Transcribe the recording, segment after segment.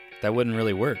That wouldn't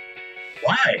really work.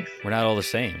 Why? We're not all the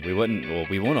same. We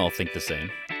won't all think the same.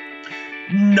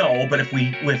 No, but if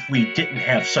we didn't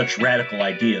have such radical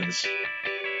ideas.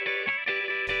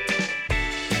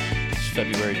 It's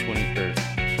February 20th or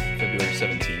February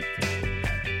 17th.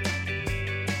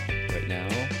 Right now.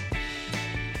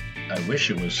 I wish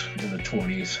it was in the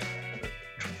 20s.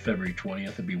 February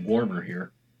 20th. It'd be warmer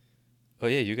here. Oh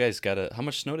yeah, you guys got how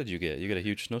much snow did you get? You got a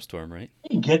huge snowstorm, right? I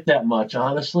didn't get that much,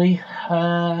 honestly.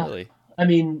 Really? I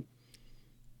mean,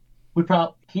 we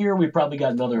probably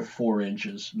got another 4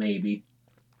 inches, maybe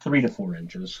 3 to 4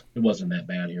 inches. It wasn't that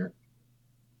bad here.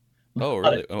 Oh, A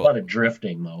really? lot of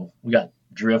drifting though. We got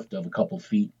drift of a couple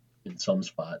feet in some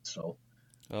spots, so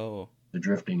Oh. the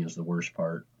drifting is the worst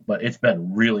part. But it's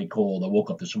been really cold. I woke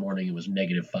up this morning. It was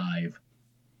 -5.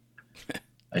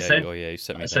 You sent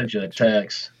me I sent you a picture.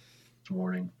 text this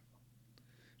morning.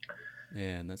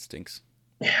 Man, that stinks.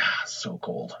 Yeah, so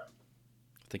cold.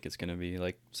 I think it's gonna be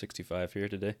like 65 here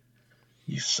today.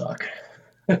 You suck.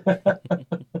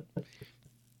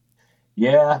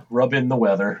 Yeah, rub in the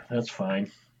weather. That's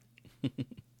fine.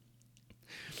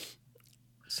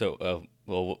 So,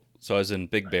 so I was in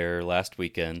Big Bear last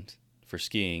weekend for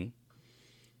skiing.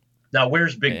 Now,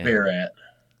 where's Big Bear at?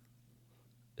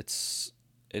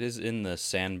 It is in the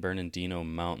San Bernardino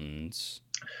Mountains.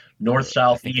 North,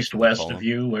 south, I think east, that's what they west call of them.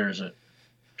 you? Where is it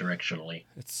directionally?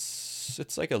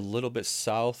 It's like a little bit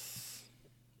south,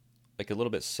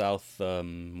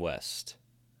 west.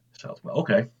 South.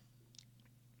 Okay.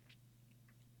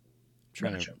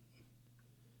 Trying Gotcha. to,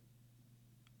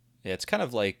 yeah, it's kind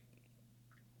of like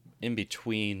in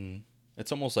between.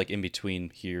 It's almost like in between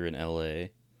here in LA,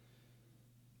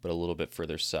 but a little bit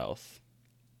further south.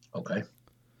 Okay.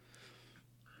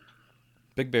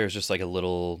 Big Bear is just like a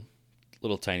little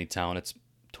tiny town. It's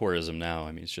tourism now.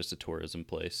 I mean, it's just a tourism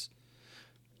place.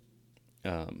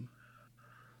 It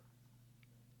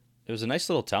was a nice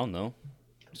little town though.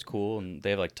 It's cool, and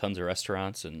they have like tons of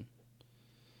restaurants and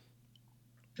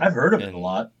I've heard of it a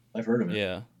lot. I've heard of it.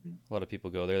 yeah, a lot of people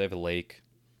go there. They have a lake,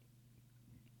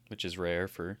 which is rare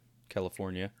for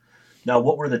California. Now,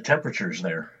 what were the temperatures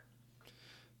there?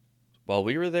 While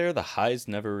we were there, the highs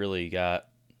never really got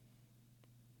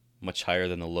much higher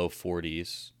than the low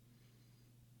 40s.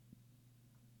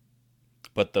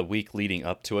 But the week leading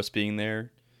up to us being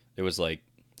there, it was like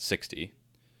 60.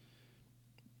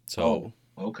 So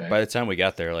okay. by the time we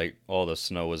got there, like all the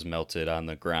snow was melted on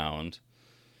the ground.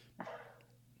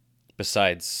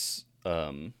 Besides,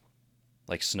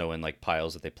 like snow in like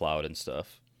piles that they plowed and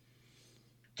stuff.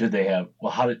 Did they have?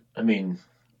 Well, how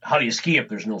do you ski if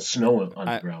there's no snow on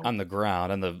the ground? On the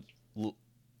ground, on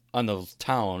the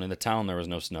town. In the town, there was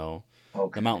no snow.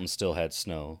 Okay. The mountain still had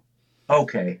snow.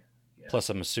 Okay. Yeah. Plus,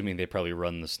 I'm assuming they probably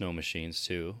run the snow machines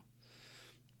too.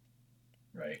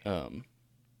 Right. Um,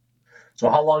 So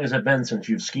how long has it been since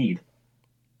you've skied?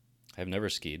 I've never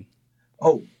skied.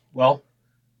 Oh, well,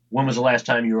 when was the last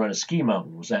time you were on a ski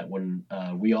mountain? Was that when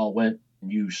we all went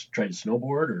and you tried to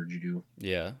snowboard, or did you do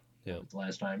Yeah. the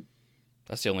last time?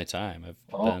 That's the only time I've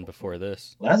Oh. been before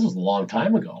this. Well, that was a long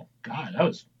time ago. God, that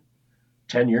was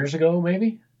 10 years ago,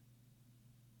 maybe?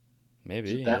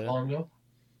 Maybe, Is it that yeah. long ago?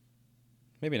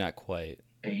 Maybe not quite.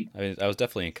 8? I mean, I was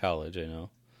definitely in college, I know.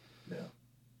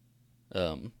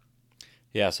 Yeah.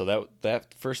 Yeah, so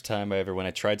that first time I ever when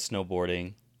I tried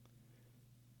snowboarding,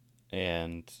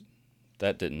 and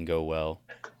that didn't go well.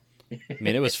 I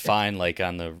mean, it was fine like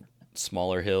on the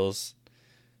smaller hills,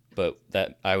 but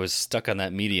that I was stuck on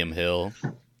that medium hill,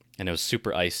 and it was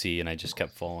super icy, and I just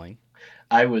kept falling.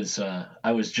 I was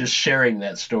just sharing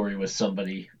that story with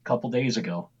somebody a couple days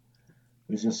ago.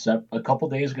 It was just a couple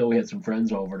days ago. We had some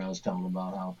friends over, and I was telling them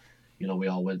about how, we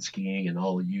all went skiing, and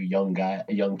all you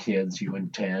young kids, you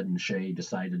and Ted and Shay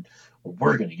decided, well,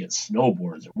 we're going to get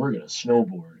snowboards, and we're going to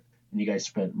snowboard. And you guys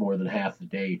spent more than half the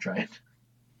day trying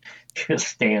to just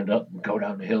stand up and go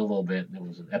down the hill a little bit, and it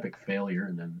was an epic failure.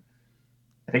 And then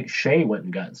I think Shay went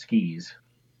and got skis.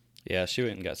 Yeah, she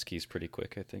went and got skis pretty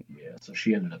quick, I think. Yeah, so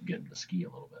she ended up getting to ski a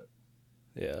little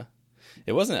bit. Yeah.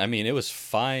 It wasn't, I mean, it was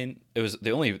fine. It was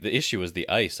the issue was the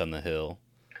ice on the hill.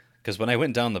 Because when I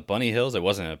went down the bunny hills, it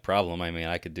wasn't a problem. I mean,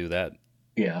 I could do that.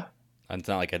 Yeah. It's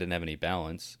not like I didn't have any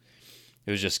balance. It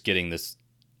was just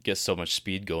get so much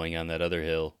speed going on that other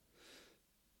hill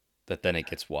that then it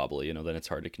gets wobbly, then it's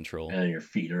hard to control. And your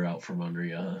feet are out from under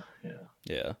you. Huh? Yeah.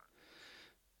 Yeah.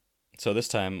 So this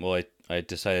time, well, I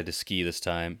decided to ski this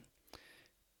time.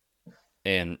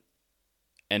 And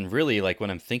really, like,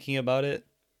 when I'm thinking about it,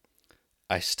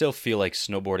 I still feel like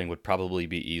snowboarding would probably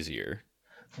be easier.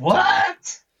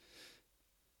 What?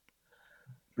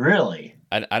 Really?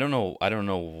 I don't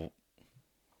know.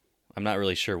 I'm not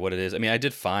really sure what it is. I mean, I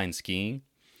did fine skiing,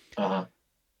 Uh-huh.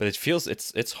 but it feels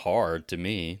it's hard to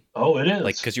me. Oh, it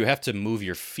Like is. because you have to move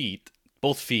your feet,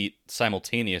 both feet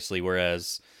simultaneously,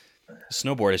 whereas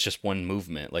snowboard is just one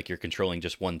movement. Like you're controlling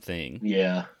just one thing.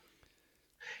 Yeah.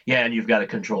 Yeah, and you've got to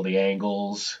control the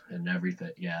angles and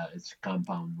everything. Yeah, it's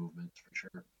compound movements for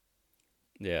sure.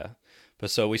 Yeah.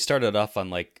 But so we started off on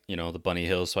like, the bunny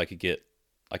hills so I could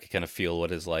kind of feel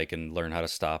what it's like and learn how to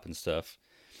stop and stuff.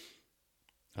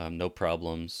 No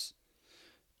problems.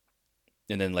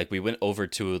 And then like we went over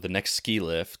to the next ski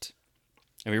lift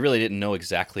and we really didn't know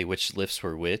exactly which lifts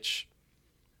were which.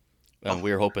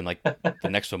 We were hoping like the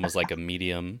next one was like a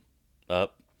medium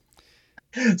up.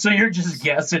 So you're just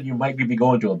guessing you might be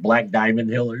going to a Black Diamond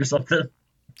Hill or something.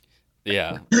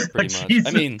 Yeah, Oh, pretty much. I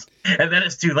Jesus. mean, And then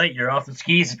it's too late. You're off the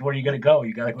skis. Where are you going to go?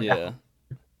 You got to go yeah. down.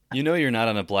 You're not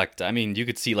on a I mean, you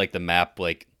could see like the map,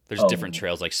 like there's different Oh,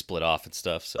 trails like split off and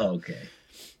stuff. So, okay.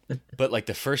 but like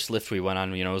the first lift we went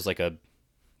on, it was like a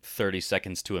 30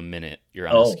 seconds to a minute. You're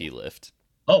on a Oh, ski lift,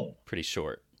 oh, pretty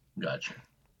short. gotcha.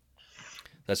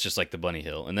 That's just like the bunny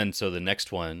hill. And then so the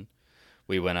next one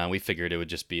we went on, we figured it would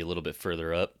just be a little bit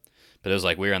further up, but it was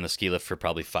like we were on the ski lift for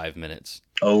probably 5 minutes,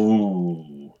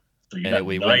 Oh, so you and got a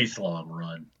we went nice long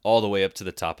run. all the way up to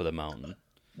the top of the mountain.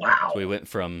 So we Wow. went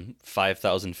from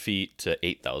 5,000 feet to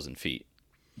 8,000 feet.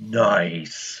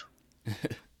 Nice.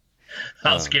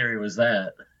 How Um, scary was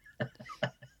that?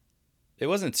 it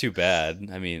wasn't too bad.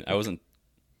 I mean, I wasn't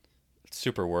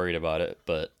super worried about it,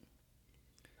 but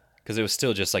because it was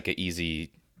still just like a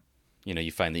easy,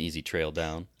 you find the easy trail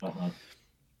down. Uh-huh.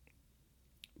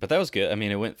 But that was good. I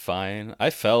mean, it went fine. I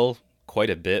fell quite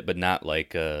a bit, but not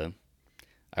like I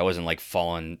wasn't like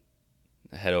falling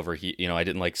head over I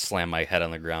didn't like slam my head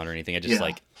on the ground or anything. I just Yeah.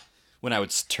 like when I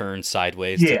would turn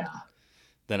sideways to Yeah.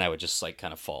 then I would just like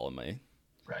kind of fall in my.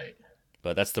 Right.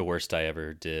 But that's the worst I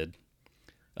ever did.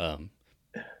 Um,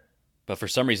 but for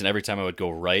some reason, every time I would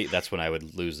go right, that's when I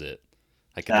would lose it.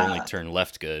 I could only Uh, turn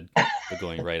left good, but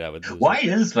going right, I would lose why it.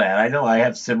 is that? I know I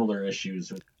have similar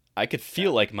issues with I could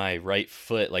feel like my right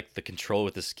foot, like the control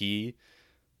with the ski,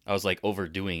 I was like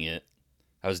overdoing it.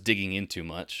 I was digging in too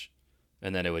much,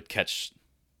 and then it would catch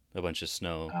a bunch of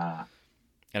snow, uh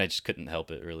and I just couldn't help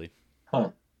it really.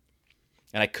 huh.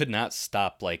 And I could not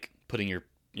stop like putting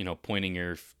pointing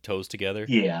your toes together.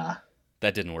 Yeah.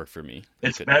 That didn't work for me. I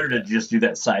It's couldn't do better to that. just do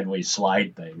that sideways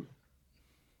slide thing.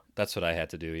 That's what I had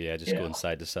to do. Yeah, just Yeah. going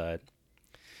side to side.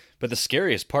 But the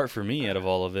scariest part for me out of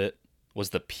all of it was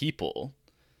the people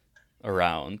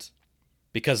around,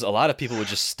 because a lot of people would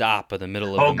just stop in the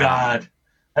middle of Oh the mountain, God.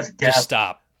 That's just death.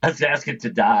 stop. That's asking to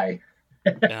die.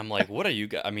 And I'm like, what are you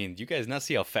guys? I mean, do you guys not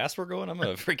see how fast we're going? I'm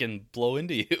gonna freaking blow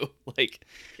into you. Like,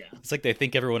 Yeah. it's like they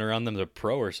think everyone around them is a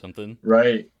pro or something.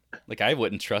 Right. Like, I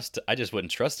just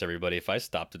wouldn't trust everybody if I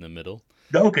stopped in the middle.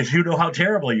 No, because you know how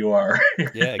terrible you are.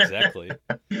 Yeah, exactly.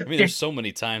 I mean, there's so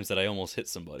many times that I almost hit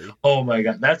somebody. Oh my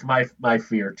God. That's my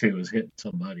fear too, is hitting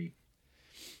somebody.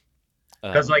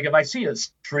 Because Um, like if I see a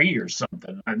tree or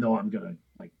something, I know I'm gonna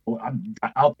like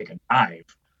I'll take a dive.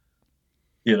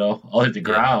 I'll hit the yeah,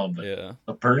 ground. But yeah,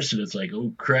 a person, it's like,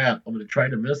 oh crap, I'm gonna try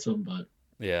to miss them, but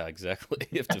yeah, exactly.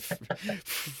 You have to,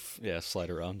 yeah, slide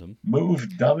around them.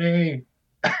 move, dummy.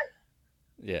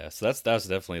 Yeah, so that was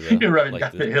definitely You're running like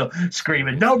down the the hill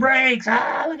screaming, scariest no thing. brakes!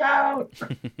 Ah, look out!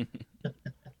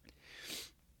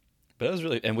 But it was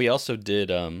really, and we also did.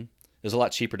 It was a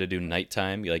lot cheaper to do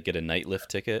nighttime. You like get a night lift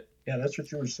ticket. Yeah, that's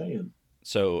what you were saying.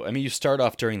 So I mean, you start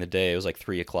off during the day. It was like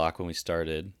 3 o'clock when we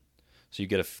started, so you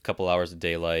get a couple hours of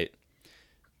daylight.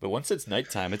 But once it's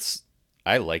nighttime,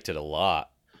 I liked it a lot.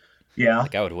 Yeah.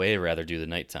 Like I would way rather do the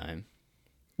nighttime.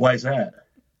 Why is that?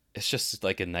 It's just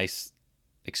like a nice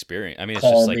experience. I mean, it's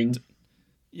just like Calming.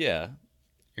 yeah,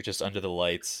 you're just under the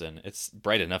lights and it's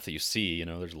bright enough that you see.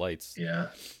 There's lights. Yeah.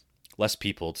 Less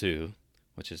people too,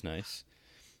 which is nice.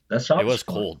 That It sounds was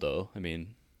fun. cold though. I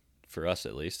mean, for us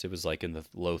at least, it was like in the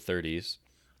low 30s,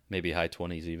 maybe high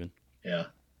 20s even. Yeah.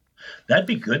 That'd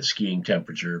be good skiing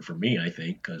temperature for me, I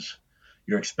think, because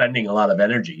you're expending a lot of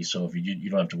energy. So if you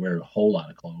don't have to wear a whole lot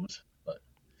of clothes. But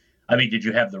I mean, did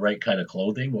you have the right kind of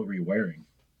clothing? What were you wearing?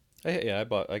 Yeah,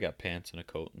 I got pants and a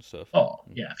coat and stuff. Oh,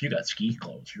 yeah. If you got ski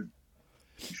clothes, you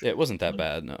Yeah, should. it wasn't that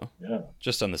bad, no. Yeah.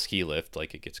 Just on the ski lift,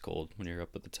 like it gets cold when you're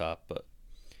up at the top, but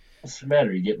What's the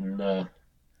matter? You getting a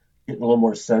little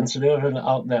more sensitive and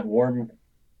out in that warm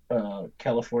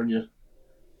California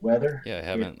weather? yeah, You I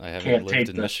haven't can't lived take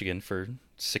in the Michigan for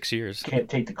 6 years. can't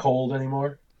take the cold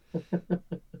anymore.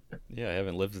 Yeah, I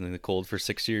haven't lived in the cold for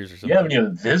 6 years or You haven't something.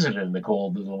 even visited in the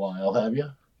cold in a while, have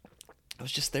you? I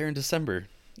was just there in December.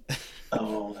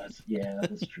 Oh, that's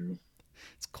true.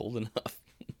 It's cold enough.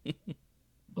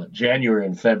 But January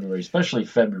and February, especially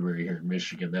February here in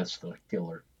Michigan, that's the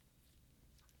killer.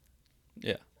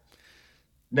 Yeah.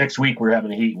 Next week we're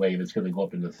having a heat wave. It's going to go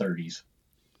up in the 30s.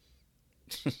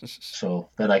 So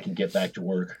then I can get back to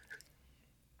work.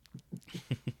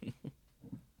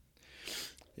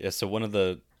 Yeah, so one of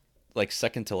the like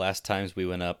second to last times we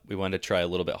went up, we wanted to try a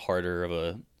little bit harder of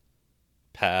a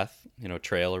path,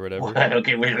 trail or whatever.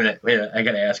 Okay, wait a minute. I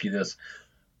got to ask you this.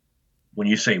 When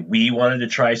you say we wanted to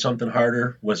try something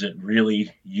harder, was it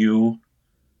really you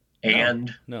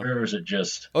and, no. or was it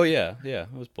just? Oh yeah,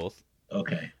 it was both.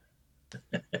 Okay.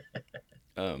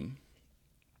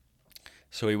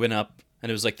 So we went up, and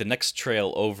it was like the next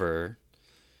trail over.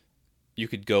 You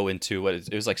could go into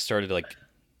it was like started like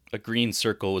a green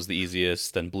circle was the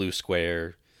easiest, then blue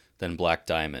square, then black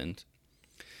diamond.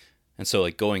 And so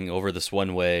like going over this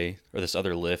one way or this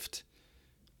other lift,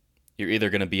 you're either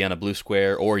going to be on a blue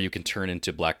square or you can turn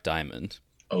into black diamond.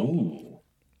 Oh.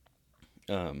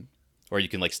 Or you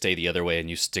can like stay the other way and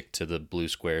you stick to the blue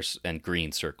squares and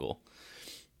green circle.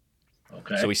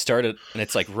 Okay. So we started, and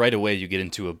it's like right away you get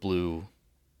into a blue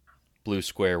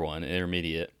square one,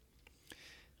 intermediate.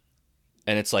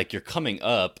 And it's like you're coming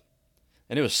up,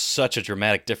 and it was such a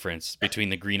dramatic difference between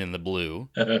the green and the blue.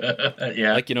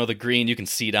 Yeah. Like, the green you can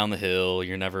see down the hill.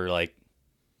 You're never like,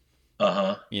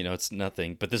 it's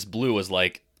nothing. But this blue was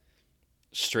like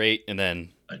straight, and then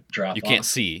A drop you off. can't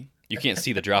see. You can't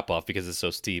see the drop off because it's so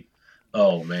steep.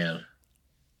 Oh man.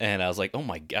 And I was like, oh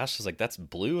my gosh, I was like, that's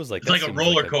blue? I was like, It's like a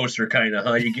roller coaster kind of,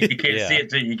 huh? You can't Yeah. see it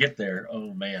till you get there.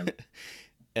 Oh man.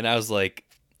 And I was like,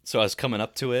 so I was coming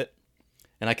up to it,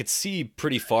 and I could see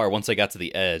pretty far once I got to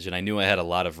the edge, and I knew I had a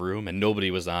lot of room, and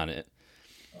nobody was on it.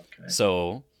 Okay.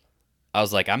 So I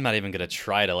was like, I'm not even gonna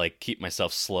try to like keep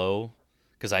myself slow,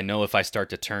 because I know if I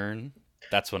start to turn,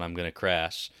 that's when I'm gonna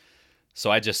crash.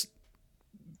 So I just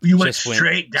went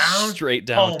straight down. Straight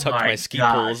down, Oh tucked my ski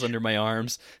poles under my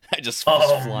arms. I just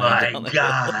was flying down the hill.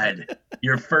 God!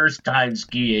 Your first time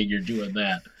skiing, you're doing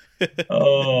that.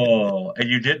 Oh, and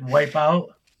you didn't wipe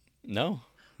out? No.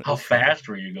 How fast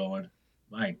were you going?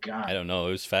 My God! I don't know.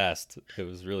 It was fast. It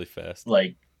was really fast.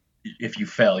 Like, if you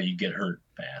fell, you get hurt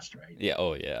fast, right? Yeah.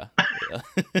 Oh yeah.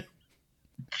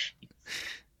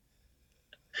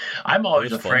 I'm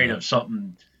always It was afraid fun, of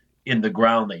something in the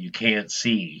ground that you can't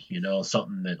see.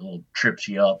 Something that will trips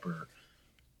you up, or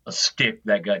a stick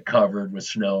that got covered with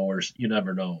snow, or you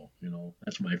never know.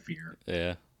 That's my fear.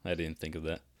 Yeah, I didn't think of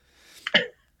that.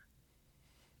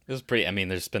 It was pretty. I mean,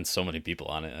 there's been so many people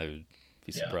on it. I would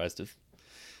be surprised if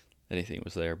anything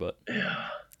was there, but Yeah.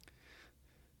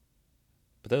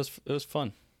 But it was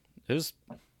fun. It was.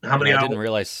 How many I hours? didn't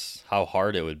realize how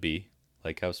hard it would be.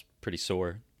 Like I was pretty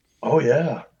sore. Oh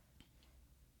yeah.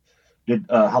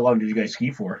 How long did you guys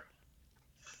ski for?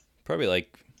 Probably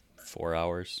like 4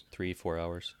 hours, 3-4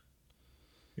 hours.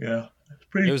 Yeah, it's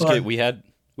pretty. It was fun. good.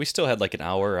 We still had like an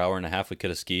hour and a half we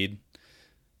could have skied,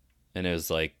 and it was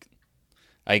like,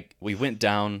 we went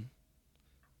down,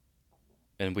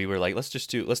 and we were like, let's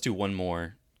do one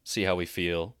more, see how we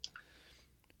feel.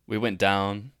 We went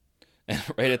down, and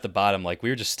right at the bottom, like we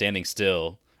were just standing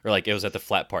still, or like it was at the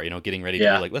flat part, getting ready to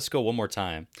be like, let's go one more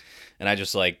time, and I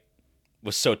just like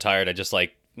was so tired, I just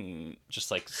like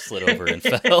slid over and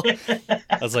fell.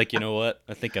 I was like, you know what?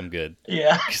 I think I'm good.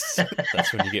 Yeah.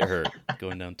 That's when you get hurt,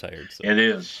 going down tired. So. It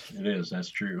is. That's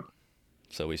true.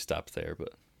 So we stopped there,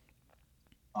 but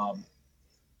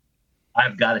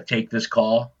I've got to take this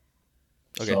call.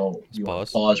 Okay. So you want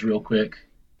to pause real quick?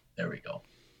 There we go.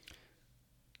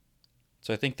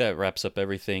 So I think that wraps up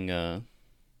everything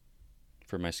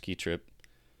for my ski trip.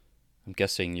 I'm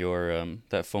guessing your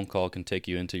that phone call can take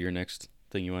you into your next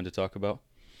thing you wanted to talk about.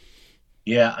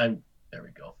 Yeah, there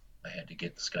we go. I had to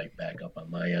get the Skype back up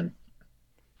on my end.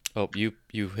 Oh, you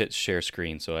hit share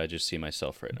screen, so I just see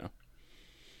myself right now.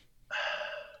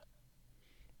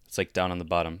 It's like down on the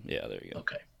bottom. Yeah, there you go.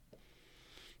 Okay.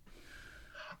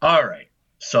 All right.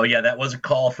 So yeah, that was a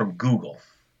call from Google.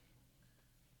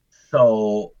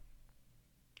 So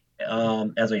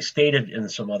as I stated in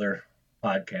some other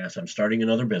podcasts, I'm starting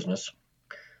another business.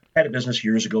 I had a business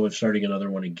years ago. I'm starting another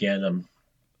one again. I'm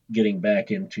getting back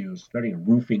into starting a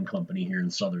roofing company here in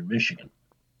southern Michigan.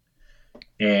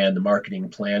 And the marketing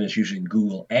plan is using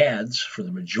Google Ads for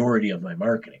the majority of my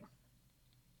marketing.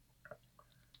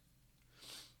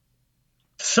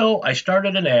 So I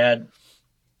started an ad.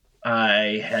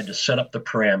 I had to set up the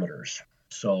parameters.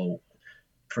 So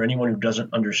for anyone who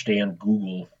doesn't understand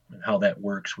Google and how that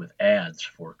works with ads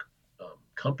for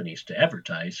companies to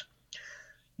advertise,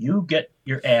 you get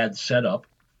your ad set up.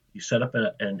 You set up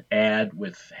an ad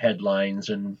with headlines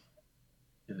and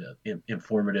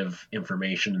informative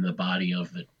information in the body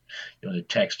of the the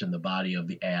text in the body of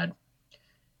the ad,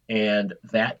 and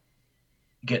that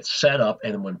gets set up.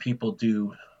 And when people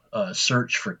do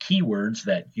search for keywords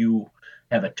that you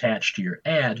have attached to your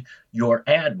ad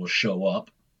will show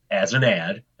up as an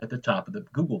ad at the top of the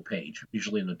Google page,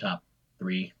 usually in the top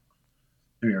three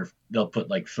or they'll put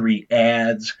like three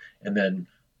ads, and then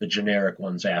the generic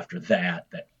ones after that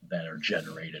are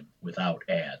generated without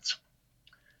ads.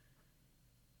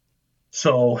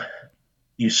 So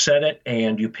you set it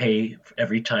and you pay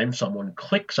every time someone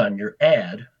clicks on your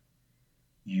ad,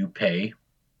 you pay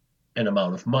an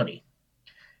amount of money.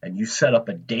 And you set up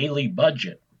a daily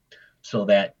budget so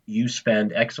that you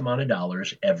spend X amount of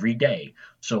dollars every day.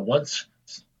 So once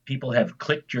people have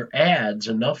clicked your ads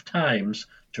enough times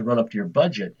to run up to your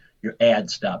budget, your ad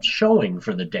stops showing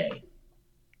for the day.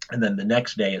 And then the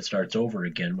next day it starts over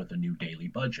again with a new daily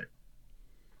budget.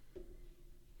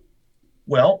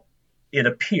 Well, it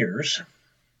appears,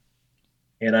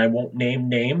 and I won't name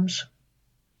names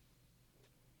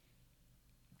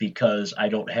because I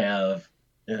don't have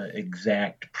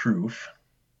exact proof,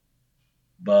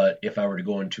 but if I were to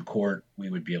go into court, we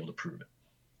would be able to prove it.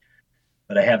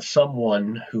 But I have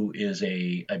someone who is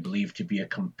I believe to be a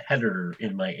competitor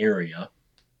in my area,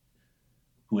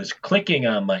 who is clicking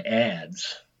on my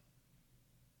ads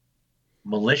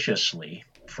maliciously,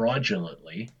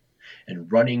 fraudulently,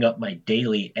 and running up my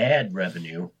daily ad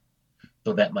revenue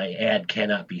so that my ad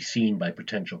cannot be seen by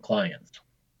potential clients.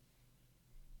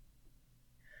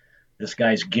 This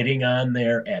guy's getting on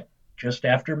there at just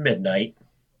after midnight,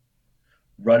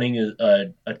 running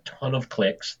a ton of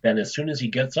clicks. Then as soon as he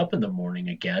gets up in the morning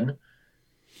again,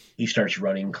 he starts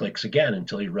running clicks again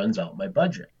until he runs out my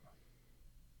budget.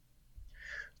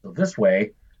 So this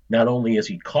way, not only is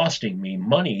he costing me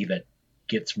money that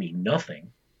gets me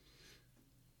nothing,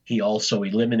 he also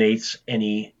eliminates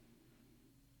any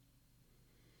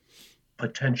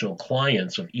potential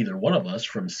clients of either one of us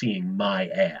from seeing my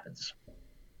ads.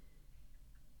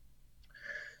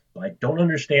 So I don't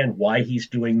understand why he's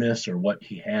doing this or what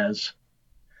he has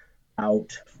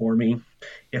out for me.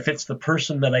 If it's the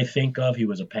person that I think of, he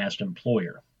was a past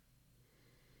employer.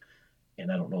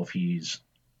 And I don't know if he's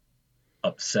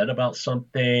upset about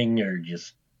something or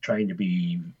just trying to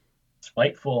be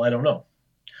spiteful. I don't know.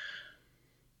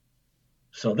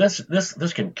 So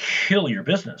this can kill your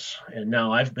business. And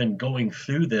now I've been going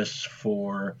through this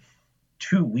for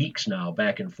 2 weeks now,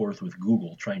 back and forth with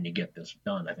Google, trying to get this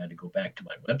done. I've had to go back to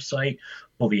my website,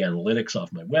 pull the analytics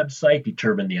off my website,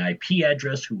 determine the IP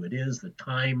address, who it is, the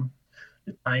time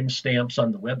stamps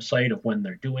on the website of when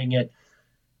they're doing it,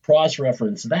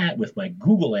 cross-reference that with my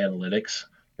Google analytics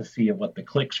to see what the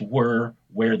clicks were,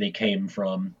 where they came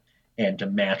from, and to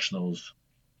match those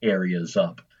areas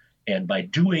up. And by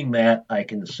doing that, I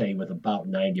can say with about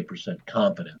 90%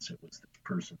 confidence it was this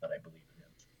person that I believe it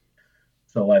is.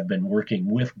 So I've been working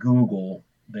with Google.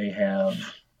 They have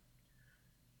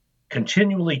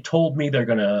continually told me they're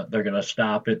gonna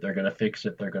stop it, they're gonna fix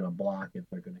it, they're gonna block it,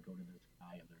 they're gonna go to this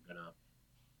guy and they're gonna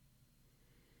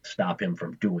stop him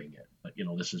from doing it. But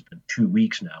this has been 2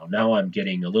 weeks now. Now I'm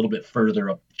getting a little bit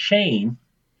further up the chain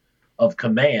of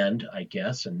command, I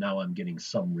guess, and now I'm getting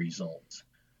some results.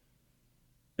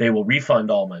 They will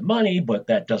refund all my money, but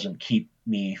that doesn't keep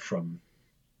me from,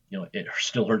 it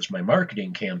still hurts my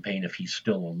marketing campaign if he's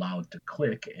still allowed to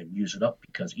click and use it up,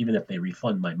 because even if they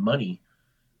refund my money,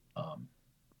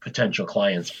 potential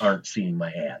clients aren't seeing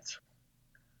my ads.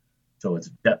 So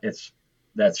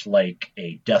that's like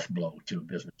a death blow to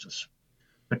businesses,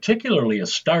 particularly a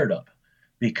startup,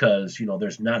 because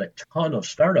there's not a ton of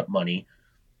startup money,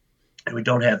 and we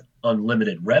don't have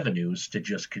unlimited revenues to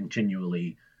just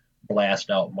continually blast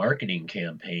out marketing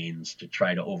campaigns to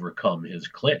try to overcome his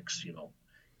clicks.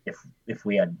 If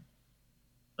we had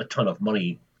a ton of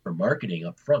money for marketing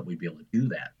up front, we'd be able to do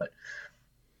that. But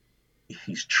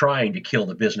he's trying to kill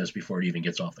the business before it even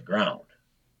gets off the ground,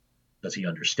 because he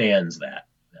understands that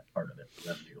part of it, the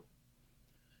revenue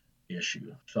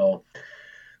issue. So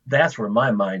that's where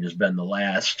my mind has been the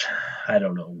last, I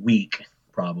don't know, week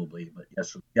probably. But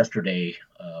yesterday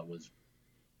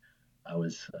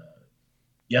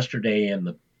yesterday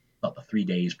and about the 3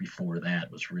 days before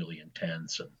that was really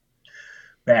intense, and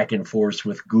back and forth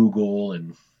with Google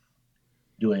and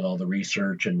doing all the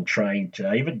research and trying to.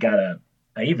 I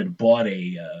even bought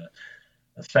a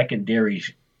secondary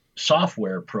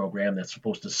software program that's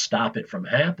supposed to stop it from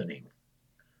happening.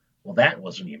 Well, that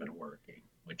wasn't even working,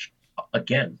 which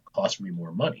again cost me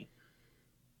more money.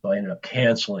 So I ended up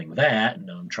canceling that, and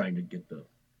now I'm trying to get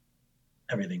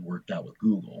everything worked out with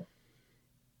Google.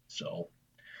 So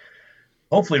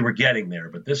hopefully we're getting there,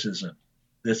 but this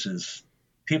is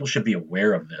people should be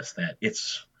aware of this, that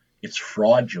it's it's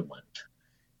fraudulent.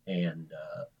 And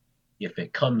if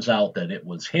it comes out that it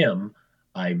was him,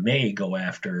 I may go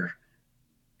after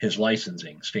his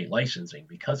licensing, state licensing,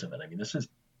 because of it. I mean, this is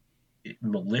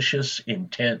malicious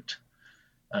intent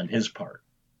on his part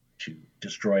to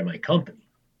destroy my company.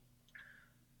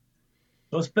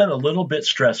 So it's been a little bit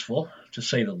stressful, to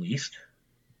say the least.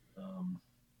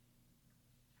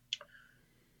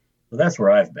 So that's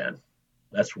where I've been.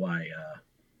 That's why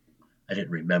I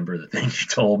didn't remember the things you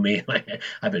told me.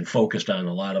 I've been focused on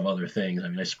a lot of other things. I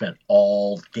mean, I spent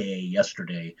all day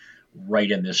yesterday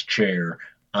right in this chair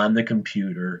on the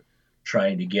computer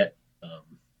trying to get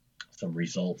some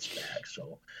results back.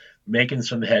 So making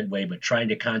some headway, but trying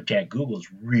to contact Google is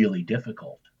really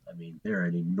difficult. I mean, they're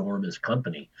an enormous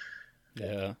company.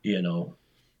 Yeah.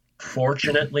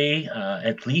 Fortunately,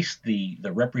 at least the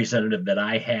representative that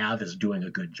I have is doing a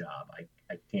good job.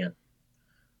 I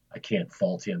can't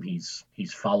fault him. He's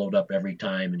followed up every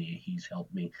time, and he's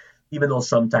helped me. Even though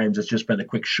sometimes it's just been a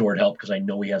quick short help, because I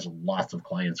know he has lots of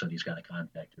clients that he's got to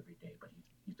contact every day, but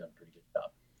he's done a pretty good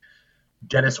job.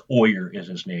 Dennis Oyer is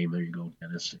his name. There you go,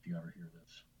 Dennis, if you ever hear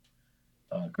this.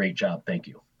 Great job. Thank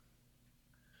you.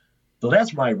 So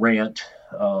that's my rant.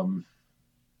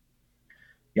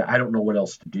 Yeah, I don't know what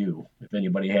else to do. If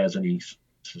anybody has any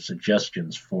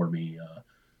suggestions for me,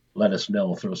 let us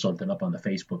know. Throw something up on the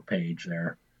Facebook page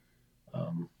there,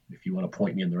 if you want to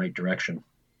point me in the right direction.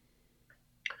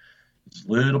 It's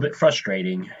a little bit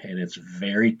frustrating, and it's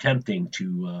very tempting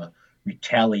to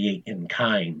retaliate in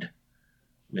kind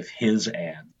with his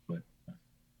ad, but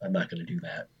I'm not going to do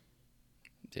that.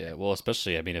 Yeah, well,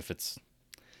 especially, I mean,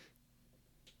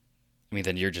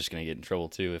 then you're just going to get in trouble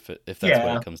too if that's what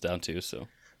Yeah, it comes down to. So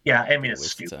yeah. I mean, yeah, it's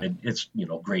waste of stupid. time. It's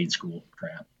grade school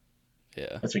crap.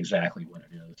 Yeah, That's exactly what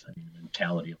it is. I mean, the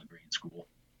mentality of a grade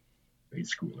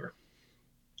schooler.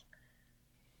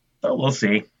 So we'll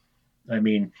see. I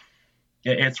mean,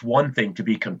 it's one thing to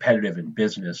be competitive in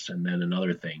business, and then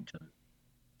another thing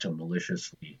to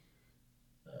maliciously,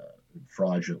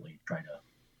 fraudulently try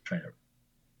to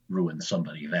ruin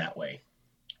somebody that way.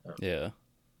 yeah.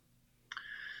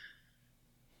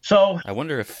 So I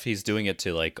wonder if he's doing it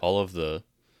to like all of the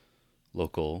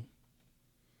local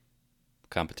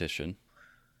competition.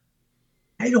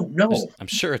 I don't know. I'm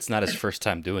sure it's not his first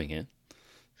time doing it.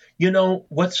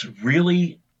 What's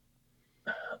really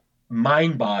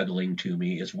mind-boggling to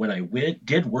me is when I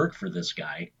did work for this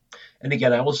guy, and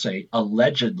again, I will say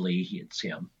allegedly it's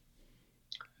him.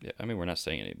 Yeah, I mean, we're not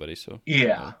saying anybody, so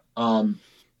Yeah.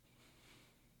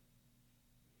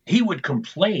 He would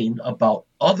complain about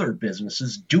other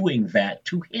businesses doing that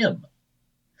to him.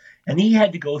 And he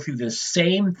had to go through this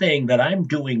same thing that I'm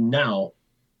doing now.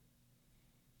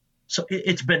 So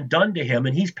it's been done to him,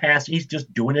 and he's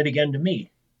just doing it again to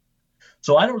me.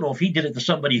 So I don't know if he did it to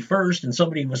somebody first and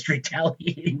somebody was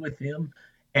retaliating with him,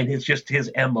 and it's just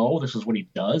his MO. This is what he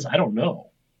does. I don't know.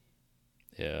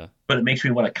 yeah. But it makes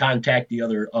me want to contact the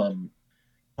other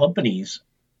companies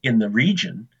in the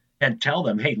region and tell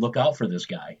them, hey, look out for this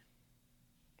guy.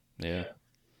 Yeah.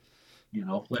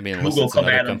 I Let mean, unless Google it's come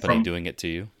another at him company from. doing it to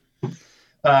you.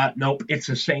 Nope, it's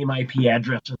the same IP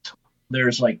addresses.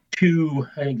 There's like I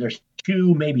think there's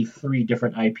two, maybe three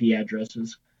different IP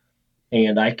addresses,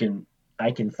 and I can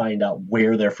find out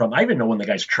where they're from. I even know when the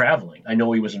guy's traveling. I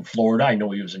know he was in Florida. I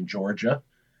know he was in Georgia,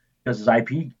 because his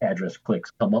IP address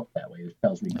clicks come up that way. It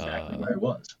tells me exactly where he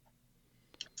was.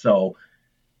 So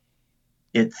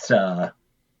it's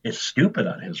stupid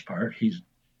on his part. He's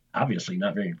obviously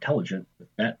not very intelligent with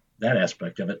that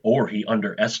aspect of it, or he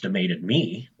underestimated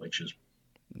me, which is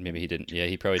Maybe he didn't. Yeah,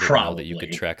 he probably didn't know that you could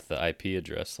probably track the IP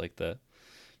address like that.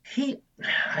 he.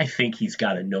 I think he's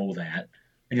got to know that.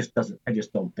 I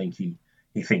just don't think he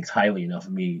thinks highly enough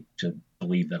of me to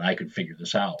believe that I could figure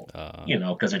this out.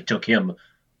 Because it took him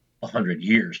 100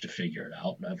 years to figure it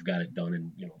out, and I've got it done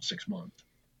in 6 months.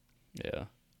 Yeah.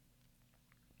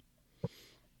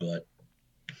 But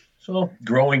so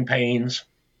growing pains.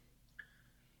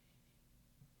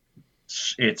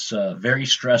 It's very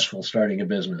stressful starting a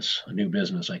new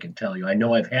business. I can tell you. I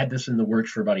know I've had this in the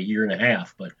works for about a year and a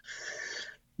half, but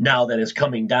now that it's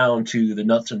coming down to the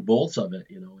nuts and bolts of it,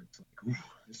 it's like, ooh,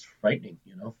 it's frightening.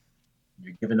 You're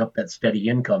giving up that steady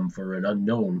income for an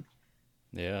unknown,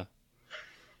 Yeah.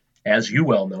 as you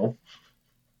well know.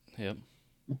 Yep.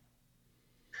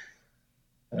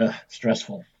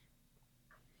 Stressful.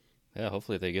 Yeah.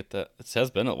 Hopefully they get that. It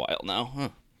has been a while now, huh?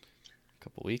 A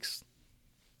couple weeks.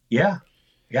 Yeah,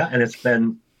 and it's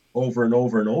been over and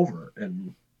over and over,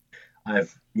 and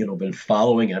I've been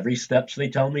following every steps they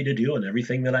tell me to do and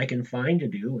everything that I can find to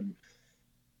do. And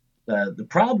the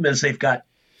problem is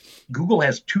Google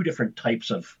has two different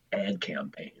types of ad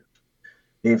campaigns.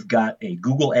 They've got a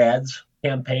Google Ads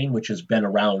campaign, which has been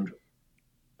around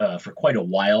for quite a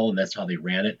while, and that's how they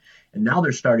ran it. And now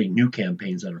they're starting new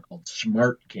campaigns that are called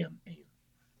smart campaigns.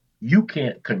 You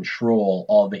can't control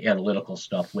all the analytical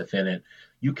stuff within it.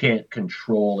 You can't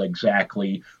control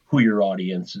exactly who your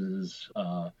audience is.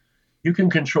 You can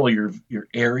control your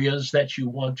areas that you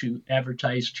want to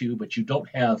advertise to, but you don't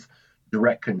have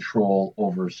direct control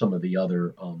over some of the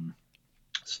other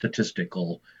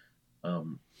statistical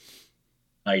um,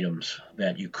 items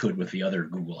that you could with the other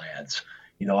Google ads.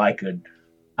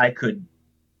 I could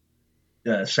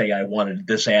say I wanted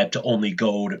this ad to only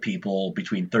go to people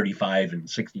between 35 and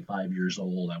 65 years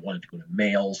old. I wanted to go to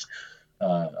males.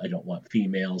 I don't want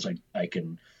females. I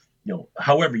can,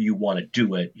 however you want to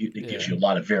do it, it gives Yeah. you a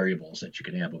lot of variables that you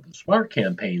can have. With the smart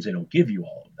campaigns, they don't give you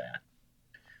all of that.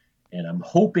 And I'm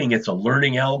hoping it's a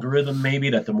learning algorithm, maybe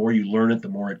that the more you learn it, the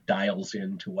more it dials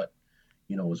into what,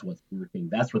 is what's working.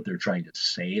 That's what they're trying to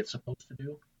say it's supposed to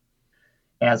do.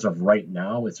 As of right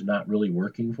now, it's not really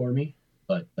working for me,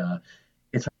 but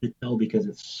it's hard to tell because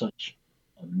it's such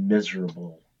a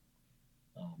miserable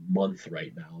month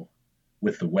right now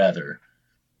with the weather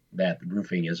that the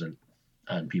roofing isn't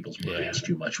on people's Yeah. minds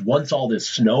too much. Once all this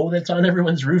snow that's on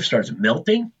everyone's roof starts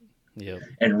melting Yep.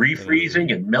 and Then it'll be.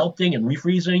 refreezing and melting and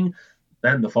refreezing,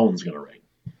 then the phone's going to ring.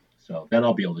 So then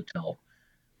I'll be able to tell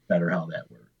better how that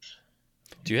works.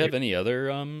 Do you have any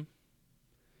other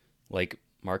like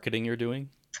marketing you're doing?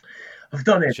 I've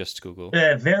done it Just Google.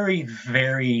 very,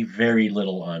 very, very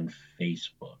little on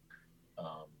Facebook.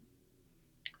 Um,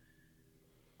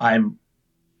 I'm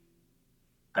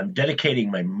I'm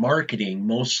dedicating my marketing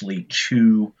mostly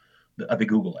to the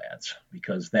Google ads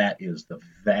because that is the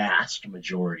vast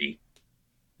majority.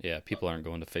 Yeah, people aren't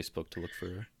going to Facebook to look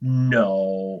for.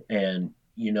 No, and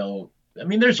I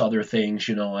mean, there's other things.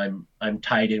 I'm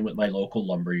tied in with my local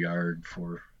lumber yard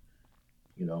for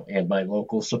and my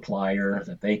local supplier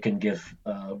that they can give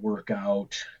work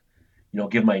out.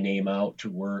 Give my name out to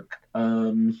work.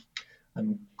 I'm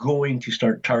going to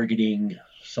start targeting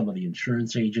some of the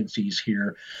insurance agencies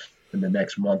here in the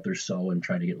next month or so and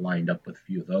try to get lined up with a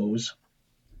few of those.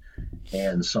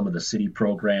 And some of the city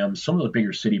programs, some of the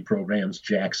bigger city programs,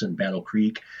 Jackson, Battle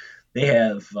Creek, they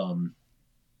have some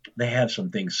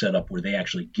things set up where they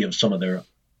actually give some of their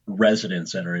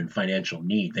residents that are in financial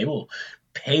need. They will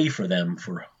pay for them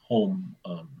for home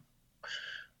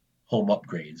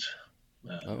upgrades,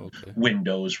 Oh, okay.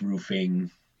 windows, roofing,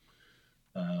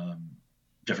 um,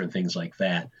 different things like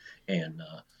that. And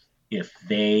if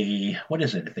they, what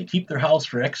is it? If they keep their house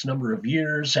for X number of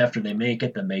years after they make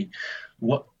it, then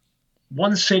what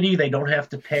one city they don't have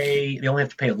to pay. They only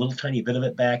have to pay a little tiny bit of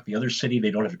it back. The other city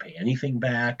they don't have to pay anything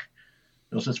back.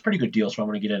 So it's a pretty good deal. So I'm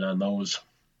going to get in on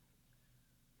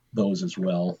those as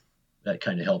well. That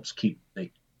kind of helps keep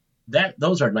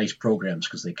those are nice programs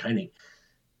because they kind of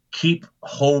keep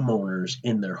homeowners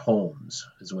in their homes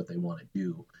is what they want to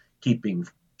do.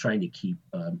 Trying to keep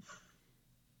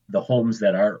the homes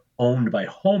that are owned by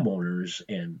homeowners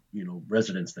and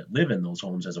residents that live in those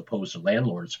homes as opposed to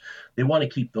landlords. They want to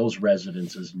keep those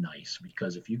residences nice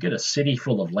because if you get a city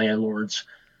full of landlords,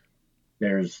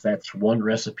 that's one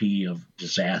recipe of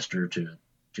disaster to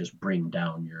just bring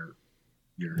down your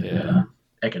Yeah.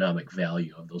 economic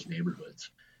value of those neighborhoods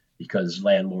because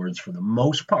landlords, for the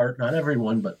most part, not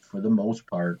everyone, but for the most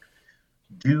part,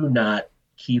 do not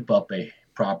keep up a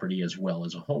property as well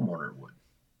as a homeowner would.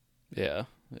 Yeah.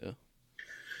 Yeah.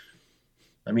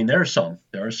 I mean, there are some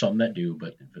that do,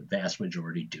 but the vast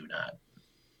majority do not.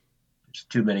 There's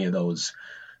too many of those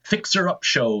fixer up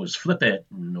shows, flip it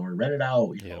or rent it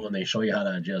out, Yep. and they show you how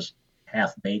to just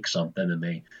half bake something.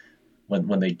 And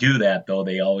when they do that, though,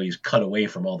 they always cut away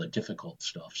from all the difficult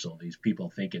stuff. So these people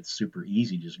think it's super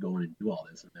easy just go in and do all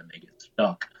this, and then they get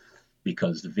stuck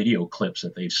because the video clips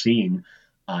that they've seen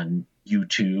on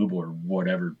YouTube or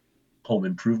whatever home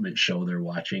improvement show they're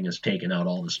watching has taken out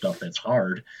all the stuff that's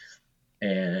hard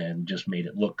and just made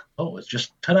it look, oh, it's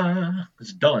just ta-da,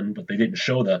 it's done. But they didn't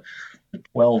show the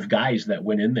 12 guys that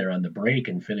went in there on the break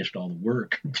and finished all the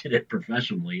work and did it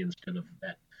professionally instead of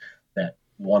that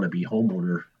wannabe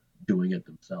homeowner doing it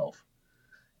themselves.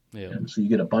 Yep. And so you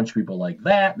get a bunch of people like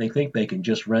that, and they think they can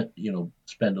just rent,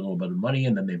 spend a little bit of money,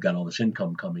 and then they've got all this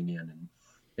income coming in, and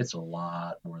it's a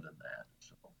lot more than that.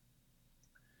 So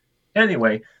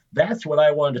anyway, that's what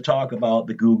I wanted to talk about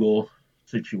the Google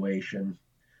situation.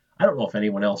 I don't know if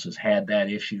anyone else has had that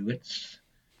issue.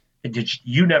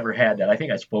 You never had that? I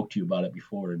think I spoke to you about it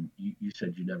before, and you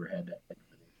said you never had that type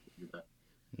of an issue.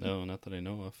 No, not that I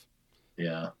know of.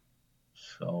 Yeah.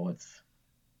 So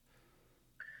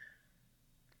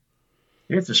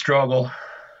it's a struggle,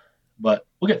 but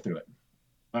we'll get through it.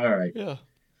 All right. Yeah.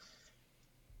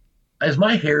 Is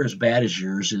my hair as bad as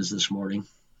yours is this morning?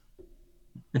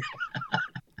 I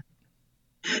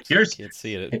Yours, can't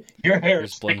see it. your hair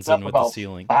Yours sticks blends in up with the about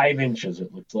ceiling. 5 inches.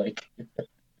 It looks like,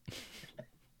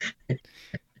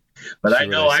 but I See what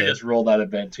know I I said? just rolled out of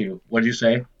bed too. What'd you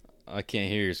say? I can't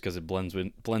hear yours because it blends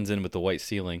in with the white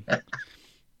ceiling.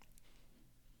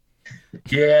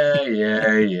 Yeah,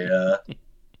 yeah, yeah.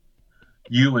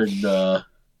 You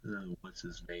and what's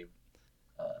his name?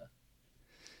 Uh,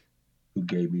 who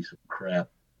gave me some crap?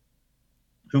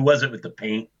 Who was it with the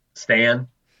paint? Stan.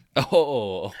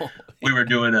 Oh, We were Stan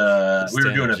doing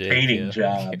and a Jake, painting yeah.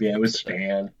 job. Yeah, it was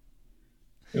Stan.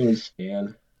 It was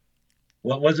Stan.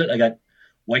 What was it? I got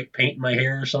white paint in my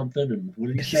hair or something. And what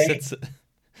did he He said say?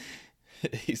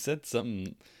 s- he said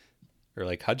something or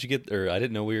like, how'd you get? Or I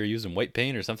didn't know we were using white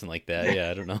paint or something like that.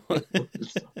 Yeah, I don't know.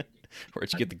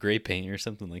 Where'd you get the gray paint or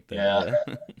something like that?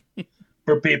 Yeah. Yeah,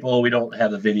 For people, we don't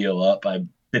have the video up. I'm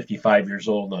 55 years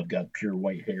old and I've got pure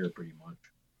white hair pretty much.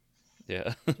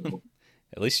 yeah. So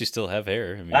At least you still have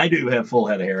hair. I mean, I do have full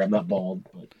head of hair. I'm not bald,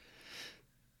 but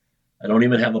I don't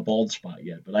even have a bald spot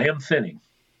yet. But I am thinning.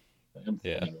 I am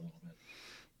yeah. thinning a little bit.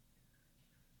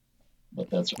 But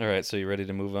that's All right, so you ready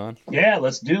to move on? yeah.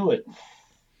 Let's do it.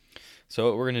 So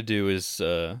what we're gonna do is,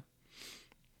 I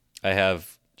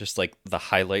have just like the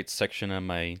highlights section on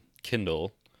my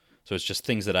Kindle. So it's just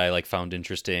things that I like found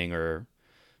interesting or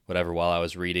whatever while I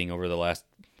was reading over the last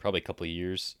probably couple of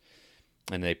years.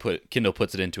 And Kindle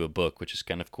puts it into a book, which is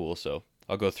kind of cool. So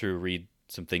I'll go through, read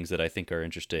some things that I think are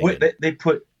interesting, Wait, and they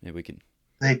maybe we can.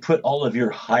 put all of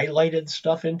your highlighted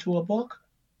stuff into a book.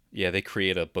 Yeah, they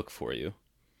create a book for you.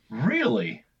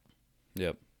 Really?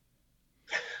 Yep.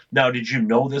 Now, did you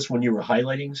know this when you were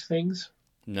highlighting things?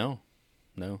 No,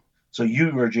 no. So you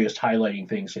were just highlighting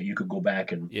things that you could go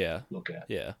back and Yeah, look at.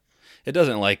 yeah. It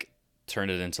doesn't like turn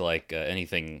it into like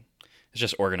anything. It's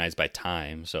just organized by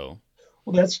time. So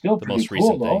Well, that's still the pretty most cool,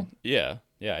 recent though. thing. Yeah,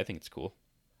 yeah. I think it's cool.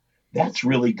 That's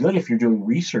really good if you're doing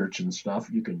research and stuff.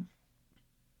 You can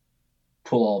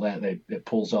pull all that. It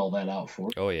pulls all that out for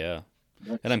Oh yeah.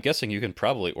 you. And Nice. I'm guessing you can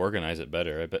probably organize it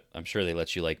better. I'm sure they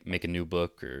let you like make a new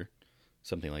book or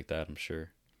something like that. I'm sure.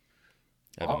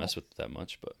 I haven't Wow. messed with it that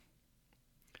much, but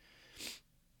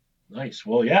Nice.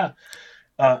 Well, yeah.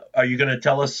 Are you going to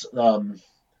tell us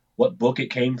what book it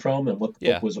came from and what the book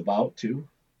yeah, was about, too?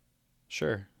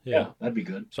 sure. Yeah. Yeah, that'd be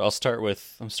good. So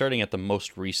I'm starting at the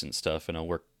most recent stuff and I'll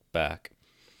work back.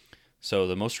 So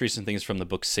the most recent thing is from the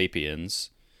book Sapiens,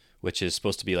 which is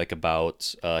supposed to be like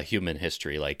about human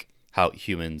history, like how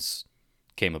humans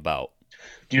came about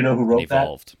Do you know who and wrote that?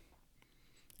 evolved.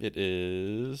 It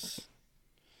is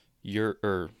your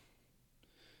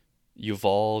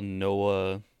Yuval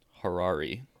Noah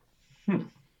Harari. Hmm.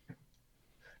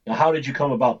 Now, how did you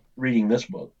come about reading this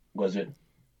book? Was it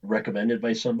recommended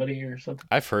by somebody or something?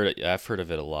 I've heard it. I've heard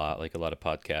of it a lot. Like a lot of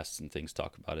podcasts and things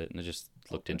talk about it, and it just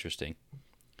looked Okay. interesting.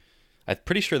 I'm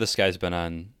pretty sure this guy's been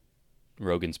on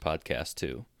Rogan's podcast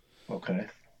too. Okay.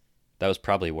 That was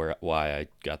probably why I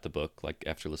got the book, like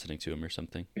after listening to him or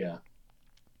something. Yeah.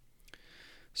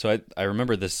 So I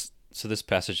remember this. So this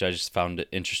passage I just found it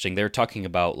interesting. They were talking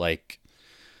about like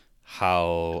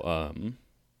how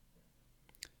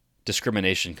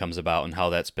discrimination comes about and how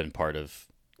that's been part of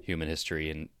human history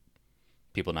and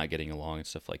people not getting along and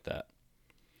stuff like that.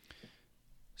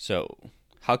 So,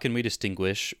 how can we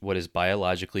distinguish what is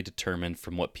biologically determined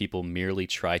from what people merely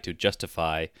try to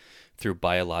justify through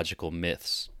biological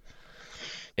myths?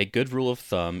 A good rule of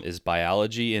thumb is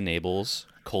biology enables,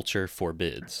 culture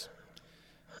forbids.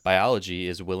 Biology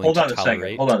is willing Hold to on a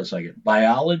second. Hold tolerate, on a second.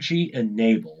 Biology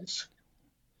enables,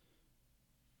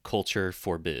 culture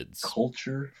forbids.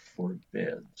 culture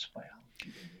forbids. Biology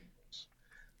enables.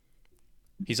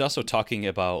 He's also talking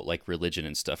about like religion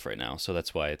and stuff right now, so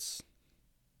that's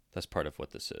part of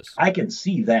what this is. I can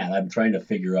see that. I'm trying to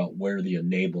figure out where the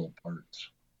enable parts.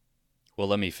 Well,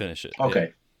 let me finish it. Yeah.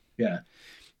 Okay. Yeah.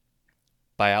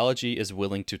 Biology is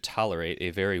willing to tolerate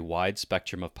a very wide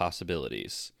spectrum of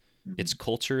possibilities. It's Mhm.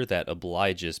 culture that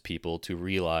obliges people to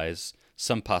realize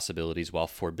some possibilities while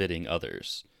forbidding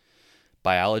others.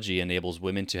 Biology enables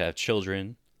women to have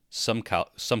children. Some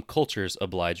cultures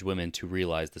oblige women to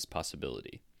realize this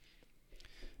possibility.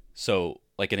 So,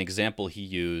 like an example he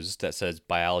used that says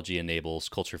biology enables,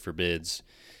 culture forbids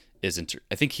I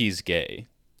think he's gay.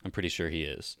 I'm pretty sure he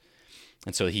is.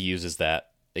 And so he uses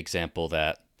that example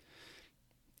that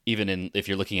even if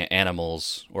you're looking at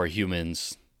animals or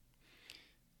humans,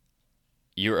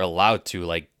 you're allowed to,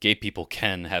 like, gay people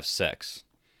can have sex.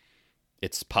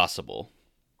 It's possible,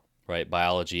 right?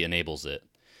 Biology enables it.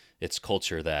 It's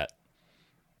culture that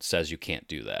says you can't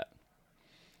do that.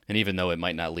 And even though it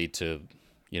might not lead to,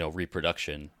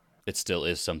 reproduction, it still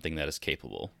is something that is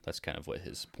capable. That's kind of what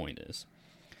his point is.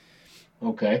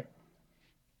 Okay.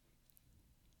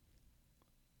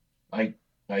 I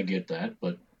I get that,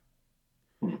 but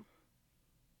hmm.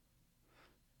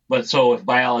 But so if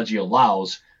biology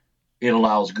allows, it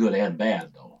allows good and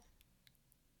bad though,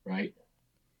 right?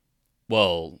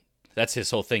 Well, that's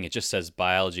his whole thing. It just says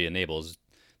biology enables.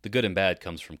 The good and bad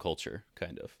comes from culture,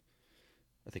 kind of.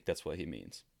 I think that's what he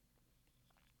means.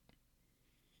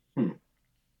 Hmm.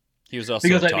 He was also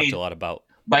Because I talked a mean, lot about,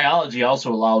 biology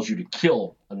also allows you to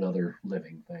kill another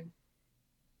living thing.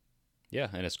 yeah,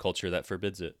 and it's culture that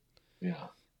forbids it. Yeah.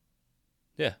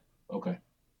 Yeah. Okay.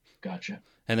 Gotcha.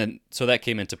 And then, so that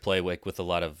came into play like with a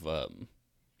lot of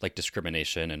like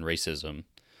discrimination and racism,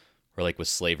 or like with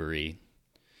slavery.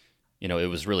 It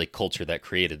was really culture that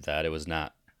created that. It was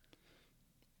not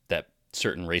that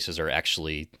certain races are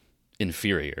actually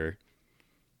inferior.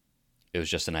 It was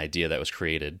just an idea that was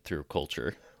created through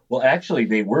culture. Well, actually,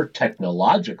 they were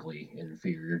technologically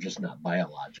inferior, just not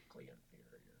biologically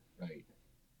inferior, right?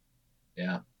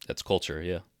 Yeah. That's culture,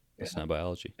 yeah. That's Yeah. not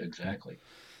biology. Yeah. Exactly.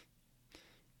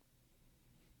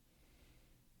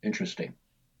 Interesting.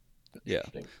 Yeah.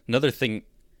 Interesting. Another thing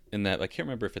in that, I can't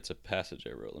remember if it's a passage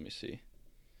I wrote. Let me see.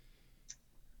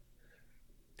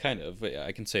 Kind of. But yeah,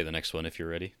 I can say the next one if you're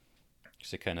ready.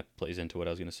 Because it kind of plays into what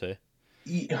I was going to say.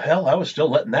 Hell, I was still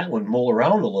letting that one mull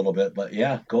around a little bit, but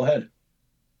yeah, go ahead.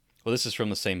 Well, this is from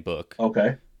the same book.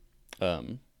 Okay.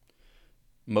 Um,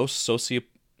 most socio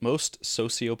most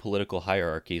socio-political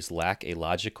hierarchies lack a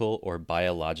logical or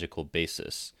biological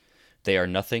basis. They are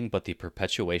nothing but the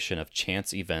perpetuation of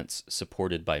chance events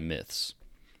supported by myths.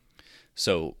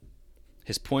 So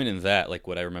his point in that, like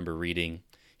what I remember reading,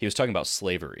 he was talking about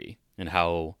slavery and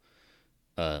how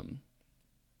um,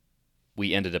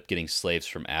 we ended up getting slaves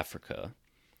from Africa.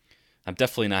 I'm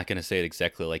definitely not going to say it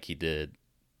exactly like he did,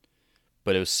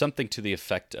 but it was something to the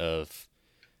effect of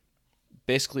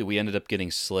basically we ended up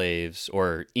getting slaves,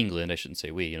 or England, I shouldn't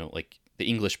say we, like the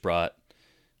English brought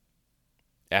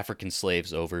African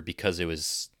slaves over because it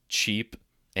was cheap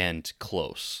and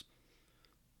close.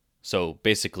 So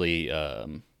basically,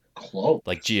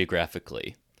 like Close.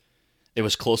 geographically, it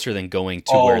was closer than going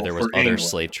to where Oh, there was for other England.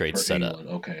 slave trades For set up. England.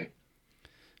 Okay.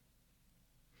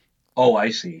 Oh,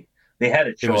 I see. They had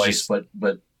a It was choice, just,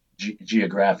 but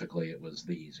geographically, it was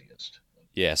the easiest.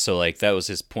 yeah. So like that was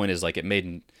his point, is like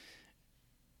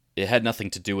it had nothing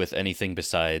to do with anything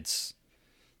besides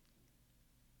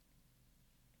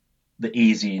The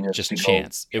easiness just to go.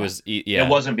 chance. It Yeah. was It yeah.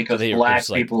 wasn't because It was black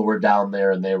like people were down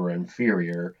there and they were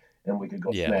inferior and we could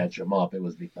go yeah, snatch them up. It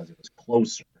was because it was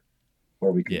closer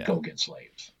where we could yeah. go get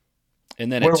slaves.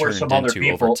 And then it Where were some turned other into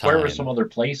over people? Where were some time. other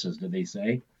places? Did they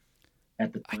say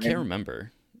at the I can't time?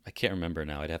 remember. I can't remember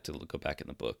now. I'd have to go back in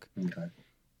the book Okay.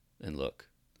 and look.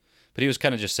 But he was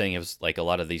kind of just saying it was like a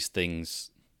lot of these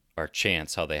things are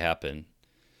chance how they happen,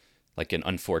 like an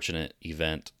unfortunate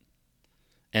event.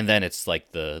 And then it's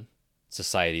like the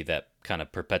society that kind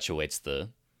of perpetuates the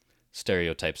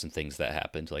stereotypes and things that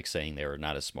happened, like saying they were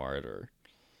not as smart or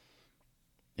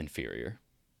inferior.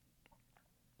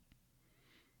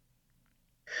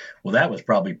 Well, that was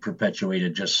probably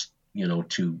perpetuated just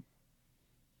to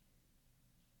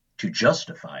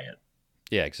justify it.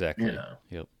 Yeah, exactly. Yeah.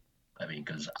 Yep. I mean,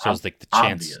 because So it was like the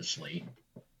chance. obviously,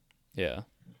 Yeah.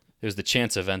 It was the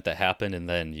chance event that happened, and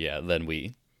then, yeah, then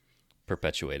we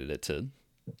perpetuated it to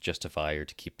justify or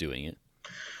to keep doing it.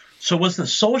 so was the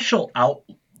social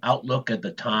outlook at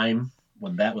the time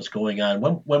when that was going on?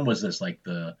 When was this? Like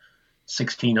the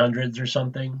 1600s or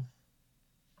something?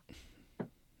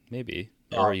 Maybe.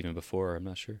 Or Uh, even before, I'm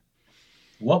not sure.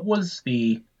 what was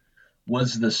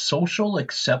the social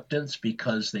acceptance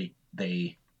because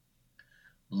they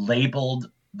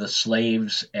labeled the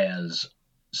slaves as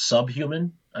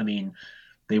subhuman? I mean,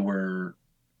 they were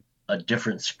a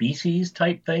different species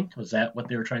type thing. Was that what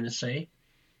they were trying to say?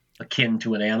 Akin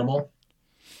to an animal?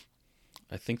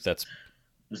 I think that's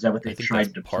Is that what I they think that's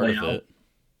tried to part play of out? it.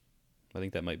 I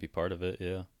think that might be part of it,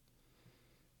 yeah.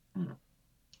 Hmm.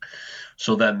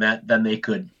 So then they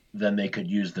could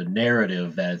use the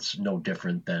narrative that's no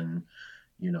different than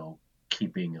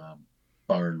keeping a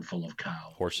barn full of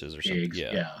cows Horses and or something. pigs.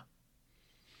 Yeah. Yeah,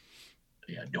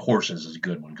 yeah. The horses is a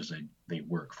good one because they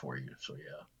work for you. So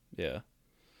yeah. Yeah.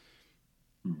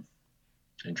 Hmm.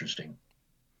 Interesting.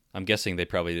 I'm guessing they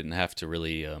probably didn't have to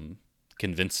really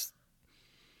convince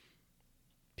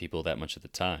people that much at the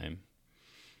time.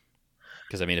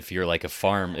 Because, I mean, if you're like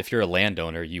if you're a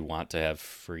landowner, you want to have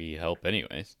free help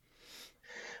anyways.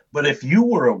 But if you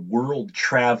were a world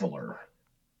traveler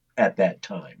at that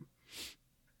time,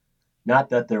 Not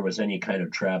that there was any kind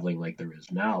of traveling like there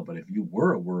is now, but if you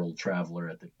were a world traveler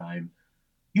at the time,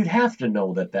 you'd have to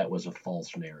know that that was a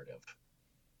false narrative.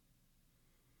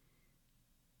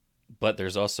 But there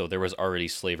was already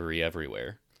slavery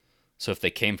everywhere. So if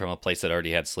they came from a place that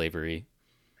already had slavery,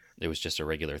 it was just a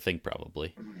regular thing,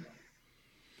 probably.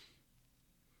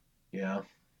 Yeah.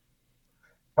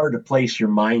 Hard to place your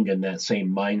mind in that same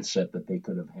mindset that they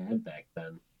could have had back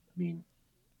then. I mean,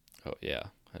 Oh yeah,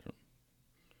 I don't.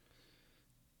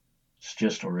 it's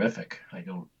just horrific. I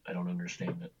don't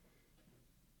understand it.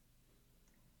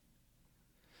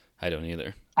 I don't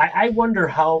either. I wonder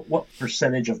what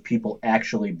percentage of people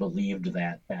actually believed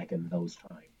that back in those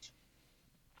times.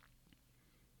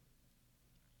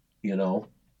 You know,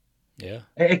 Yeah,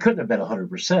 it couldn't have been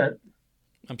 100%.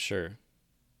 I'm sure.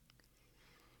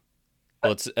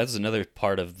 Well, it's that's another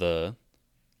part of the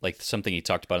like something he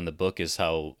talked about in the book is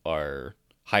how our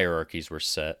hierarchies were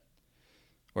set,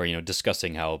 or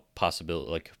discussing how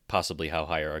possibly how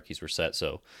hierarchies were set.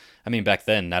 So, I mean, back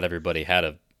then, not everybody had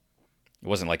a. It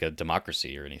wasn't like a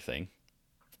democracy or anything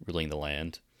ruling the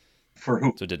land, For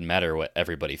who? so it didn't matter what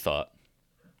everybody thought.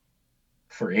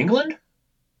 For England?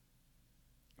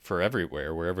 For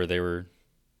everywhere, wherever they were,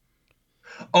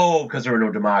 Oh, because there were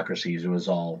no democracies. It was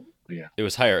all, yeah, it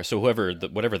was higher. So whatever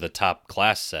the top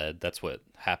class said, that's what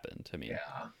happened. I mean,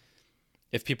 yeah.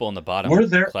 if people in the bottom Were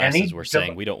there classes any were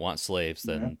saying we don't want slaves,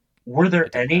 then were there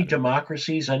it didn't any matter.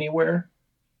 democracies anywhere?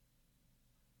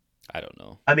 I don't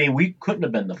know. I mean, we couldn't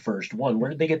have been the first one. Where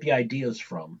did they get the ideas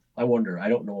from? I wonder. I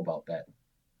don't know about that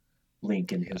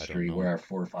link in I don't history where know our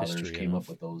forefathers history came up enough.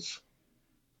 with those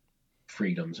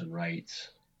freedoms and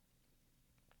rights.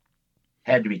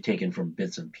 Had to be taken from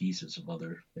bits and pieces of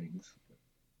other things.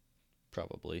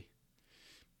 Probably.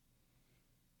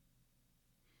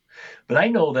 But I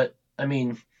know that, I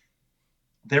mean,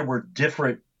 there were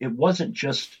different, it wasn't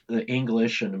just the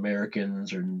English and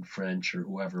Americans and French or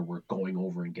whoever were going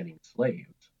over and getting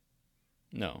slaves,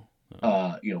 No.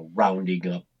 No. rounding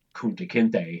up Kunta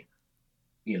Kinte,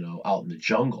 out in the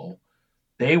jungle.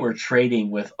 They were trading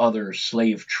with other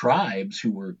slave tribes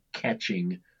who were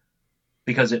catching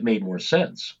because it made more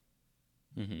sense.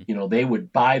 Hmm. They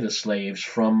would buy the slaves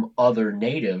from other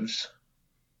natives,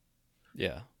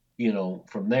 Yeah.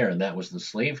 from there, and that was the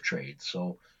slave trade.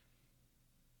 So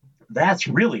that's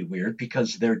really weird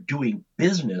because they're doing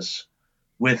business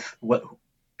with what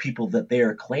people that they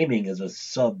are claiming as a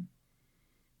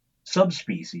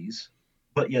subspecies,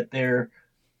 but yet they're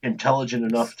intelligent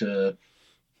enough to,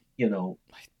 you know,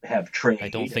 have I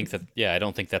trade don't think and that. Yeah, I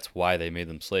don't think that's why they made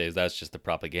them slaves. That's just the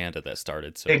propaganda that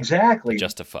started. So to exactly.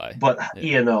 justify. But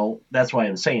Yeah. that's why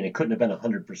I'm saying it couldn't have been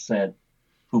 100%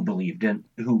 who believed in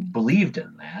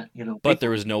that. But there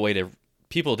was no way to.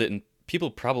 People didn't. People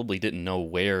probably didn't know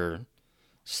where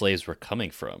slaves were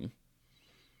coming from,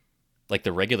 like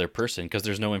the regular person, because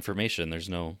there's no information. There's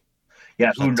no.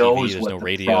 Yeah, There's who not TV. knows There's what no the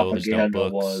radio. There's no propaganda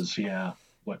books. was? Yeah,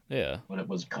 what Yeah. when it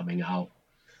was coming out.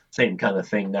 Same kind of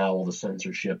thing now. All the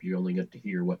censorship, you only get to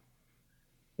hear what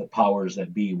the powers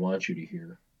that be want you to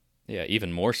hear. Yeah.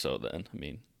 Even more so then. I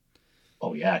mean,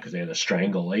 Oh yeah, because they had a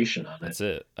strangulation on it. that's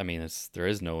it. I mean, there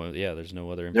is no. Yeah. There's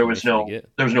no other There was information to no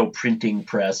get. there was no printing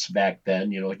press back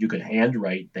then. You could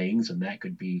handwrite things and that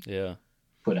could be Yeah.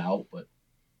 put out, but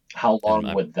how And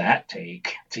long would that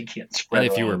take to get and spread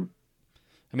if you were, around?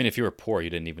 I mean, if you were poor, you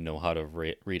didn't even know how to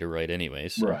read or write anyway.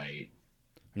 So Right.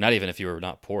 not even if you were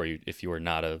not poor. If you were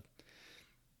not a,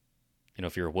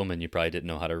 if you're a woman, you probably didn't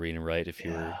know how to read and write. If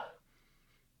you Yeah. were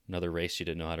another race, you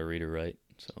didn't know how to read or write.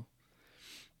 So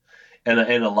And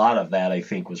a lot of that I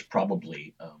think was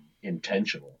probably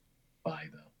intentional by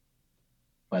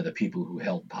the people who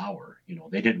held power.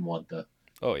 They didn't want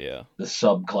oh yeah, the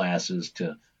subclasses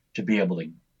to be able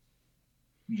to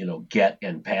get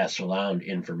and pass around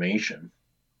information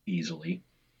easily.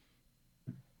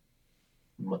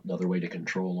 Another way to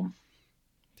control them.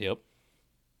 yep.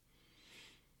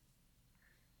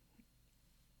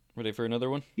 Ready for another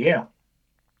one? Yeah.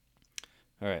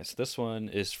 All right. So this one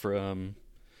is from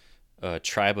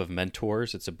Tribe of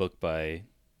Mentors. It's a book by.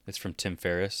 It's from Tim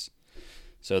Ferriss.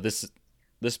 So this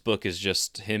book is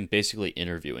just him basically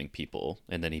interviewing people,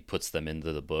 and then he puts them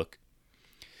into the book.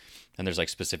 And there's like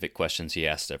specific questions he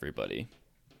asks everybody.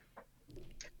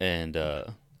 And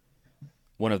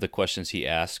one of the questions he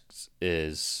asks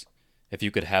is, if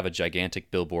you could have a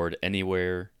gigantic billboard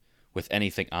anywhere with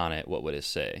anything on it, what would it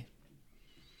say?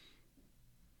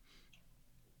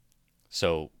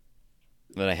 So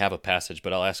then I have a passage,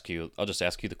 but I'll just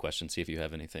ask you the question, see if you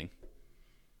have anything.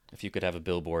 If you could have a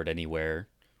billboard anywhere,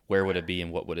 where would it be and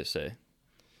what would it say?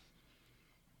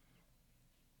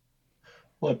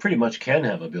 Well, it pretty much can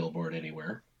have a billboard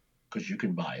anywhere. because you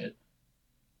can buy it.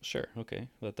 Sure. Okay.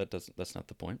 That doesn't. That's not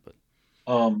the point, but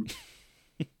Um,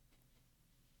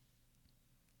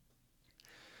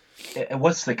 and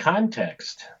what's the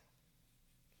context?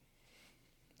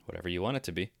 whatever you want it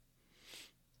to be.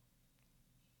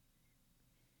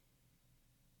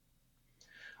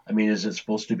 I mean, is it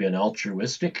supposed to be an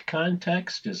altruistic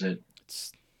context? Is it?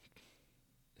 It's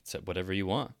it's whatever you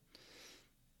want.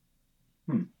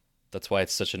 Hmm. That's why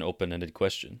it's such an open-ended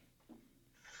question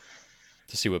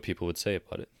to see what people would say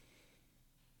about it.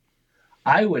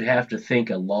 I would have to think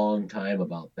a long time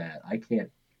about that. I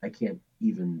can't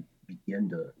even begin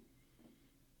to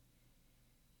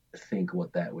think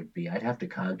what that would be. I'd have to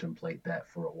contemplate that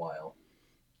for a while.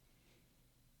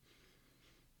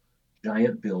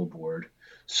 Giant billboard.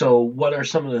 So, what are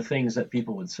some of the things that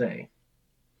people would say?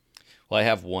 Well, I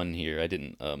have one here. I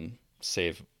didn't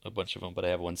save a bunch of them, but I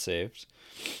have one saved.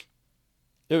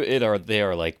 They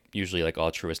are like usually like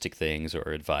altruistic things or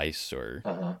advice or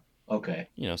Uh huh. Okay.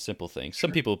 simple things. Some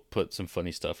Sure. people put some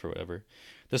funny stuff or whatever.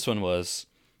 This one was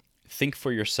think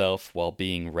for yourself while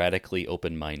being radically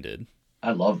open-minded.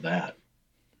 I love that.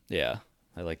 Yeah,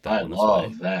 I like that I one. That's why I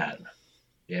love that.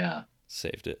 Yeah.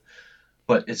 saved it.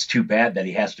 But it's too bad that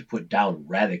he has to put down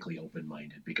radically open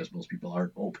minded because most people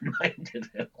aren't open minded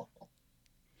at all.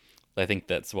 I think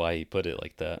that's why he put it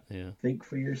like that. Yeah. Think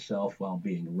for yourself while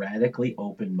being radically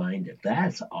open minded.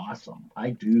 That's awesome.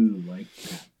 I do like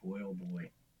that. Boy, oh boy.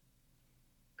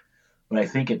 But I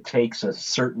think it takes a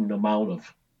certain amount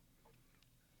of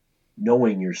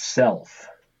knowing yourself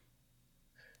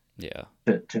Yeah.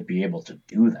 to be able to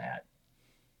do that.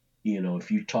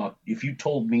 If you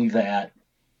told me that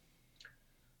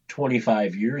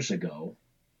 25 years ago,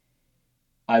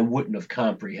 I wouldn't have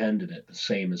comprehended it the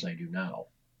same as I do now.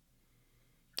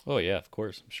 Oh yeah, of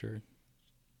course, I'm sure.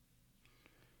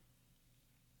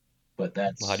 But Well,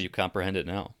 how do that's, you comprehend it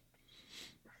now?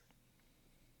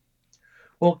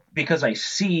 well, because I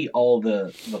see all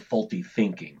the faulty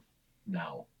thinking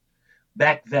now.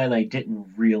 Back then, I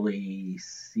didn't really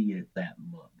see it that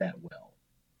well.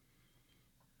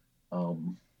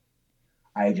 Um,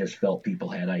 I just felt people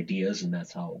had ideas, and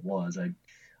that's how it was.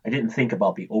 I didn't think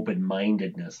about the open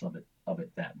mindedness of it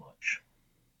that much.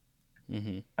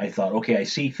 Mm-hmm. I thought, okay, I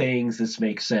see things. This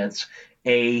makes sense.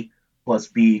 A plus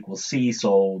B equals C,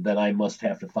 so then I must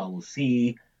have to follow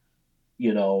C.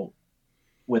 You know,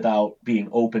 without being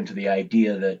open to the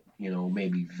idea that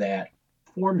maybe that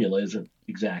formula isn't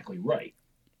exactly right.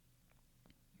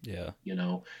 Yeah.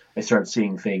 I start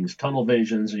seeing things tunnel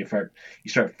visions, and you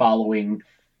start following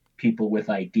people with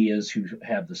ideas who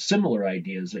have the similar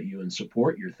ideas that you and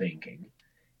support your thinking,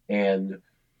 and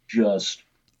just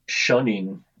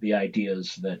shunning the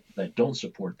ideas that don't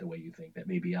support the way you think, that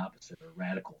may be opposite or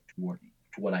radical to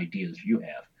what ideas you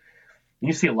have. And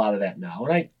you see a lot of that now,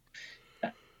 and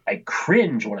I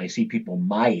cringe when I see people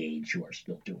my age who are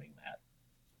still doing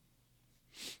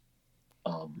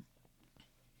that. Um,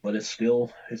 but it's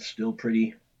still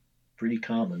pretty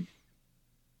common.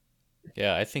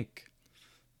 Yeah,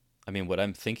 I mean what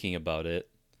I'm thinking about it,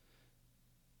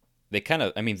 they kind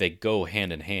of I mean they go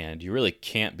hand in hand. You really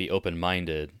can't be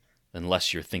open-minded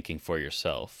unless you're thinking for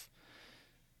yourself.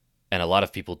 And a lot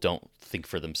of people don't think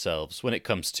for themselves when it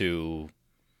comes to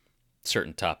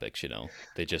certain topics,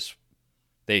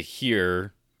 they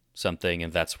hear something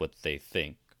and that's what they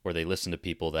think, or they listen to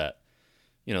people that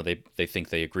they think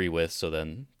they agree with, so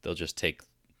then they'll just take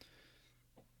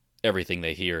everything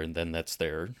they hear and then that's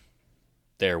their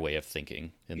way of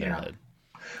thinking in their Yeah. head.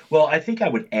 Well, I think I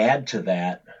would add to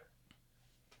that.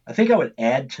 I think I would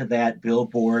add to that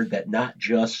billboard that not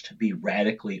just be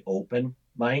radically open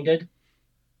minded,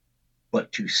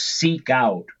 but to seek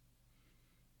out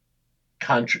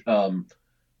contra- um,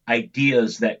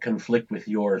 ideas that conflict with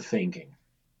your thinking,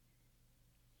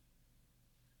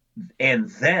 and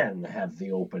then have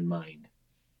the open mind,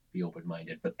 be open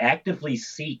minded, but actively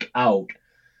seek out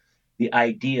the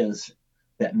ideas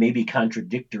that may be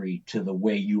contradictory to the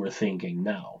way you are thinking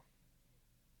now.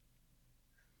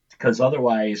 Because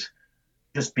otherwise,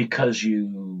 just because you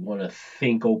want to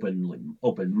think open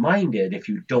minded, if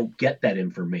you don't get that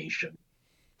information,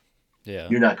 Yeah.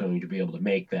 you're not going to be able to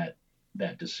make that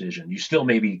decision. You still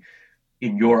maybe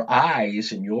in your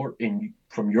eyes, in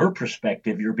from your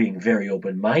perspective, you're being very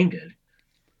open minded,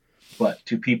 but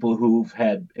to people who've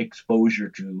had exposure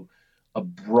to a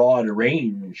broad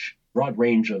range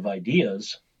of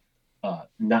ideas,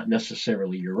 not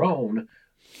necessarily your own,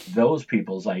 those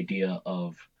people's idea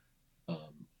of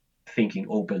um, thinking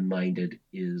open minded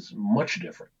is much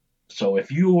different. So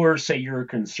if you were, say, you're a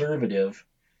conservative,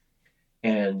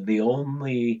 and the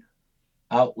only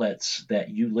outlets that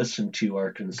you listen to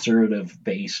are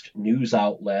conservative-based news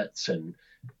outlets and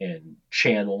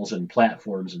channels and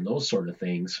platforms and those sort of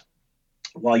things,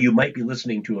 while you might be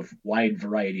listening to a wide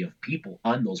variety of people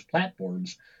on those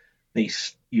platforms,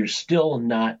 you're still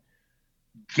not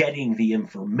getting the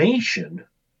information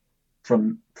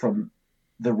from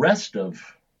the rest of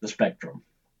the spectrum.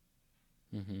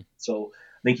 Mm-hmm. So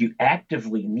I think you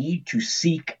actively need to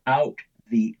seek out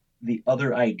the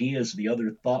other ideas, the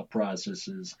other thought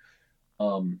processes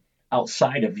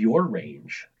outside of your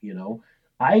range.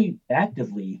 I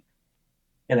actively,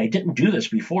 and I didn't do this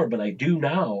before, but I do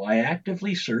now. I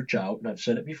actively search out, and I've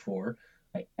said it before.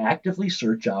 I actively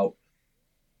search out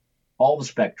all the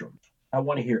spectrums. I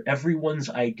want to hear everyone's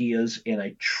ideas, and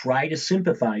I try to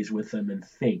sympathize with them and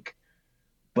think.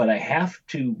 But I have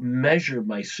to measure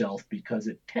myself because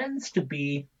it tends to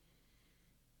be,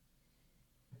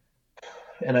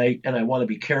 and I want to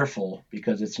be careful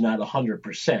because it's not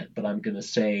 100%, but I'm going to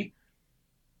say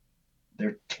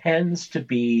there tends to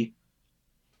be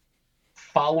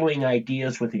following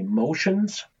ideas with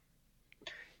emotions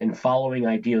and following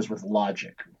ideas with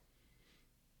logic.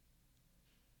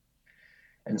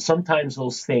 And sometimes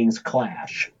those things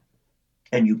clash,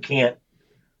 and you can't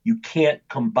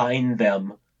combine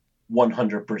them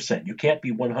 100%. You can't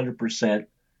be 100%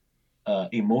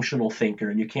 emotional thinker,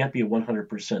 and you can't be a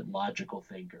 100% logical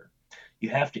thinker. You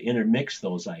have to intermix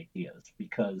those ideas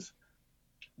because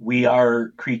we are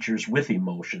creatures with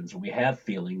emotions, and we have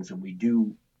feelings, and we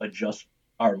do adjust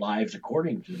our lives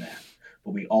according to that.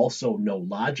 But we also know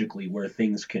logically where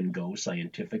things can go,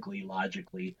 scientifically,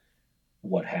 logically,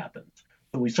 what happens.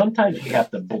 So sometimes we have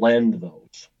to blend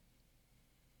those.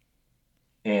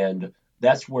 And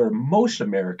that's where most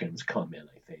Americans come in,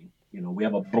 I think. We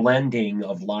have a blending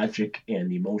of logic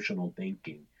and emotional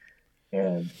thinking.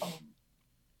 And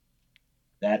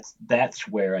that's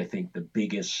where I think the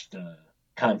biggest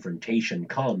confrontation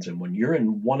comes. And when you're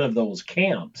in one of those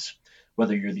camps,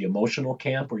 whether you're the emotional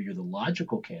camp or you're the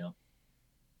logical camp,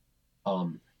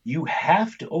 you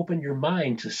have to open your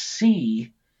mind to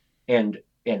see and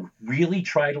really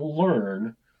try to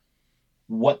learn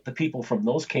what the people from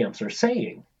those camps are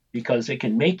saying, because it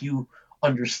can make you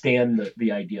understand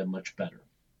the idea much better.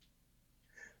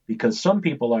 Because some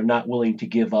people are not willing to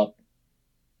give up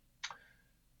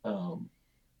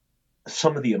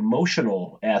some of the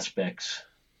emotional aspects,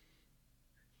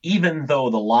 even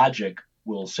though the logic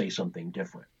will say something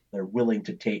different. They're willing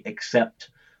to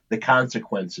accept the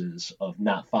consequences of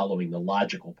not following the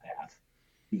logical path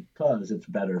because it's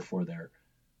better for their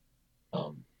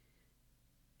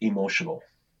emotional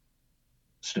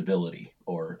stability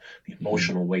or the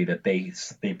emotional way that they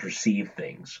perceive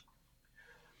things.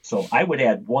 So I would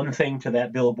add one thing to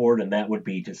that billboard, and that would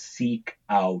be to seek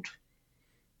out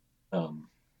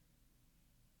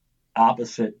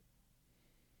opposite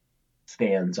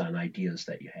stands on ideas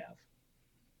that you have,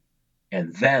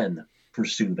 and then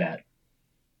pursue that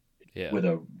with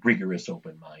a rigorous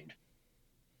open mind.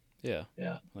 Yeah.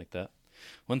 Yeah. Like that.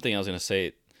 One thing I was going to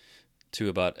say too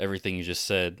about everything you just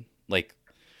said, like,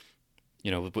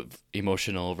 with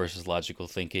emotional versus logical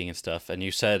thinking and stuff. And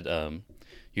you said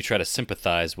you try to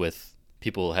sympathize with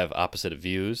people who have opposite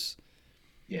views.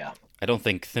 Yeah. I don't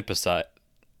think sympathize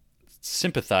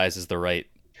is the right,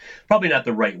 probably not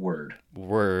the right word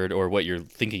or what you're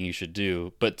thinking you should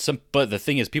do. But the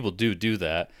thing is, people do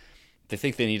that. They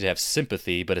think they need to have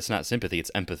sympathy, but it's not sympathy,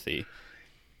 it's empathy.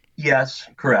 Yes,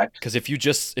 correct. Because if you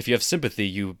have sympathy,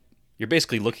 you're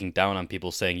basically looking down on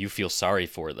people, saying you feel sorry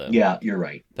for them. Yeah, you're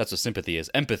right. That's what sympathy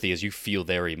is. Empathy is you feel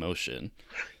their emotion.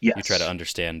 Yes. You try to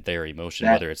understand their emotion,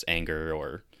 whether it's anger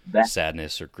or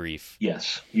sadness or grief.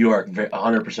 Yes, you are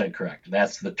 100% correct.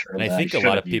 That's the term. And I think a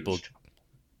lot of people.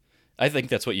 I think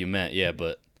that's what you meant, yeah,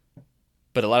 but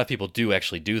a lot of people do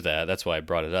actually do that. That's why I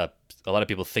brought it up. A lot of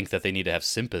people think that they need to have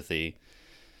sympathy,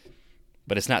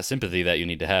 but it's not sympathy that you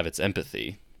need to have, it's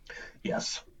empathy.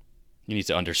 Yes. You need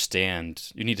to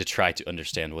understand. You need to try to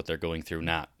understand what they're going through,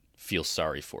 not feel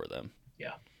sorry for them.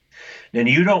 Yeah. And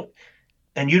you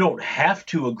don't have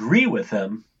to agree with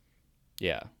them.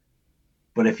 Yeah.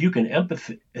 But if you can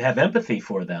have empathy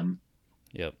for them,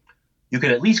 yep, you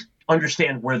can at least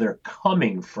understand where they're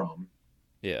coming from.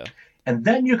 Yeah. And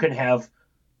then you can have,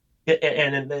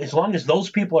 and as long as those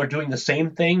people are doing the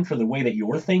same thing for the way that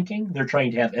you're thinking, they're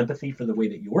trying to have empathy for the way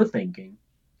that you're thinking.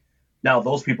 Now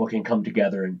those people can come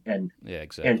together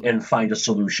and find a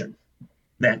solution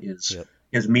that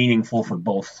is meaningful for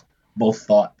both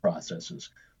thought processes.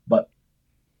 But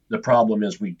the problem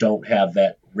is we don't have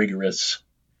that rigorous,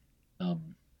 the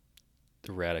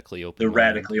radically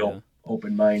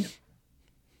open mind.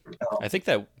 I think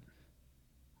that,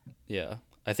 yeah,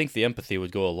 I think the empathy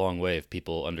would go a long way if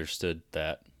people understood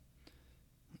that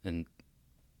and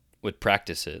would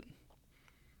practice it.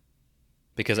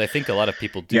 Because I think a lot of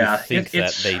people do Yeah, think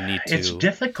that they need it's to.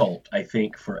 difficult, I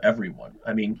think, for everyone.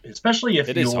 I mean, especially if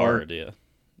It is hard, yeah.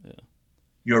 Yeah.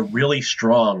 you're really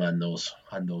strong on those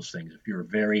things. If you're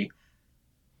very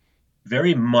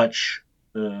very much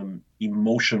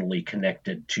emotionally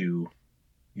connected to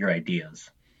your ideas,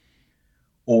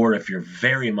 or if you're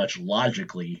very much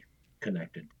logically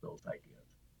connected to those ideas,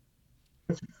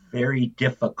 it's very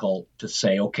difficult to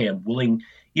say, okay, I'm willing,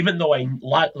 even though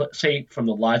let's say from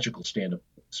the logical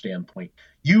standpoint,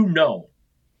 you know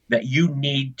that you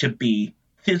need to be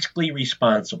fiscally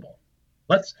responsible.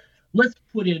 Let's let's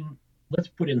put in let's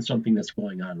put in something that's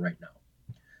going on right now.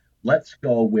 Let's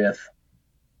go with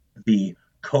the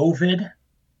COVID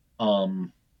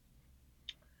um,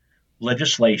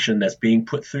 legislation that's being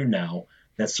put through now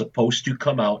that's supposed to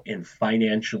come out and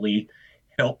financially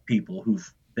help people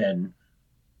who've been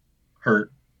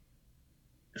hurt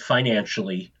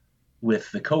financially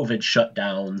with the COVID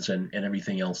shutdowns and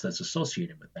everything else that's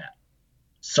associated with that.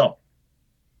 So,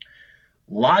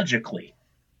 logically,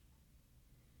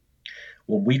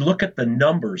 when we look at the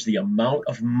numbers, the amount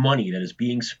of money that is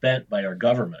being spent by our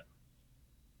government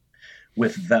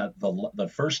with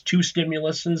the first two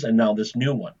stimuluses and now this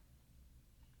new one,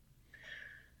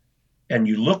 and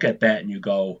you look at that and you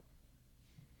go,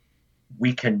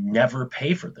 we can never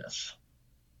pay for this.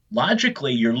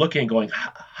 Logically, you're looking and going,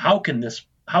 how can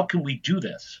we do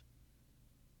this?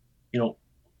 You know,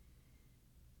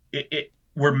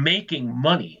 we're making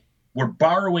money. We're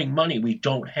borrowing money we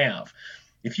don't have.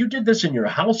 If you did this in your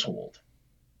household,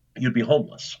 you'd be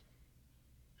homeless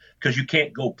because you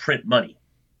can't go print money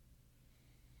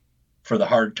for the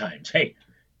hard times. Hey,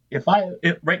 if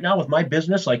right now with my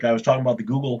business, like I was talking about the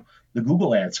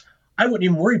Google ads, I wouldn't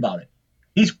even worry about it.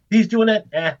 He's doing it.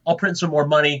 I'll print some more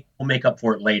money. We'll make up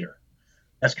for it later.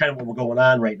 That's kind of what we're going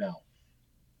on right now.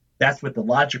 That's with the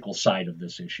logical side of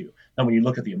this issue. Now, when you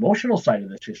look at the emotional side of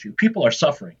this issue, people are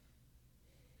suffering.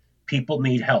 People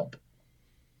need help.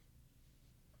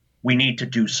 We need to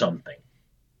do something.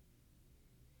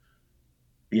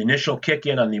 The initial kick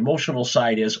in on the emotional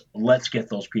side is let's get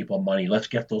those people money. Let's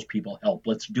get those people help.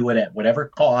 Let's do it at whatever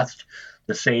cost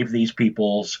to save these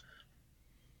people's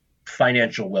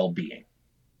financial well-being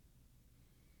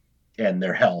and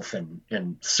their health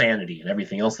and sanity and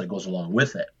everything else that goes along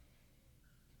with it.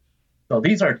 So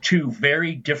these are two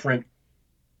very different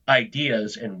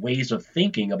ideas and ways of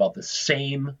thinking about the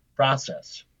same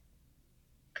process.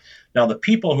 Now, the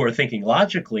people who are thinking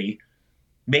logically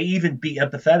may even be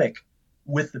empathetic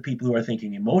with the people who are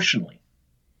thinking emotionally.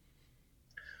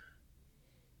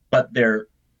 But their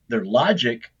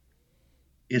logic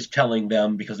is telling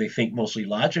them, because they think mostly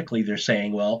logically, they're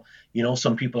saying, well,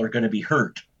 some people are going to be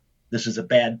hurt. This is a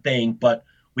bad thing, but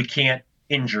we can't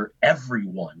injure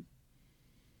everyone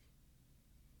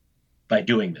by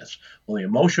doing this. Well, the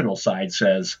emotional side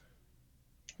says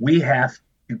we have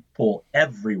to pull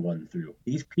everyone through.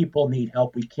 These people need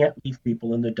help. We can't leave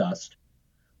people in the dust.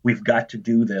 We've got to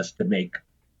do this to make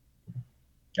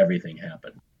everything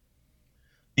happen.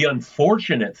 The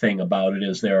unfortunate thing about it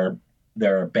is there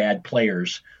are bad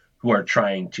players who are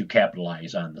trying to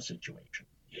capitalize on the situation.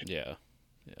 Yeah.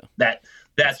 Yeah.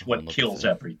 That's what kills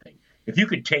everything. If you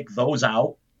could take those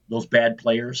out, those bad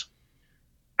players,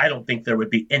 I don't think there would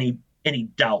be any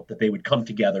doubt that they would come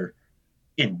together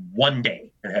in one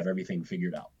day and have everything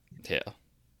figured out. Yeah.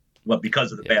 But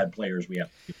because of the bad players, we have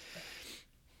to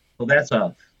do that.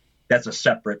 So that's a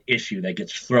separate issue that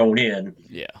gets thrown in.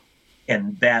 Yeah.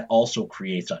 And that also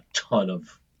creates a ton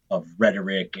of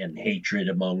rhetoric and hatred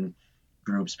among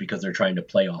groups because they're trying to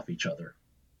play off each other.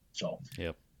 So,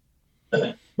 yep.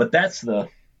 But that's the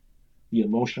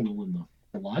emotional and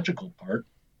the logical part.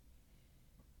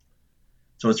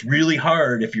 So it's really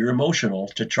hard if you're emotional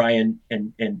to try and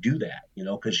do that,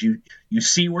 because you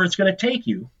see where it's going to take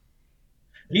you.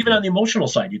 And even on the emotional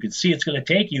side, you can see it's going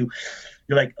to take you.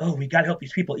 You're like, oh, we got to help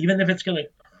these people, even if it's going to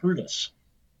hurt us.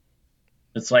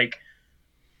 It's like,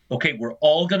 okay, we're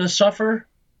all going to suffer,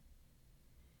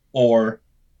 or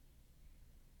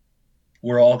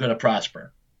we're all going to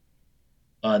prosper.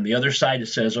 On the other side, it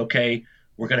says, okay,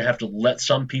 we're going to have to let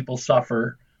some people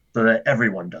suffer so that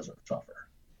everyone doesn't suffer.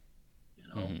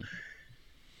 Mm-hmm.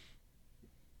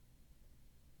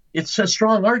 It's a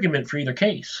strong argument for either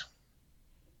case.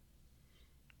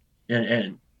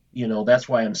 And that's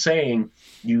why I'm saying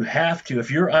you have to,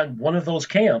 if you're on one of those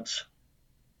camps,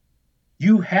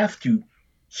 you have to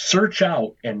search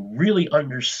out and really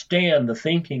understand the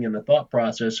thinking and the thought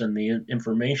process and the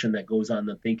information that goes on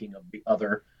the thinking of the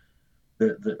other,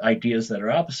 the ideas that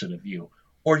are opposite of you.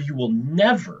 or you will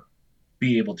never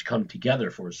be able to come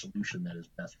together for a solution that is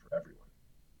best for everyone.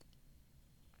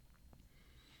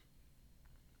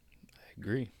 I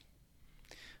agree.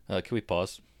 Can we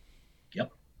pause?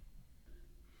 Yep.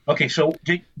 Okay, so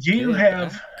do you Okay, I'm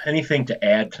have back. anything to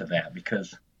add to that?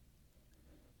 Because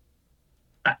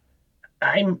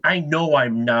I, I know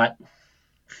I'm not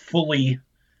fully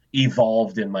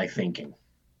evolved in my thinking.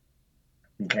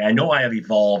 Okay, I know I have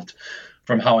evolved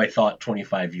from how I thought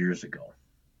 25 years ago.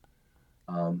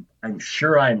 I'm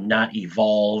sure I'm not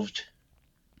evolved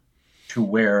to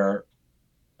where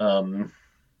um,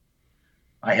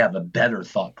 I have a better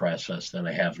thought process than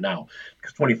I have now.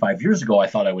 Because 25 years ago, I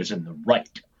thought I was in the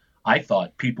right. I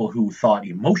thought people who thought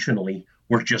emotionally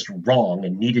were just wrong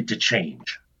and needed to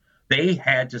change. They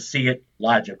had to see it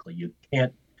logically. You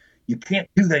can't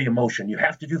do the emotion. You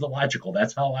have to do the logical.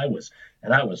 That's how I was,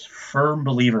 and I was a firm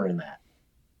believer in that.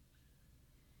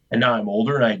 And now I'm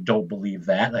older, and I don't believe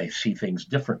that. I see things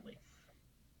differently.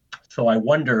 So I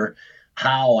wonder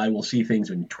how I will see things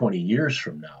in 20 years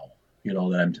from now.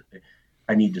 That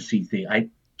I need to see things.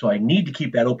 I need to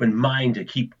keep that open mind to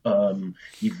keep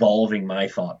evolving my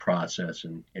thought process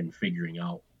and figuring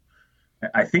out.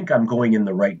 I think I'm going in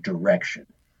the right direction.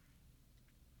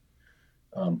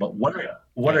 But what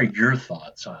are Yeah. your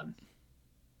thoughts on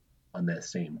that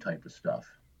same type of stuff?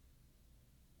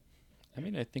 I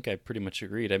mean, I think I pretty much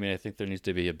agreed. I mean, I think there needs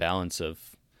to be a balance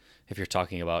of, if you're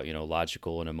talking about,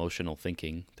 logical and emotional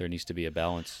thinking, there needs to be a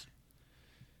balance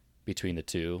between the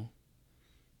two.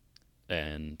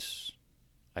 And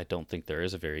I don't think there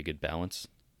is a very good balance.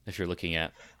 If you're looking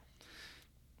at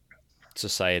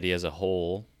society as a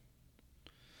whole,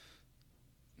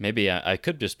 maybe I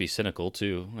could just be cynical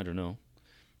too. I don't know.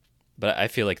 But I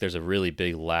feel like there's a really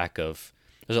big lack of.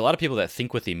 There's a lot of people that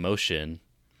think with emotion,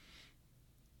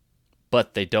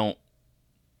 but they don't,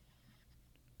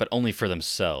 but only for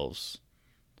themselves.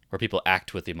 Or people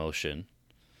act with emotion,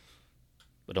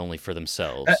 but only for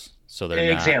Uh, themselves. So they're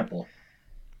not. Example.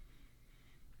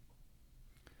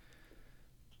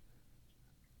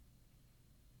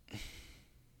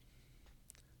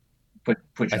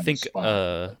 Put I you on the think, spot.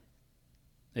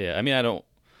 yeah, I mean, I don't.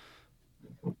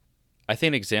 I think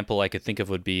an example I could think of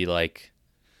would be like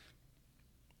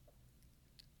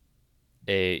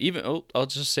even, I'll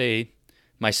just say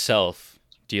myself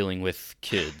dealing with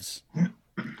kids.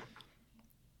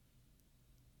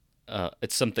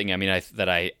 It's something, I mean, that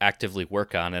I actively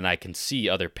work on, and I can see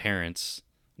other parents,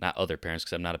 not other parents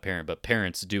because I'm not a parent, but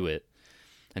parents do it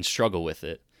and struggle with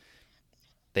it.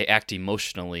 They act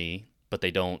emotionally, but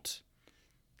they don't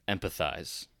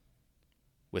empathize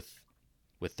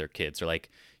with their kids. Or like,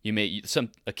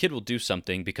 a kid will do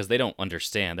something because they don't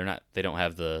understand. They don't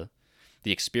have the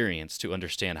experience to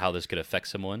understand how this could affect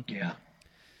someone. Yeah.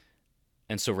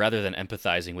 And so rather than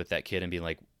empathizing with that kid and being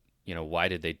like, why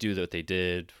did they do what they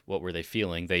did? What were they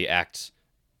feeling? They act,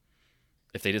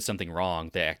 if they did something wrong,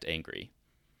 they act angry.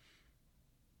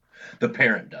 The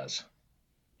parent does.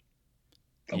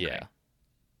 Okay. Yeah.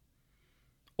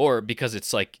 Or because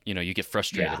it's like, you get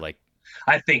frustrated. Yeah. Like,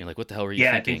 I think. you're like, what the hell were you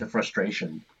Yeah, I think the thinking?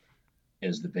 frustration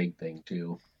is the big thing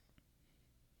too.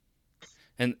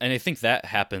 And I think that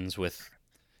happens with,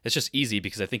 it's just easy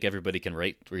because I think everybody can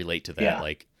relate to that. Yeah.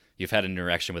 Like, you've had an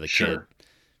interaction with a kid, Sure.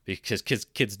 because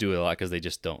kids do it a lot because they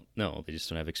just don't know. They just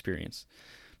don't have experience.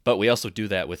 But we also do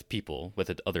that with people,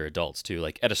 with other adults too.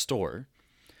 Like at a store,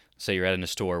 say you're at in a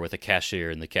store with a cashier,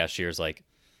 and the cashier's like,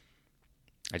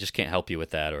 I just can't help you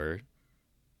with that, or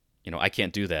I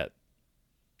can't do that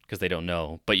because they don't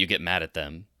know. But you get mad at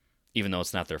them, even though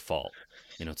it's not their fault.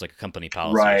 It's like a company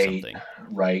policy or Right. something.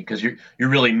 Right. Because you're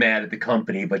really mad at the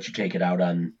company, but you take it out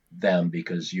on them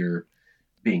because you're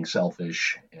being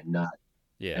selfish and not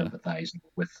Yeah. empathizing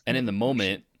with And in the the person.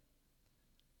 moment,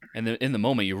 in the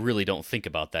moment, you really don't think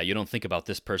about that. You don't think about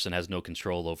this person has no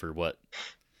control over what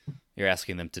you're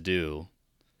asking them to do.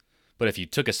 But if you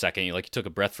took a second, you took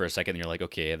a breath for a second, and you're like,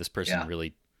 okay, yeah, this person Yeah.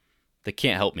 really, they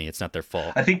can't help me. It's not their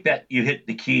fault. I think that you hit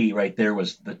the key right there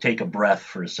was the take a breath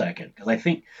for a second.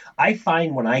 Because I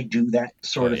find when I do that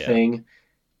Oh sort of yeah, thing,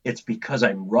 it's because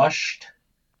I'm rushed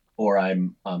or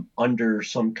I'm under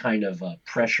some kind of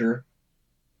pressure,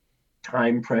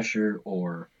 time pressure,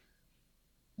 or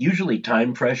usually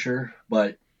time pressure,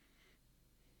 but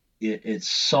it's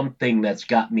something that's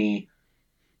got me.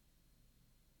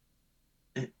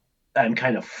 I'm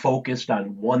kind of focused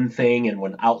on one thing, and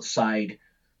when outside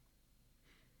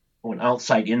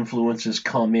influences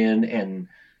come in and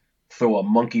throw a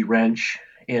monkey wrench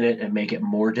in it and make it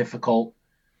more difficult,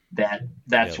 that's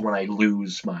yep, when I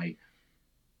lose my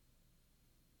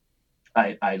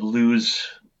I lose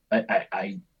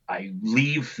I I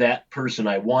leave that person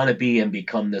I want to be and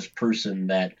become this person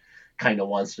that kind of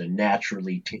wants to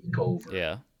naturally take over.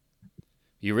 Yeah.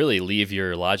 You really leave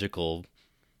your logical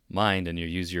mind and you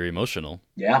use your emotional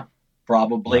Yeah,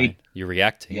 probably. mind. You're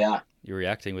reacting. Yeah, You're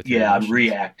reacting with your yeah. I'm emotions.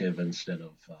 reactive instead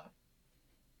of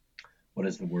what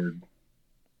is the word?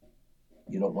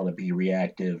 You don't want to be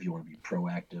reactive. You want to be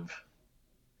proactive.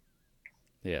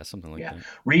 Yeah, something like Yeah, that.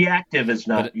 reactive is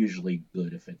But not usually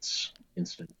good if it's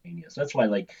instantaneous. That's why,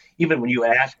 like, even when you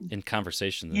ask, in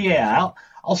conversations and things, yeah, yeah.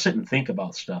 I'll sit and think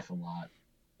about stuff a lot.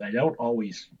 I don't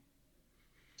always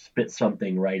spit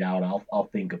something right out. I'll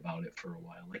think about it for a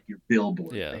while, like your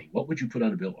billboard Yeah. thing. What would you put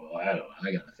on a billboard? Oh, I don't know.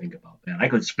 I got to think about that. I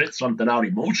could spit something out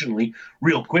emotionally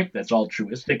real quick. That's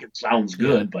altruistic. It sounds Yeah.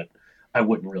 good, but I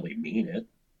wouldn't really mean it.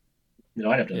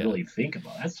 I'd have to Yeah. really think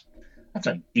about it. That's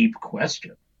a deep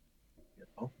question. You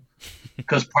know,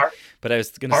 because But I was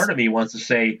gonna part of me wants to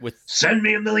say, with send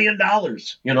me $1 million.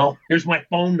 Here's my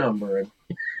phone number, and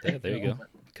yeah, there you go. but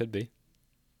Could be.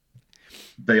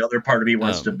 the other part of me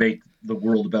wants to Um, make the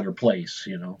world a better place.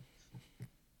 and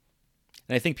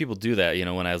I think people do that.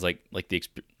 When I was like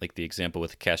the example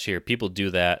with the cashier, people do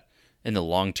that in the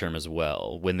long term as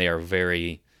well when they are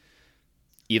very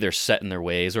either set in their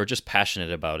ways or just passionate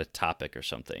about a topic or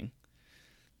something.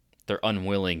 They're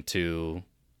unwilling to,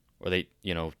 or they,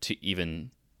 to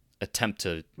even attempt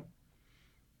to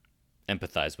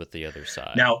empathize with the other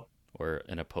side Now, or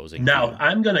an opposing now view.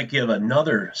 I'm going to give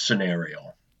another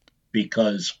scenario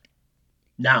because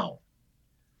now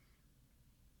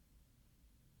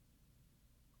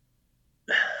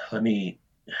let me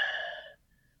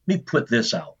put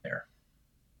this out there.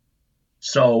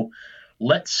 So,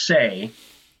 let's say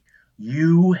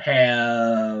you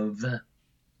have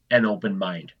an open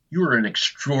mind. You're an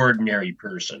extraordinary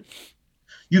person.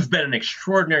 You've been an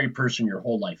extraordinary person your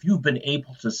whole life. You've been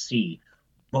able to see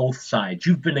both sides.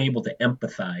 You've been able to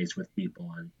empathize with people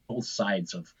on both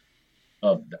sides of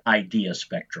the idea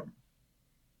spectrum.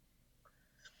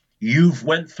 You've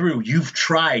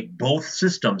tried both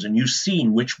systems and you've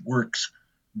seen which works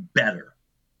better,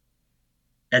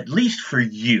 at least for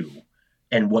you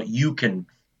and what you can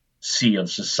see of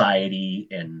society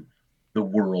and the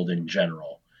world in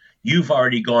general. You've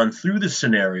already gone through the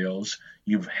scenarios.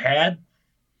 You've had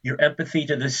your empathy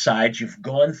to this side. You've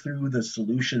gone through the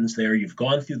solutions there. You've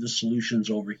gone through the solutions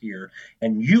over here.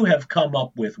 And you have come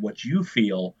up with what you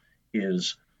feel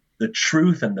is the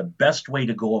truth and the best way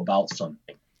to go about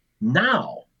something.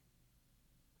 Now,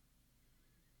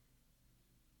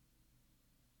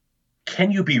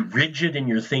 can you be rigid in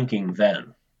your thinking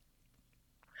then?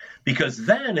 Because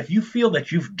then, if you feel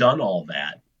that you've done all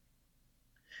that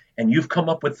and you've come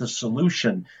up with the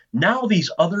solution, now these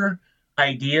other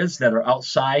ideas that are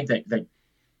outside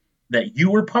that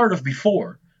you were part of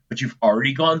before, but you've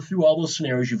already gone through all those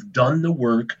scenarios, you've done the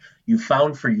work, you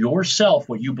found for yourself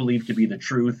what you believe to be the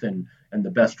truth and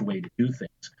the best way to do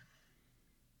things.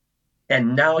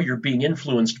 And now you're being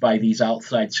influenced by these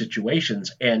outside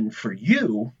situations. And for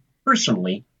you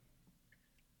personally,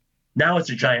 now it's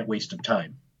a giant waste of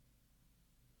time.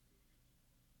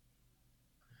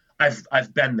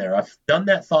 I've been there. I've done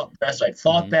that thought process. I've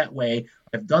thought Mm-hmm. that way.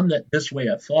 I've done that this way.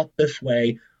 I've thought this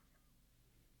way.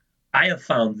 I have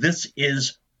found this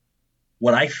is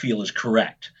what I feel is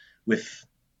correct with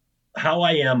how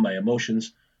I am, my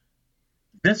emotions.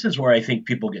 This is where I think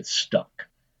people get stuck.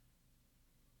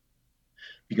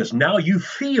 Because now you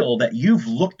feel that you've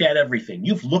looked at everything,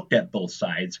 you've looked at both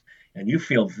sides, and you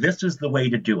feel this is the way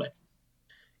to do it.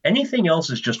 Anything else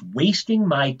is just wasting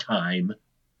my time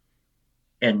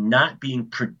and not being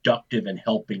productive and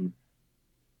helping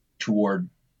toward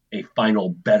a final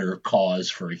better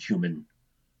cause for a human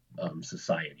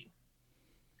society.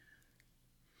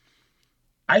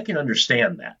 I can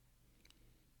understand that.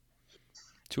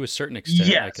 To a certain extent,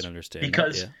 I can Yes, understand that.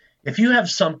 because Yeah. if you have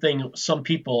some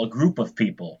people, a group of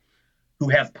people who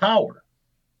have power,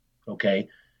 okay,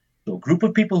 so a group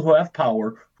of people who have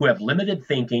power, who have limited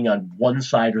thinking on one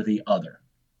side or the other,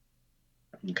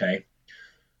 okay,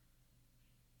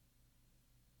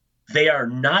 they are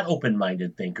not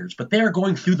open-minded thinkers, but they are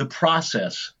going through the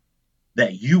process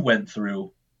that you went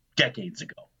through decades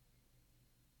ago.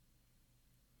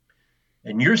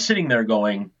 And you're sitting there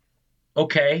going,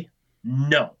 okay,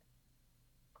 no,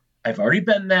 I've already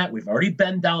been that. We've already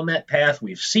been down that path.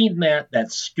 We've seen that.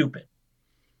 That's stupid.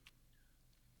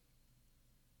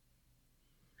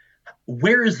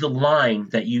 Where is the line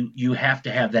that you have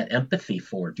to have that empathy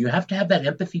for? Do you have to have that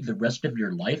empathy the rest of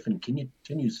your life and can you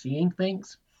continue seeing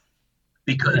things?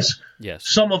 Because Yes.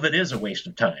 some of it is a waste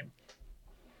of time.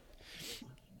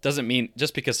 Doesn't mean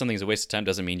just because something's a waste of time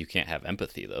doesn't mean you can't have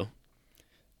empathy though.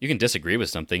 you can disagree with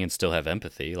something and still have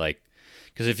empathy. Like,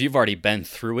 because if you've already been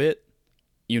through it,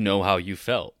 you know how you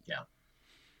felt. Yeah.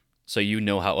 So you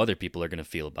know how other people are going to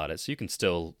feel about it. So you can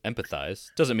still empathize.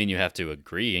 Doesn't mean you have to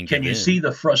agree and Can give you see in.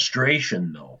 the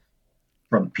frustration, though,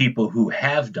 from people who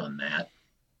have done that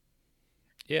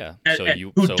Yeah. and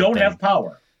who So don't have then,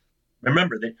 power?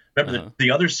 Remember that. Remember uh-huh.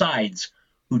 the other sides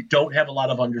who don't have a lot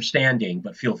of understanding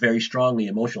but feel very strongly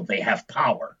emotional. They have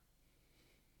power.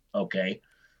 Okay,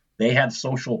 they have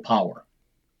social power,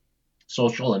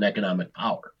 social and economic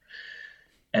power,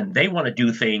 and they want to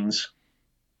do things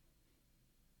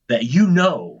that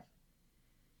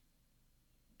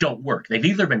don't work. They've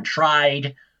either been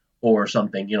tried or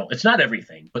something. It's not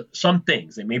everything, but some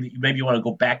things. They maybe you want to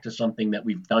go back to something that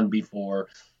we've done before,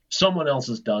 someone else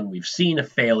has done. We've seen a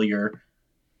failure,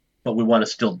 but we want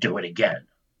to still do it again.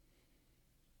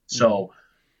 Mm-hmm. So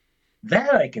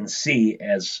that I can see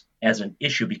as an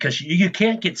issue because you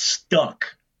can't get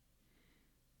stuck.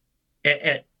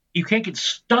 And you can't get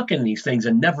stuck in these things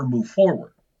and never move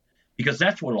forward because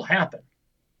that's what will happen.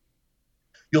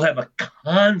 You'll have a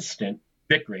constant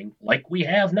bickering like we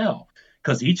have now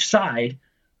because each side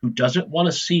who doesn't want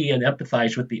to see and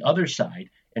empathize with the other side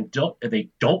and they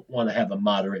don't want to have a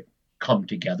moderate come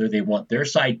together. They want their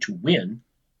side to win.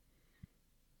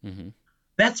 Mm-hmm.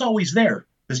 That's always there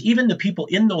because even the people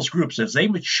in those groups, as they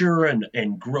mature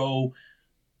and grow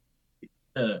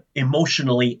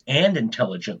emotionally and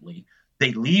intelligently,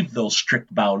 they leave those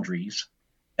strict boundaries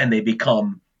and they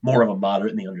become more of a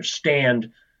moderate and they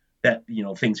understand that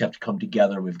things have to come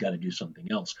together and we've got to do something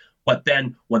else. But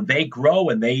then when they grow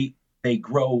and they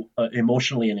grow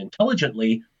emotionally and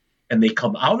intelligently and they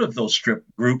come out of those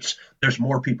strict groups, there's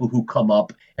more people who come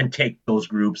up and take those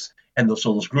groups, and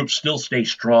so those groups still stay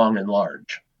strong and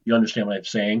large. You understand what I'm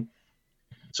saying?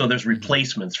 So there's Mm-hmm.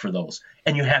 replacements for those,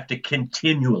 and you have to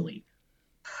continually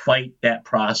fight that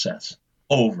process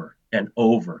over and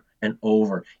over and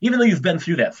over, even though you've been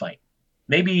through that fight.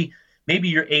 Maybe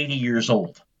you're 80 years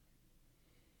old.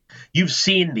 You've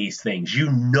seen these things.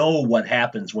 You know what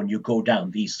happens when you go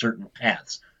down these certain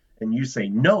paths. And you say,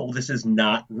 no, this is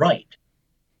not right.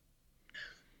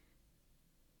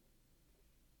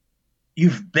 You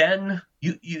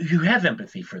have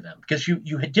empathy for them because you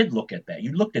did look at that.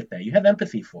 You looked at that. You have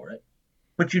empathy for it,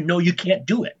 but you know you can't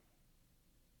do it.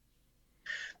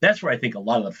 That's where I think a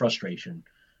lot of the frustration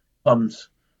comes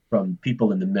from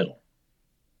people in the middle,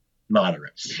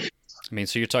 moderates, I mean,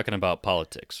 so you're talking about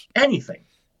politics. anything.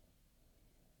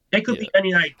 It could Yeah. be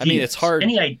any I mean, it's ideas, hard.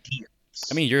 any I mean,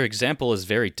 ideas. your example is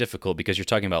very difficult because you're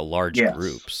talking about large Yes.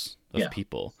 groups of Yeah.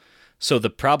 people. So the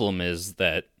problem is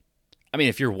that, I mean,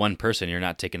 if you're one person, you're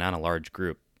not taking on a large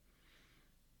group.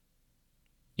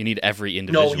 You need every No,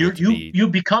 individual to be you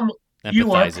aren't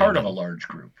empathizing part of a and, large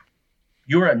group.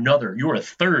 You're a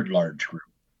third large group,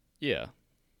 yeah.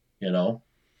 you know?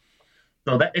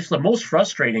 So that it's the most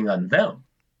frustrating on them,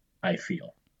 I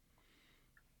feel.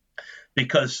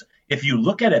 Because if you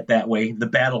look at it that way, the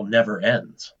battle never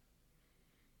ends.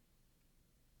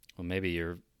 Well, maybe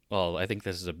you're. Well, I think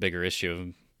this is a bigger issue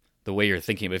of the way you're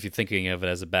thinking. But if you're thinking of it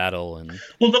as a battle and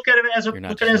Well, you're not look at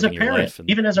just it as a living your parent, life, and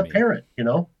even as I a mean, parent.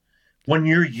 When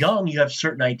you're young, you have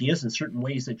certain ideas and certain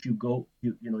ways that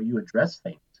you address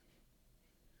things.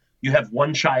 You have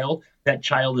one child, that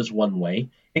child is one way.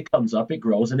 It comes up, it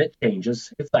grows, and it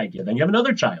changes its idea. Then you have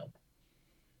another child.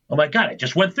 Oh my God, I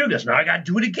just went through this. Now I got to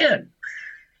do it again.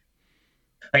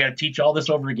 I got to teach all this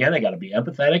over again. I got to be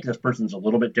empathetic. This person's a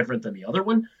little bit different than the other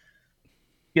one.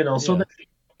 So yeah. that,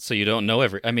 So you don't know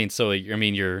every. I mean, so I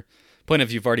mean, your point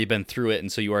of you've already been through it,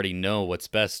 and so you already know what's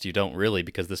best. You don't really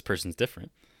because this person's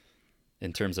different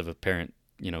in terms of a parent,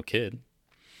 kid.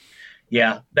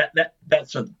 yeah,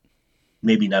 that's a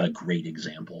maybe not a great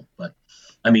example, but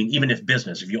I mean, even if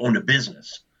you own a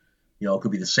business, it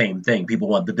could be the same thing. People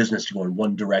want the business to go in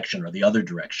one direction or the other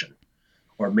direction,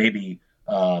 or maybe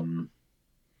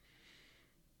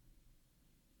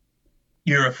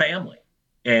you're a family,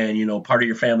 and part of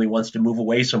your family wants to move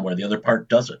away somewhere, the other part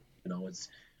doesn't.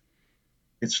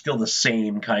 It's still the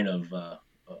same kind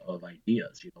of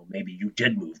ideas. Maybe you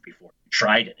did move before, you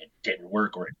tried it, it didn't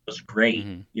work, or it was great.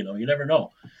 Hmm. You never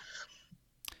know.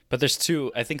 But there's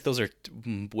two. I think those are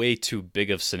way too big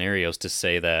of scenarios to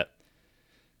say that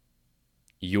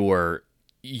you're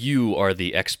you are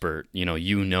the expert. You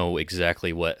know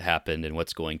exactly what happened and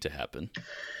what's going to happen.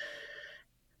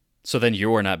 So then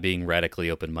you're not being radically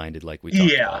open minded like we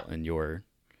talked Yeah, about, and you're.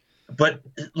 but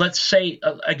let's say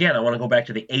again, I want to go back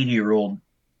to the 80-year-old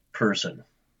person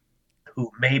who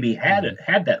maybe Hmm.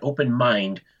 had that open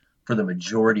mind for the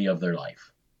majority of their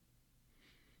life.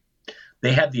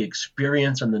 They had the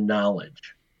experience and the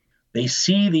knowledge They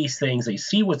see these things, they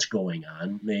see what's going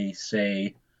on, they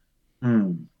say,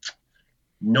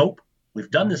 nope,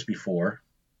 we've done this before.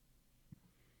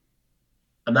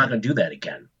 I'm not going to do that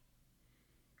again.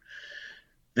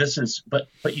 This is, but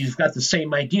you've got the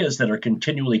same ideas that are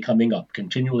continually coming up,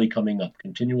 continually coming up,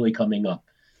 continually coming up.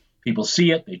 People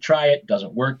see it, they try it,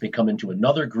 doesn't work, they come into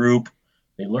another group,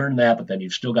 they learn that, but then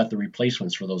you've still got the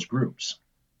replacements for those groups.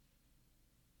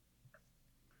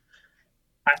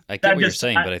 I get what you're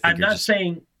saying, but I think I'm not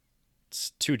saying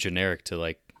it's too generic to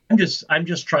like. I'm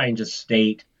just trying to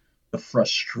state the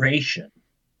frustration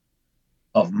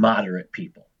of moderate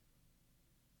people.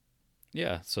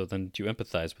 Yeah, so then do you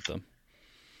empathize with them?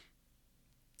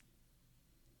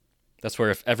 That's where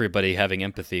if everybody having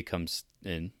empathy comes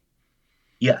in.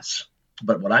 Yes,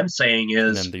 but what I'm saying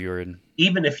is,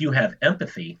 even if you have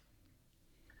empathy,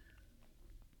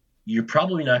 you're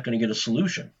probably not going to get a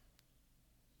solution.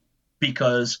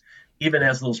 Because even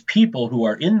as those people who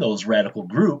are in those radical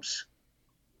groups,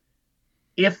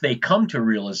 if they come to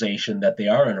realization that they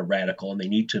are in a radical and they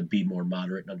need to be more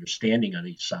moderate and understanding on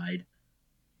each side,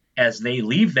 as they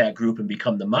leave that group and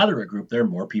become the moderate group, there are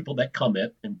more people that come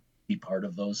in and be part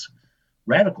of those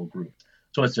radical groups.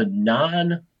 So it's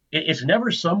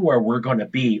never somewhere we're going to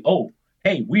be, oh,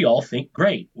 hey, we all think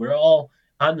great. We're all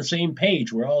on the same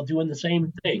page. We're all doing the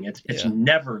same thing. It's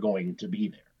never going to be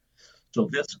there. So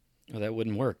that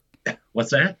wouldn't work.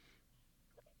 What's that?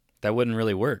 That wouldn't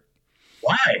really work.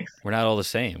 Why? We're not all the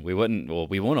same. We won't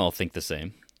all think the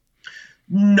same.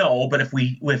 No, but if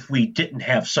we didn't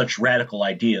have such radical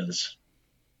ideas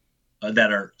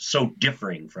that are so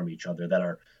differing from each other, that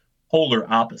are polar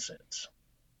opposites,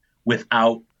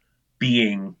 without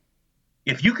being,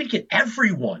 if you could get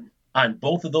everyone on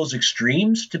both of those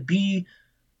extremes to be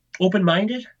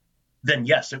open-minded, then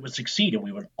yes, it would succeed and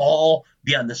we would all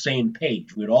be on the same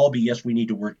page. We would all be, yes, we need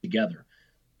to work together.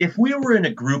 If we were in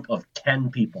a group of 10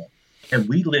 people and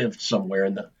we lived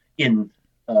somewhere in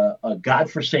a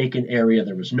godforsaken area,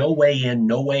 there was no way in,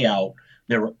 no way out,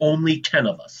 there were only 10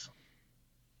 of us.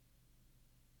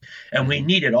 And we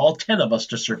needed all 10 of us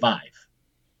to survive.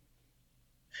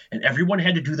 And everyone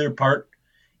had to do their part.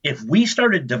 If we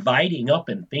started dividing up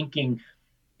and thinking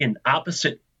in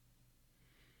opposite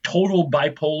total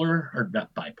bipolar, or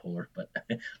not bipolar, but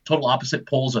total opposite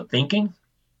poles of thinking,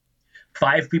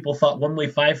 5 people thought one way,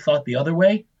 5 thought the other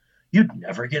way, you'd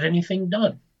never get anything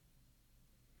done.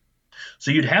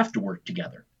 So you'd have to work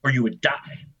together or you would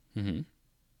die. Mm-hmm.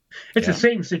 It's the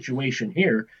same situation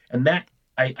here. And that,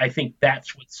 I think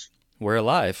that's what's... We're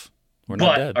alive. We're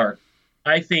not dead.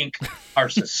 I think our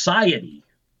society,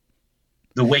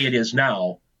 the way it is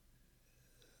now,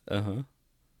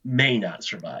 may not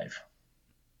survive.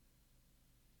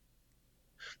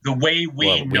 The way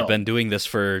we know. We've been doing this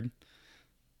for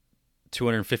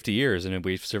 250 years and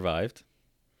we've survived.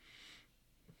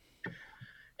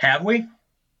 Have we?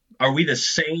 Are we the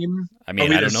same? I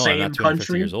mean, I don't know. I'm not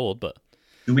 250 years old, but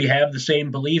do we have the same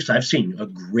beliefs? I've seen a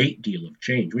great deal of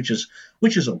change, which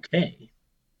is okay.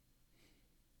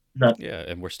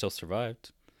 And we're still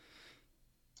survived.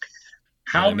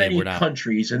 How many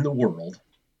countries in the world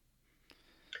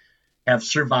have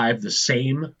survived the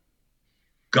same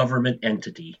government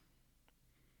entity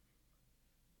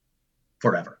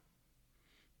forever?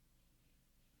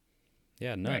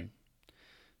 Yeah, none. Right.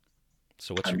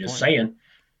 So what's I'm your just point? saying.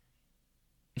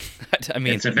 I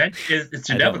mean, it's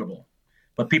inevitable,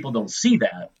 but people don't see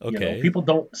that. Okay. People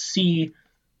don't see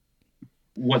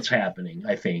what's happening,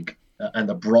 I think, on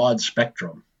the broad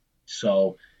spectrum.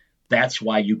 So that's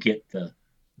why you get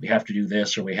we have to do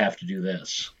this or we have to do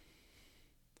this.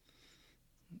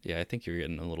 Yeah, I think you're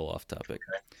getting a little off topic.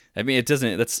 Okay. I mean, it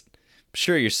doesn't. That's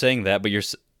sure you're saying that, but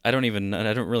I don't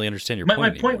really understand your point. My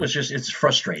point was just it's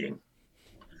frustrating.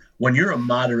 When you're a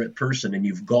moderate person and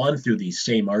you've gone through these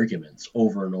same arguments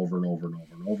over and over and over and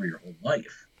over and over your whole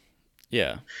life,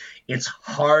 it's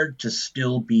hard to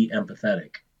still be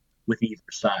empathetic with either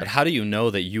side. But how do you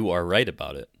know that you are right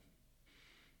about it?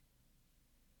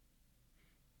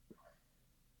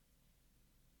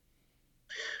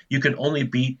 You can only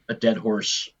beat a dead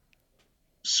horse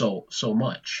so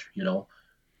much,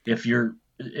 If you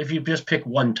just pick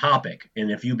one topic and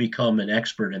if you become an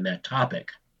expert in that topic,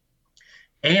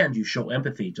 and you show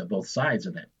empathy to both sides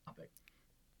of that topic,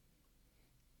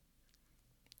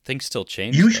 things still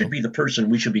change. You should be the person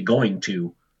we should be going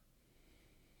to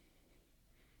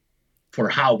for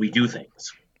how we do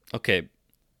things. Okay.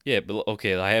 Yeah, but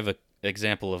okay, I have an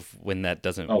example of when that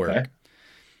doesn't work.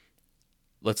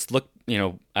 Let's look,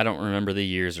 I don't remember the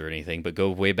years or anything, but go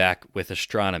way back with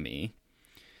astronomy.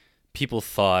 People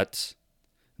thought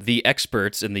the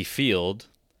experts in the field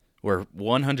were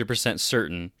 100%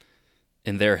 certain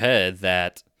in their head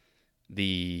that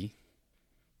the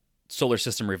solar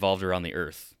system revolved around the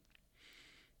Earth.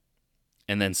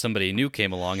 And then somebody new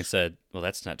came along and said, well,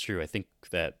 that's not true. I think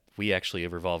that we actually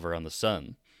revolve around the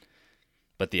sun.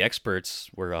 But the experts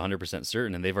were 100%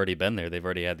 certain, and they've already been there. They've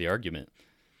already had the argument.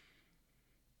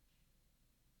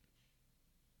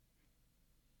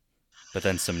 But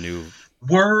then some new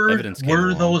evidence came Were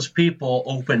along. those people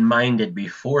open-minded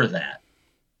before that?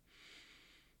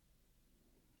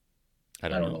 I I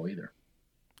don't don't know. know either.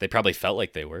 They probably felt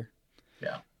like they were.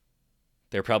 Yeah.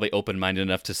 They're probably open-minded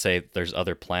enough to say there's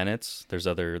other planets, there's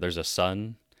a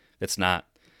sun. It's not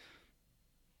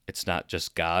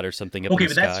just God or something up in Okay,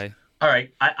 the but that's sky. all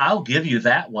right. I'll give you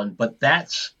that one, but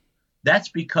that's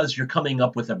because you're coming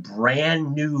up with a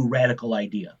brand new radical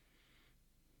idea.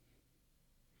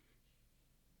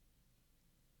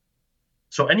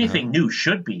 So Uh-huh. anything new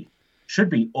should be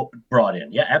brought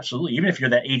in. Yeah, absolutely. Even if you're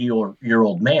that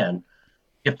 80-year-old man,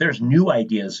 if there's new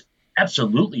ideas,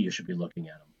 absolutely you should be looking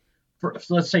at them.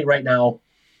 So let's say right now,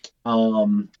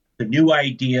 the new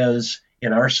ideas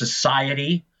in our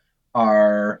society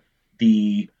are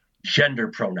the gender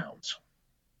pronouns.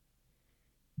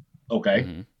 Okay,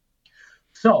 Mm-hmm.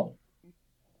 so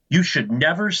you should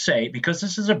never say, because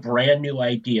this is a brand new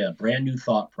idea, brand new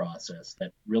thought process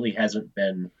that really hasn't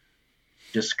been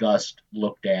discussed,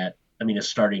 looked at. I mean, it's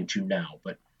starting to now,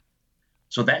 but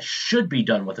so that should be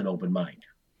done with an open mind.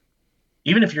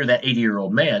 Even if you're that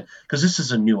 80-year-old man, because this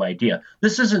is a new idea.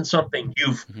 This isn't something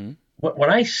you've. Mm-hmm.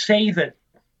 When I say that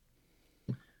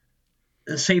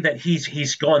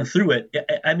he's gone through it,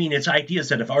 I mean it's ideas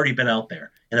that have already been out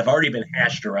there and have already been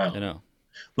hashed I around. know.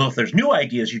 Well, if there's new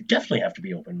ideas, you definitely have to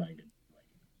be open-minded.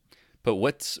 But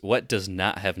what does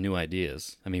not have new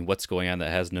ideas? I mean, what's going on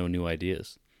that has no new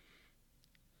ideas?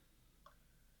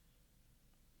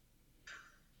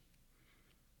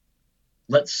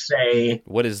 Let's say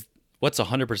What's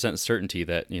 100% certainty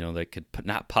that, that could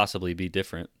not possibly be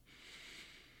different?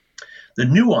 the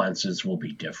nuances will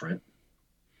be different.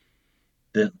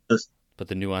 The But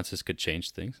the nuances could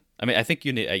change things. I mean, I think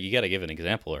you got to give an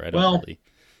example, or I don't well, really.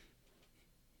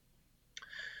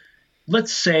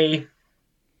 let's say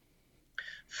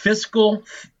fiscal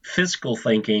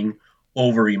thinking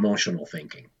over emotional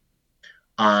thinking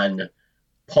on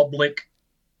public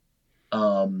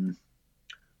um,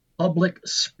 public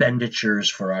expenditures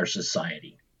for our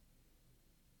society.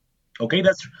 Okay,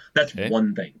 that's Okay.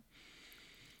 one thing.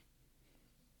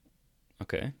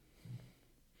 Okay.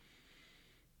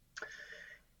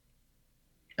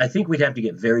 I think we'd have to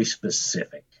get very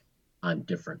specific on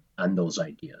those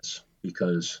ideas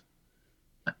because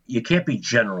you can't be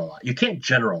generalized. You can't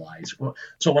generalize.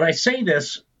 So when I say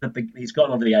this, that he's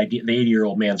gone over the idea, the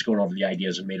 80-year-old man's gone over the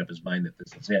ideas and made up his mind that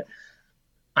this is it.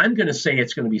 I'm going to say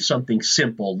it's going to be something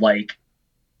simple like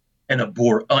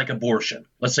abortion.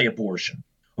 Let's say abortion.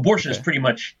 Abortion is Okay. pretty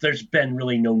much. There's been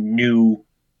really no new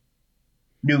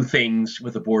things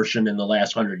with abortion in the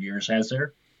last 100 years, has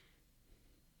there?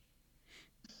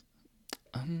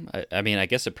 I mean, I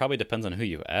guess it probably depends on who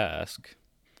you ask.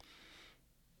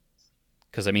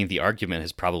 Because I mean, the argument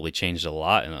has probably changed a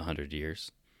lot in 100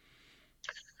 years.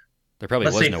 There probably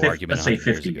was no argument Let's say 100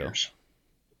 years 50 ago. years.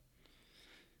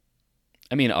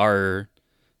 I mean,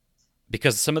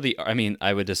 because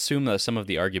I would assume that some of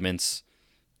the arguments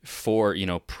for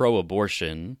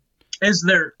pro-abortion Is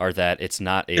there are that it's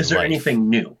not a is there life. anything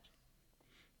new?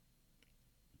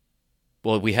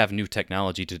 Well, we have new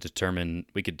technology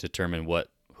we could determine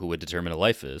who would determine a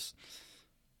life is,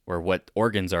 or what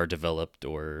organs are developed,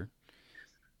 or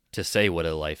to say what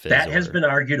a life is, That has or been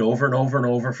argued over and over and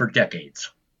over for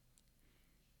decades.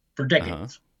 For uh-huh.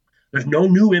 decades. There's no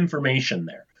new information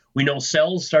there. We know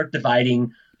cells start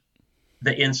dividing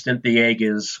the instant the egg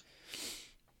is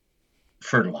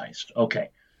fertilized. Okay.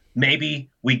 Maybe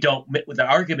we don't. The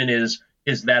argument is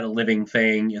that a living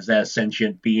thing? Is that a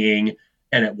sentient being?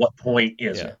 And at what point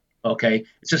is Yeah. it? Okay.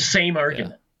 It's the same Yeah.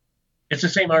 argument. It's the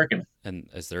same argument. And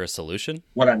is there a solution?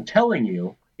 What I'm telling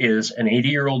you is an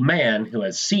 80-year-old man who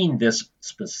has seen this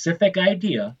specific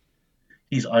idea.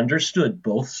 He's understood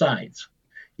both sides.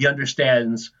 He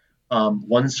understands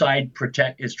one side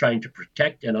is trying to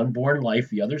protect an unborn life.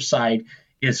 The other side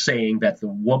is saying that the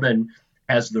woman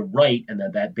has the right and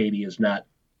that baby is not,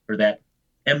 or that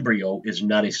embryo is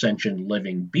not a sentient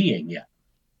living being yet.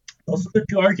 Those are the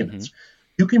two Mm-hmm. arguments.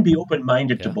 You can be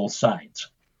open-minded to Yeah. both sides.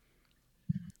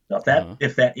 Now, Uh-huh.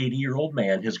 if that 80-year-old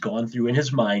man has gone through in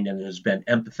his mind and has been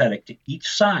empathetic to each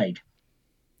side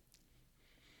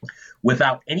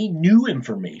without any new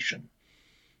information,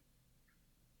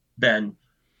 then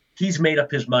he's made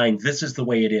up his mind. This is the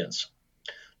way it is.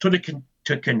 So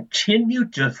To continue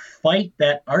to fight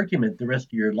that argument the rest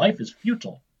of your life is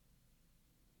futile.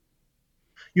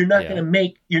 You're not going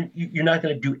Yeah. to you're not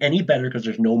going to do any better because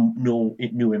there's no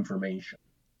new information.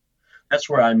 That's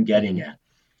where I'm getting Hmm. at.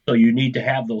 So you need to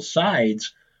have those sides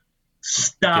Give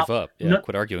stop, up. Yeah.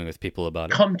 Quit arguing with people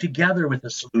about it. come together with a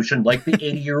solution like the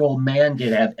 80-year-old man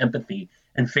did, have empathy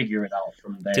and figure it out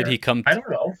from Did there. he come? I don't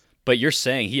know. But you're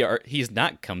saying he's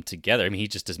not come together. I mean, he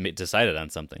just decided on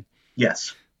something.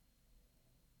 Yes.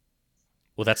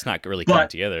 Well, that's not really coming But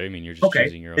together. I mean, you're just okay,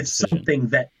 choosing your own it's decision. something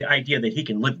that the idea that he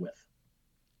can live with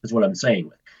is what I'm saying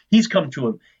with. He's come to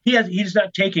him. He's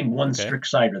not taking one Okay. strict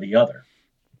side or the other.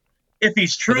 If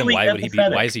he's But then truly why would he be? Why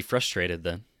empathetic, is he frustrated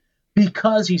then?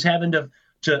 because he's having to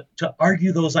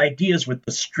argue those ideas with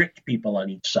the strict people on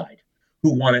each side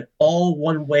who want it all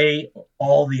one way or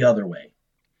all the other way.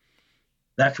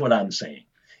 That's what I'm saying.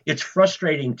 It's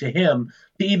frustrating to him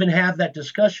to even have that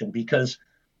discussion because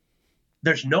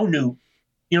there's no new,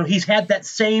 he's had that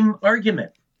same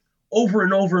argument over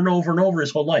and over and over and over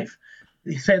his whole life.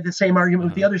 He's had the same argument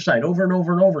with the Uh-huh. other side over and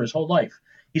over and over his whole life.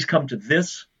 He's come to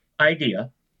this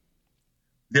idea.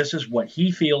 This is what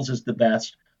he feels is the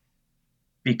best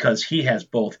because he has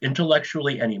both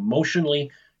intellectually and emotionally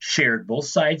shared both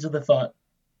sides of the thought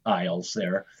aisles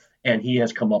there, and he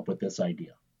has come up with this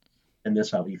idea. And this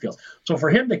is how he feels. So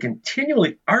for him to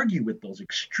continually argue with those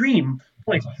extreme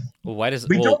points, Well, why does?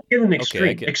 we Well, don't get an okay.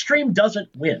 extreme. Extreme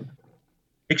doesn't win.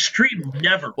 Extreme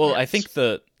never Well, wins. I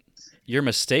think your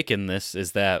mistake in this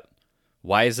is that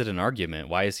why is it an argument?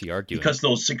 Why is he arguing? Because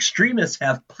those extremists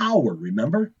have power,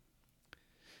 remember?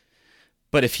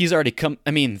 But if he's already come,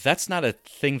 I mean, that's not a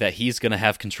thing that he's going to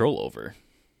have control over.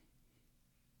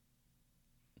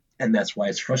 And that's why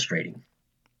it's frustrating.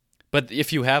 But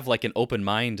if you have like an open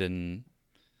mind and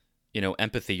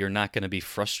empathy, you're not going to be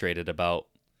frustrated about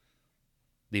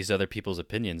these other people's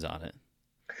opinions on it.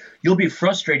 You'll be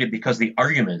frustrated because the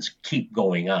arguments keep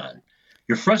going on.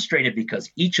 You're frustrated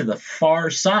because each of the far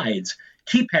sides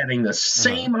keep having the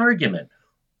same argument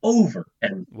over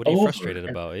and What are you over. frustrated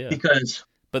about? Yeah. Because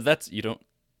But that's you don't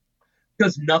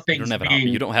nothing's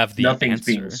you don't have the nothing's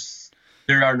answer. being,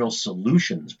 there are no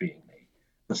solutions being made.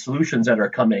 The solutions that are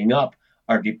coming up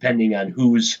are depending on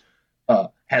who's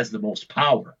has the most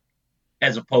power,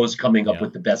 as opposed to coming up Yeah.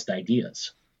 with the best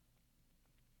ideas.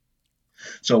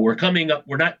 So we're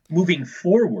not moving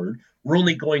forward. We're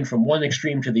only going from one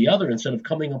extreme to the other instead of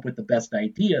coming up with the best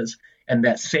ideas. And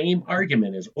that same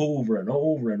argument is over and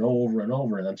over and over and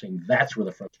over. And I'm saying that's where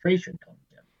the frustration comes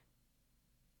in.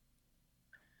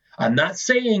 I'm not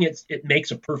saying it makes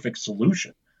a perfect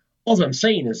solution. All I'm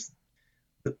saying is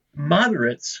the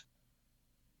moderates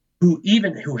who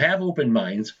have open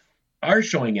minds are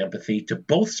showing empathy to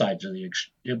both sides of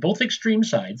both extreme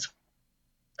sides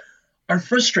are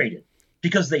frustrated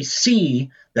because they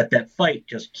see that fight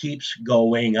just keeps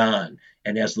going on.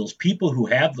 And as those people who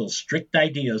have those strict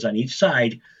ideas on each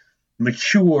side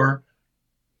mature,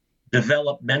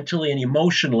 develop mentally and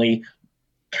emotionally,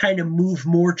 kind of move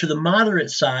more to the moderate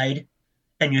side,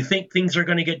 and you think things are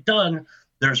going to get done,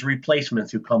 there's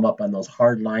replacements who come up on those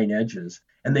hard line edges,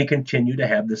 and they continue to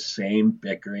have the same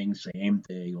bickering, same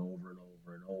thing over and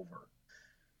over and over.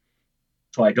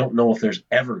 So I don't know if there's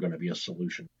ever going to be a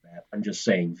solution to that. I'm just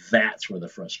saying that's where the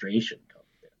frustration comes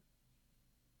in.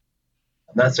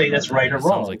 I'm not saying that's right or It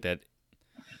wrong. sounds like that.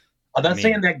 I'm not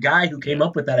saying that guy who came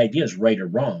up with that idea is right or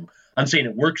wrong. I'm saying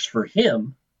it works for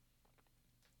him.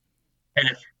 And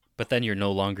But then you're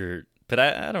no longer. But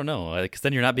I don't know, because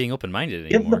then you're not being open-minded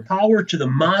give the anymore. power to the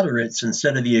moderates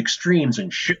instead of the extremes,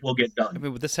 and shit will get done. I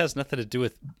mean, this has nothing to do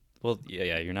with. Well,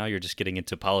 yeah. You're just getting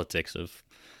into politics of.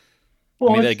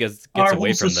 Well, I mean, that gets our away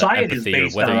whole from the society is empathy or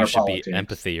based whether on you our should politics. be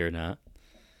empathy or not.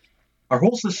 Our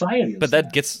whole society is But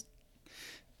that gets.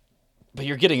 But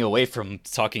you're getting away from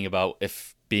talking about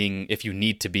if you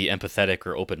need to be empathetic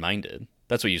or open-minded.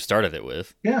 That's what you started it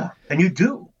with. Yeah, and you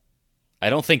do. I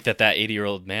don't think that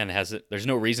 80-year-old man has it. There's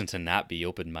no reason to not be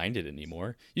open-minded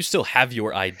anymore. You still have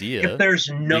your idea. If there's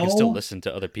you can still listen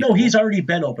to other people. No, he's already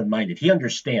been open-minded. He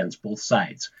understands both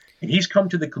sides, and he's come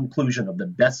to the conclusion of the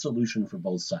best solution for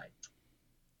both sides.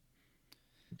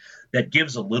 That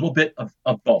gives a little bit of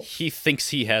both. He thinks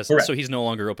he has, Correct. So he's no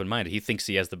longer open-minded. He thinks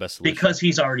he has the best solution. Because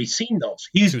he's already seen those.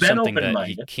 He's to been something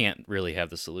open-minded. that he can't really have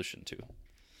the solution to.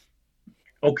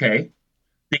 Okay.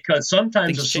 Because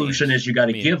sometimes the solution is you got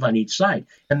to give on each side.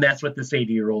 And that's what this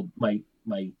 80-year-old, my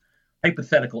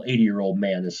hypothetical 80-year-old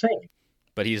man is saying.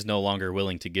 But he's no longer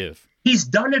willing to give. He's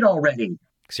done it already.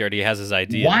 Because he already has his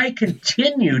idea. Why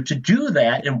continue to do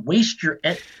that and waste your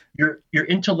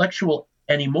intellectual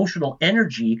and emotional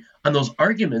energy on those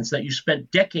arguments that you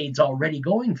spent decades already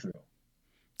going through?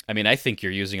 I mean, I think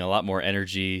you're using a lot more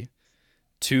energy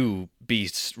to be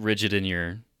rigid in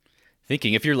your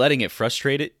thinking. If you're letting it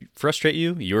frustrate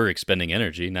you, you're expending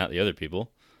energy, not the other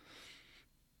people.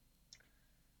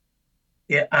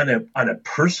 Yeah, on a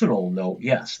personal note,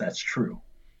 yes, that's true.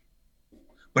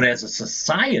 But as a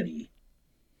society,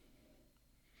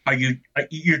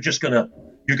 you're just gonna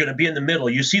be in the middle.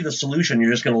 You see the solution,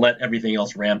 you're just gonna let everything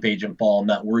else rampage and fall and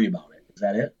not worry about it. Is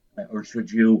that it? Or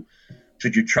should you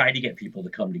try to get people to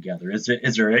come together? Is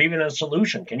there even a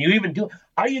solution? Can you even do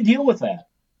how do you deal with that?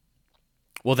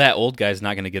 Well, that old guy's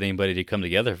not going to get anybody to come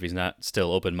together if he's not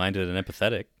still open minded and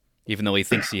empathetic, even though he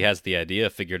thinks he has the idea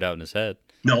figured out in his head.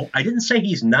 No, I didn't say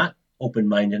he's not open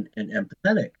minded and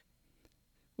empathetic.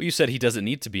 Well, you said he doesn't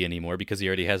need to be anymore because he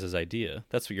already has his idea.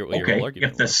 That's what your whole Okay, if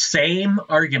argument the was. same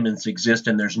arguments exist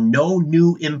and there's no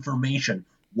new information,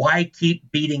 why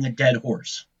keep beating a dead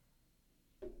horse?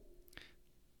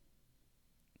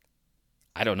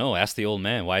 I don't know. Ask the old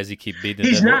man. Why does he keep beating a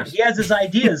He's dead not. horse? He has his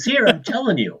ideas here. I'm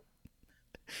telling you.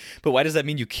 But why does that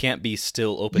mean you can't be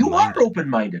still open You are minded? open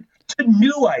minded to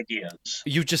new ideas.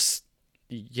 You just,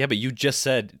 yeah, but you just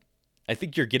said, I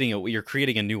think you're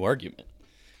creating a new argument.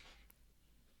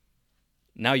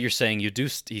 Now you're saying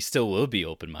he still will be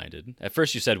open minded. At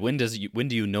first you said, when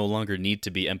do you no longer need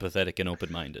to be empathetic and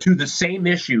open minded? To the same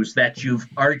issues that you've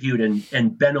argued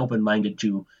and been open minded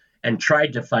to and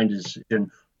tried to find a decision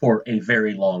for a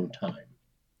very long time.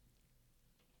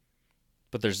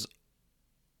 But there's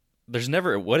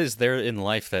never, what is there in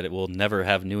life that it will never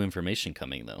have new information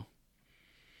coming though?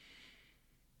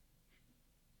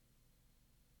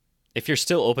 If you're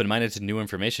still open minded to new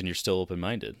information, you're still open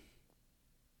minded.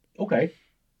 Okay.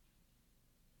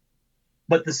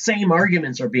 But the same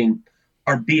arguments are being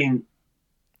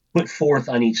put forth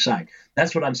on each side.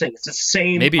 That's what I'm saying. It's the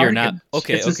same Maybe you're not. arguments.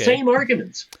 Okay, It's the okay. same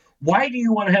arguments. Why do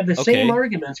you want to have the same Okay.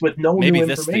 arguments with no Maybe new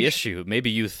that's the information? issue. Maybe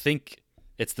you think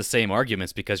it's the same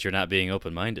arguments because you're not being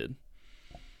open minded.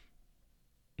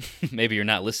 Maybe you're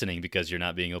not listening because you're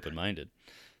not being open minded.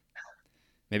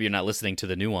 Maybe you're not listening to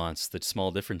the nuance, the small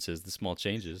differences, the small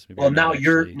changes. Maybe Well,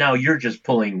 you're now you're just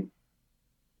pulling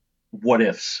what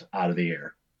ifs out of the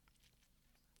air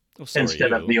Oh, so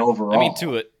instead are of you. the overall. I mean,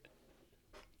 to it,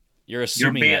 you're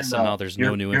assuming that somehow there's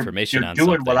no new information you're on doing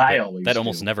something, what I but always that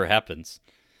almost do. never happens.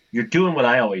 You're doing what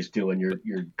I always do, and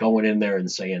you're going in there and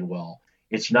saying, "Well,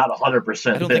 it's not I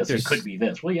 100% don't think this. It could there's. be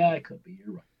this." Well, yeah, it could be.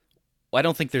 You're right. Well, I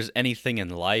don't think there's anything in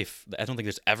life. I don't think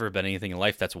there's ever been anything in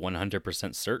life that's 100%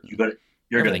 You certain. got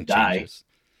You're going to Everything die. changes.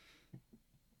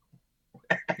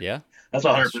 Yeah, That's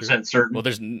that's true. 100% certain. Well,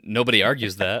 there's nobody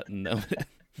argues that. No,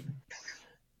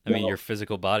 I mean, No. your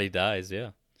physical body dies.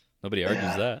 Yeah, nobody argues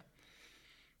Yeah. that.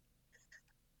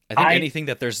 I think I anything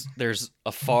that there's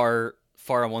a far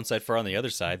on one side, far on the other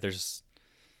side. There's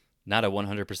not a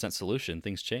 100% solution.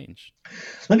 Things change.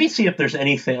 Let me see if there's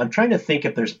anything. I'm trying to think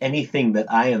if there's anything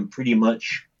that I am pretty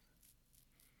much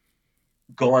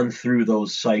gone through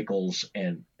those cycles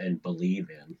and believe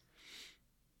in.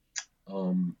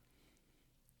 Um,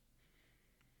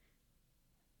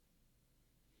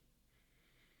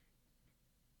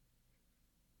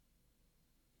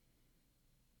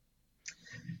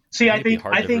 See, It might be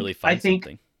hard to really I find think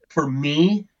something. for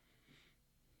me,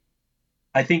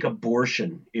 I think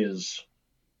abortion is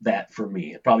that for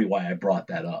me. Probably why I brought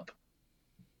that up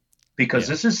because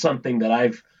Yeah. this is something that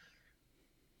I've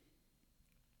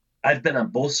been on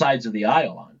both sides of the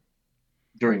aisle on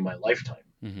during my lifetime.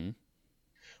 Mm-hmm.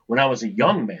 When I was a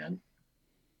young man,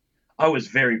 I was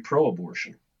very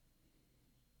pro-abortion.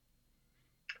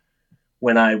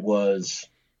 When I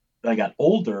got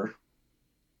older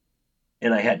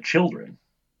and I had children,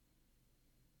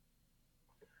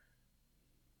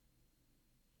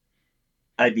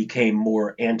 I became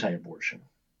more anti-abortion.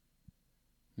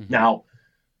 Mm-hmm. Now,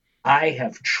 I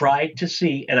have tried to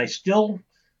see, and I still,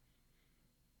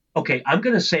 okay, I'm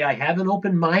going to say I have an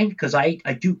open mind because I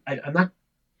do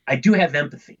have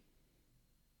empathy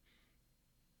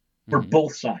for Mm-hmm.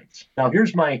 both sides. Now,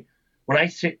 when I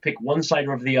pick one side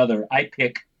over the other, I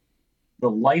pick the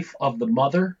life of the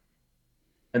mother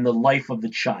and the life of the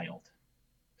child.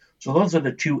 So those are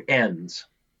the two ends.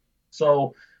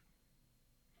 So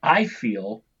I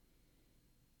feel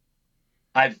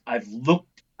I've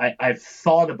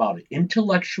thought about it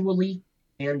intellectually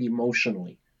and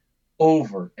emotionally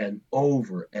over and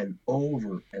over and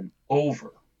over and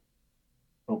over.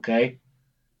 Okay?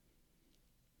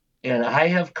 And I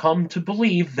have come to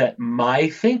believe that my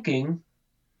thinking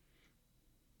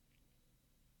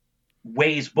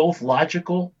weighs both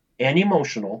logical and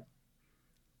emotional,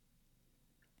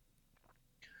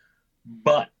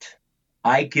 but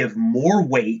I give more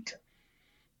weight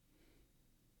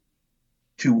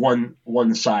to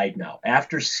one side now.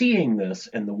 After seeing this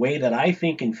and the way that I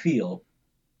think and feel,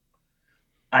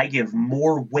 I give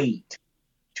more weight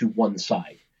to one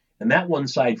side. And that one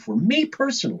side, for me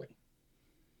personally,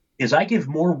 is I give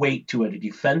more weight to a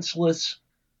defenseless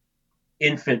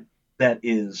infant that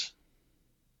is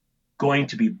going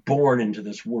to be born into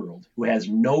this world, who has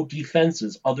no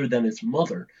defenses other than its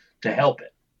mother to help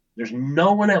it. There's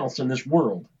no one else in this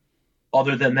world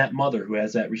other than that mother who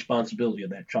has that responsibility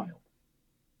of that child.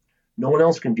 No one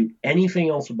else can do anything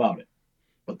else about it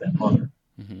but that mother.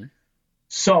 Mm-hmm.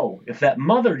 So if that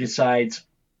mother decides,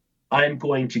 I'm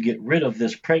going to get rid of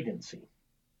this pregnancy,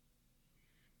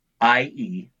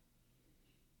 i.e.,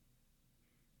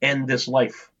 end this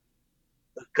life,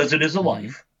 because it is a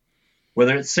life,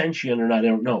 whether it's sentient or not, I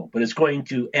don't know, but it's going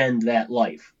to end that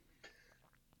life.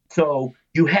 So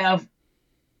you have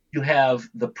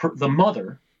the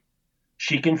mother,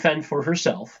 she can fend for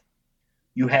herself.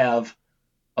 You have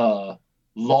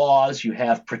laws, you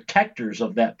have protectors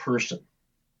of that person.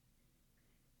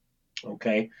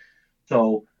 Okay,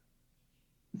 so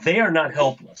they are not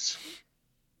helpless.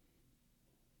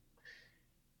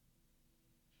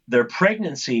 Their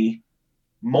pregnancy,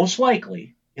 most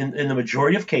likely, in the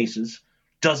majority of cases,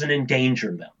 doesn't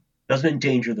endanger them, doesn't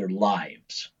endanger their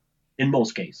lives, in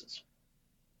most cases.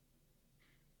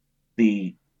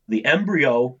 The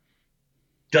embryo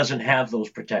doesn't have those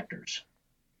protectors.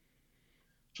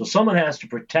 So someone has to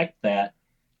protect that.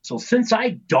 So since I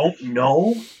don't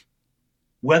know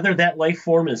whether that life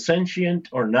form is sentient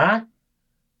or not,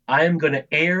 I am going to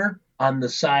err on the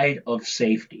side of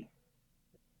safety.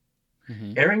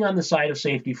 Mm-hmm. Erring on the side of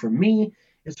safety for me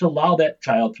is to allow that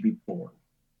child to be born.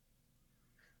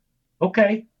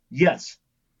 Okay, yes,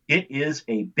 it is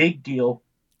a big deal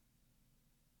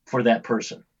for that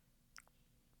person.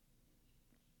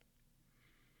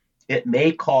 It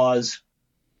may cause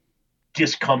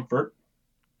discomfort.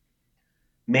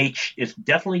 It's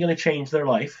definitely going to change their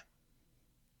life.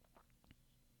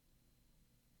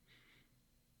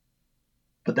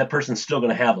 But that person's still going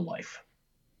to have a life.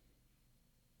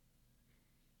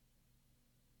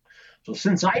 So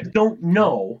since I don't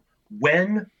know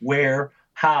when, where,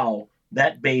 how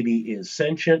that baby is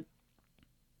sentient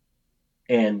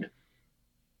and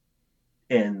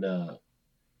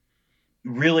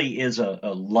really is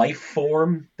a life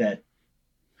form that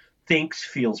thinks,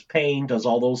 feels pain, does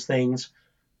all those things,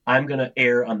 I'm going to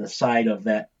err on the side of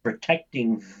that,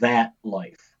 protecting that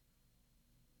life.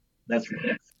 That's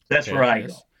okay, where I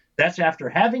go. That's after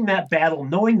having that battle,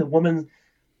 knowing the woman,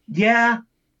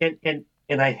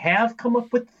 and I have come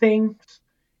up with things,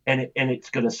 and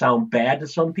it's going to sound bad to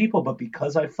some people, but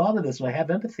because I've thought of this and I have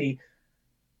empathy,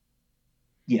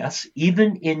 yes,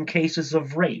 even in cases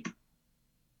of rape,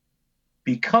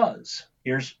 because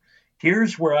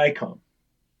here's where I come.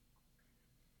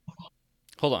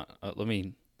 Hold on, let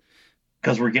me.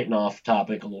 Because we're getting off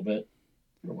topic a little bit,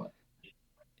 or what?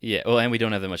 Yeah, well, and we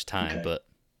don't have that much time, okay.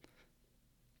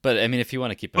 But I mean, if you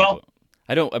want to keep,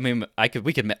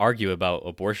 we could argue about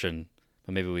abortion,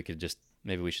 but maybe we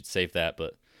should save that.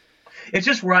 But it's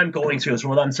just where I'm going to. So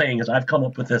what I'm saying is, I've come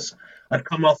up with this. I've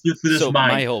come up through this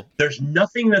mind. There's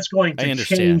nothing that's going to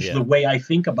change the way I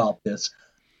think about this,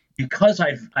 because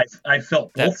I've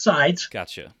felt both sides.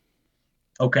 Gotcha.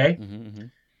 Okay. Mm-hmm.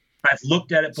 I've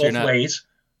looked at it both ways.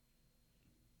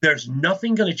 There's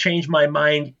nothing going to change my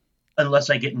mind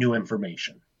unless I get new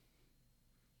information.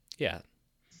 Yeah.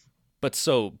 But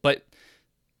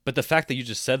the fact that you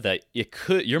just said that,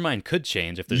 your mind could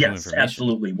change if there's new information. Yes,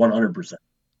 absolutely, 100%.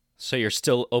 So you're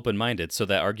still open-minded. So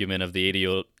that argument of the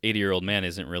 80-year-old man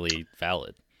isn't really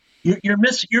valid. You're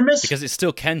miss because it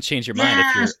still can change your mind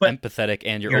if you're empathetic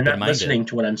and you're open-minded. You're not listening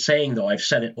to what I'm saying, though. I've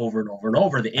said it over and over and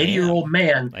over. The 80-year-old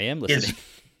man I am listening.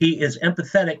 He is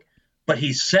empathetic, but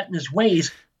he's set in his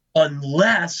ways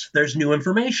unless there's new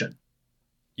information.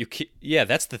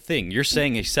 That's the thing. You're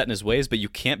saying he's set in his ways, but you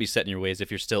can't be set in your ways if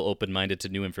you're still open-minded to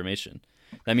new information.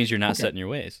 That means you're not set in your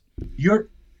ways.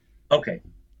 Okay.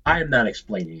 I am not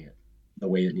explaining it the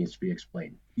way it needs to be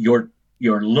explained. You're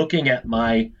looking at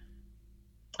my.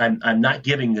 I'm not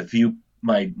giving the view.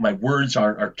 My words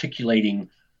aren't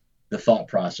articulating the thought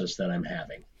process that I'm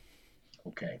having.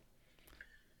 Okay.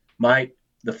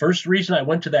 The first reason I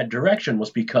went to that direction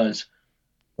was because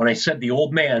when I said the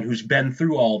old man who's been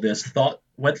through all this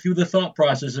went through the thought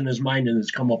process in his mind and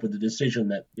has come up with a decision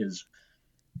that is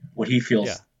what he feels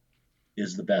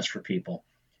is the best for people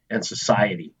and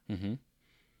society. Mm-hmm.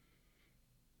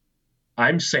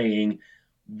 I'm saying,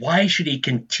 why should he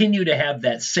continue to have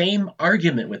that same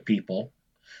argument with people,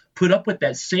 put up with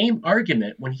that same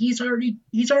argument when he's already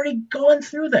gone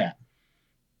through that?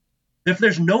 If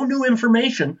there's no new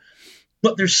information,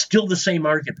 but there's still the same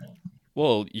argument.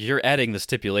 Well, you're adding the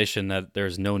stipulation that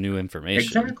there's no new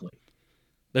information. Exactly.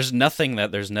 There's nothing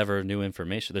that there's never new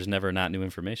information. There's never not new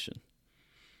information.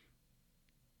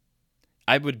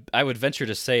 I would venture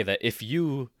to say that if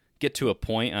you get to a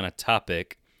point on a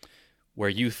topic where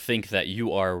you think that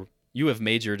you have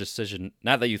made your decision,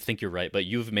 not that you think you're right, but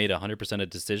you've made 100% a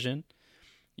decision,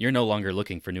 you're no longer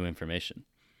looking for new information.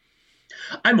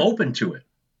 I'm open to it.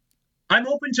 I'm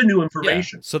open to new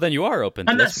information. Yeah, so then you are open.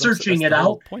 I'm not searching it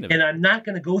out, and I'm not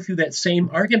going to go through that same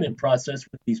argument process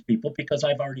with these people because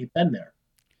I've already been there.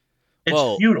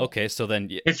 It's futile. Okay, so then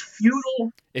it's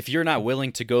futile. If you're not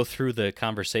willing to go through the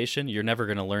conversation, you're never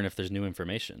going to learn if there's new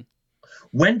information.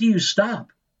 When do you stop?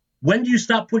 When do you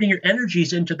stop putting your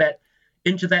energies into that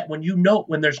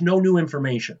when there's no new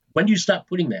information? When do you stop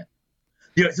putting that?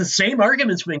 It's the same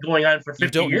argument's been going on for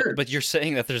 50 years. But you're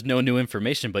saying that there's no new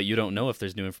information, but you don't know if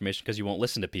there's new information because you won't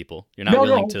listen to people. You're not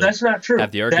willing to that's not true.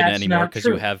 have the argument anymore because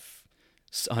you have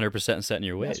 100% set in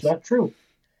your ways. That's not true.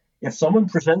 If someone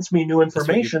presents me new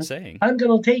information, I'm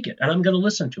going to take it and I'm going to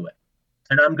listen to it.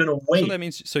 And I'm going to wait. So that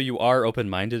means you are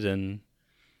open-minded and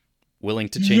willing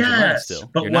to change your mind still.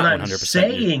 But you're what not I'm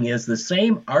saying is the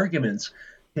same arguments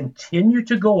continue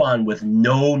to go on with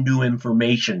no new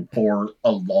information for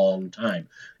a long time.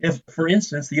 If, for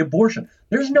instance, the abortion,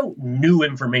 there's no new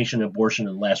information on abortion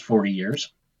in the last 40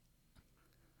 years.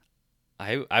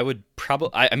 I would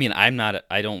probably. I mean, I'm not.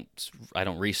 I don't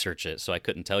research it, so I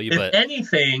couldn't tell you. But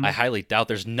anything, I highly doubt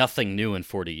there's nothing new in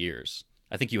 40 years.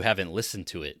 I think you haven't listened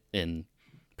to it in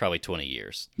probably 20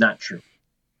 years. Not true.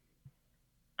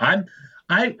 I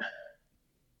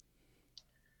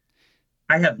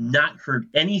have not heard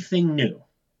anything new,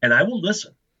 and I will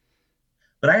listen,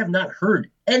 but I have not heard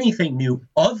anything new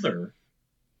other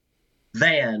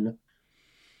than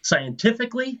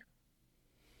scientifically,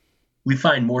 we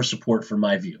find more support for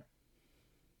my view.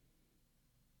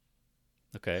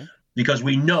 Okay. Because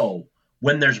we know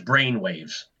when there's brain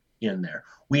waves in there.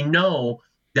 We know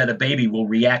that a baby will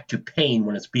react to pain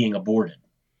when it's being aborted.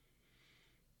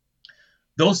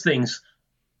 Those things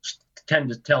tend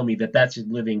to tell me that that's a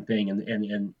living thing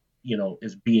and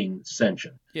is being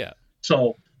sentient. Yeah.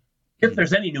 So if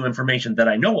there's any new information that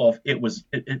I know of, it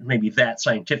may be that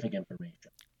scientific information.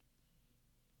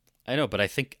 I know, but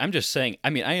I'm just saying,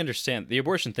 I mean, I understand the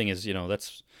abortion thing is, it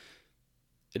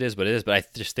is what it is, but I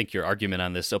just think your argument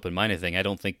on this open-minded thing, I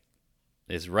don't think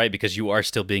is right because you are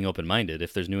still being open-minded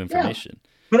if there's new information.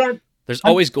 Yeah, but there's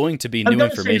always going to be new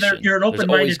information. You're an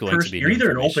open-minded person. You're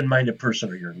either an open-minded person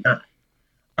or you're not.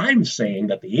 I'm saying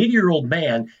that the 80-year-old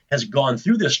man has gone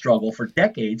through this struggle for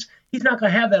decades. He's not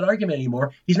going to have that argument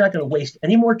anymore. He's not going to waste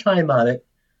any more time on it.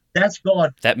 That's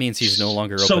gone. That means he's no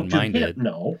longer open-minded.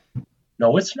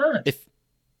 No, it's not.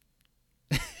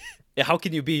 How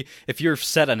can you be, if you're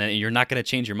set on it and you're not going to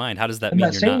change your mind, how does that mean you're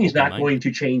not open-minded? He's not going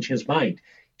to change his mind.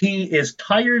 He is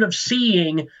tired of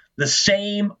seeing the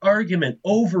same argument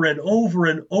over and over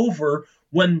and over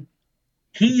when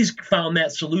he's found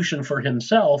that solution for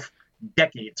himself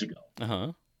decades ago.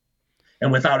 Uh-huh.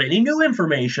 And without any new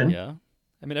information. Yeah.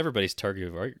 I mean, everybody's tired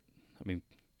of arguing. I mean,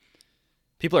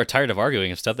 people are tired of arguing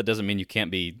and stuff. That doesn't mean you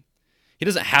can't be. He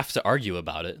doesn't have to argue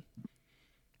about it.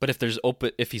 But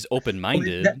if he's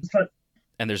open-minded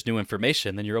and there's new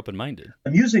information, then you're open-minded.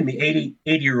 I'm using the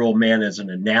 80-year-old man as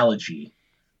an analogy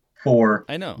for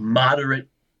moderate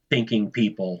thinking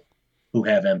people who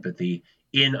have empathy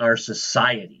in our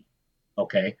society.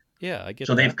 Okay? Yeah, I get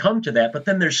so that. They've come to that, but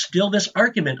then there's still this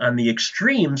argument on the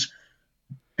extremes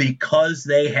because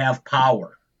they have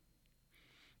power.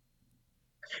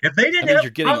 If they didn't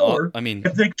have power,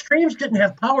 if the extremes didn't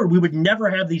have power, we would never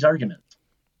have these arguments.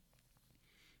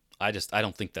 I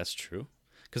don't think that's true.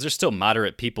 Because there's still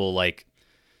moderate people, like,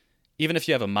 even if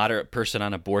you have a moderate person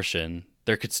on abortion,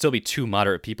 there could still be two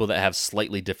moderate people that have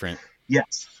slightly different.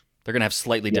 Yes. They're going to have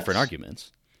slightly different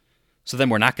arguments. So then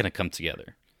we're not going to come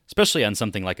together, especially on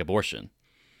something like abortion.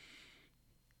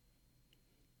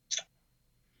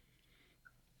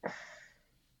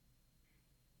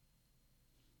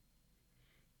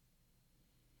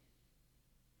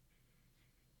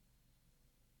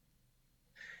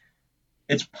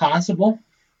 It's possible.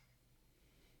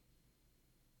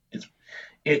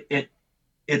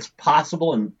 It's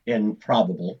possible and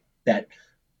probable that,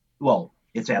 well,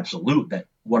 it's absolute that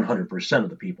 100% of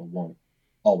the people won't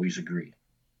always agree.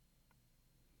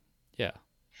 Yeah.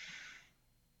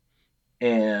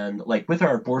 And like with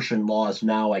our abortion laws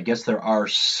now, I guess there are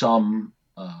some,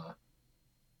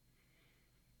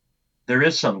 there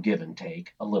is some give and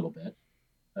take a little bit.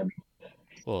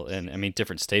 Well, and I mean,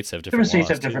 different states have different laws. Different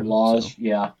states have different laws. So.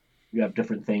 Yeah. You have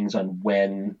different things on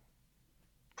when.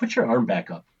 Put your arm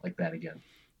back up. like that again.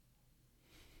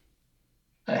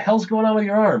 The hell's going on with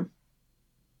your arm?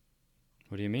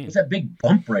 What do you What's mean? that big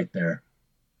bump right there?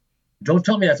 Don't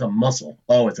tell me that's a muscle.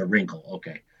 Oh, it's a wrinkle.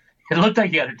 Okay. It looked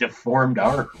like you had a deformed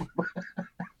arm.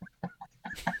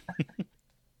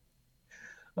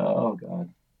 Oh, God.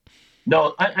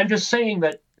 No, I'm just saying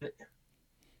that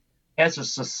as a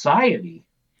society,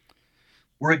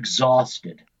 we're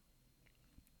exhausted.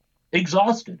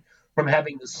 Exhausted from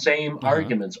having the same Uh-huh.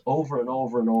 arguments over and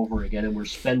over and over again, and we're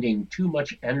spending too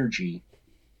much energy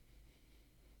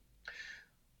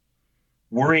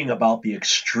worrying about the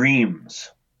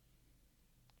extremes.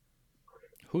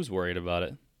 Who's worried about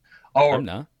it? I'm Oh,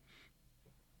 not.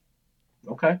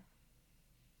 okay.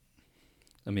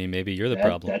 I mean, maybe you're the That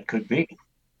problem. that could be.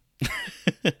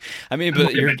 I mean, I but might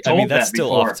have you're. been I mean, told that's that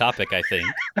still off before. topic. I think.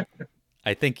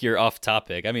 I think you're off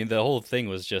topic. I mean, the whole thing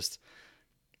was just.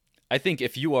 I think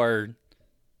if you are,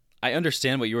 I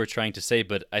understand what you were trying to say,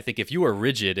 but I think if you are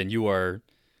rigid and you're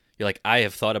like, I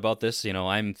have thought about this.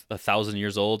 I'm 1,000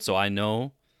 years old, so I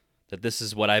know that this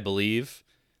is what I believe.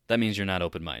 That means you're not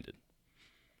open-minded.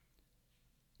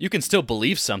 You can still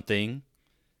believe something,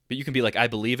 but you can be like, I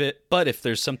believe it. But if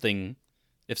something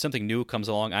new comes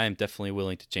along, I am definitely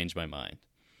willing to change my mind.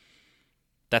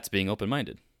 That's being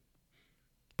open-minded.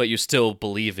 But you still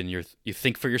believe in you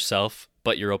think for yourself,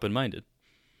 but you're open-minded.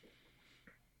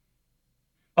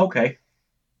 Okay.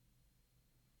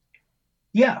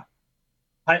 Yeah.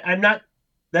 I'm not.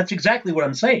 That's exactly what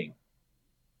I'm saying.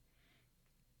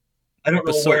 I don't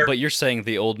But know so, where. but you're saying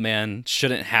the old man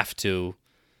shouldn't have to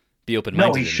be No, he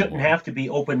open-minded shouldn't anymore. have to be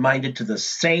open minded to the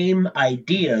same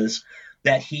ideas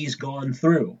that he's gone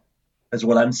through, is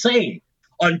what I'm saying.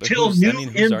 But Until who's? I new mean,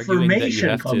 who's arguing that you information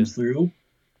have to? comes through,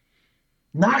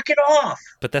 knock it off.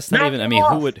 But that's not Knock even. I it mean,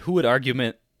 off. who would argue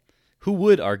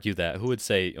that? Who would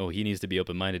say, "Oh, he needs to be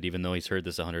open-minded," even though he's heard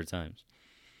this 100 times?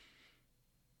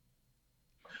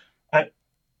 I,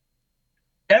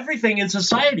 everything in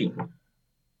society,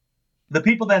 the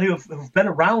people that who've been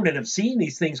around and have seen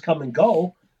these things come and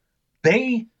go,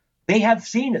 they they have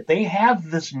seen it. They have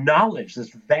this knowledge, this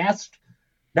vast,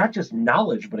 not just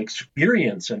knowledge, but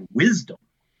experience and wisdom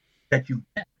that you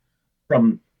get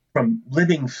from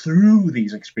living through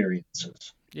these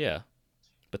experiences. Yeah,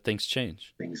 but things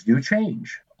change. Things do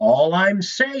change. All I'm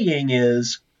saying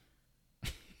is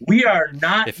we are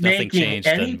not If nothing making changed,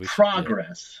 any then we should. Yeah.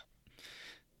 progress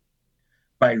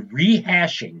by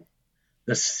rehashing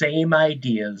the same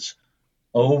ideas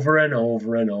over and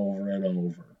over and over and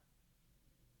over,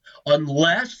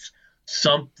 unless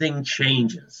something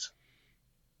changes.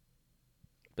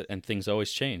 And things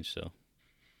always change. So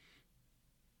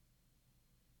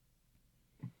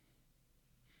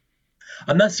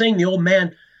I'm not saying the old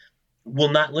man will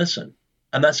not listen.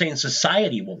 I'm not saying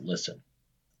society won't listen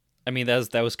I mean,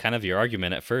 that was kind of your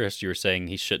argument at first. You were saying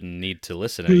he shouldn't need to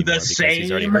listen to the anymore because he's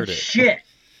already same heard it. shit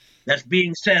that's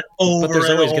being said But over there's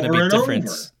and always going to be over and over.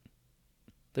 difference.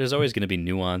 There's always going to be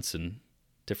nuance and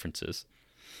differences.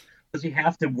 Does he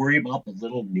have to worry about the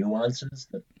little nuances?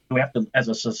 Do we have to, as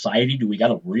a society, do we got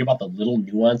to worry about the little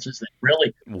nuances that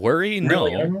really, Worry,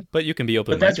 really no, are? but you can be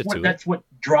But that's open-minded what to it. that's what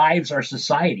drives our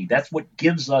society. That's what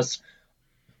gives us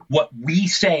what we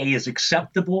say is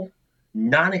acceptable,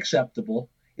 non acceptable.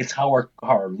 It's how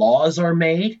our laws are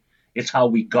made. It's how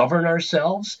we govern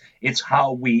ourselves. It's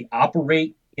how we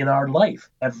operate in our life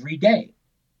every day.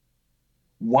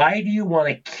 Why do you want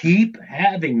to keep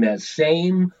having that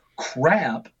same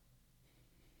crap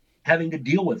having to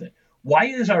deal with it? Why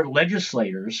is our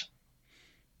legislators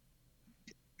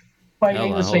Hold fighting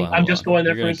the on, hold same? on, I'm hold just on. going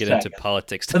there You're for going a to get into second.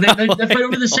 politics But now. they fight I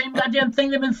over the know. same goddamn thing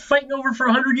they've been fighting over for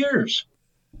 100 years.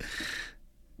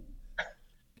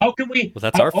 How can we? Well,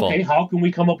 that's our Okay, fault. how can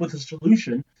we come up with a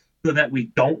solution so that we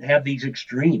don't have these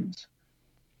extremes?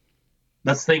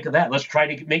 Let's think of that. Let's try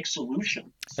to make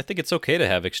solutions. I think it's okay to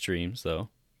have extremes, though.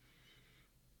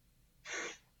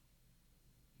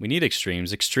 We need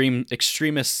extremes.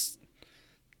 Extremists,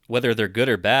 whether they're good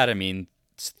or bad. I mean,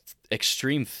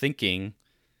 extreme thinking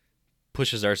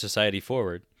pushes our society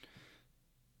forward.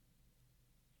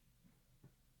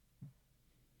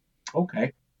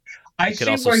 Okay, I It could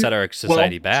see also where. set our Well,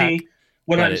 society back, see,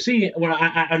 what but I'm it. seeing. When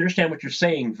I understand what you're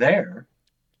saying there,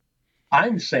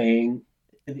 I'm saying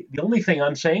the only thing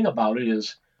I'm saying about it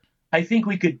is I think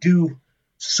we could do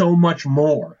so much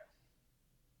more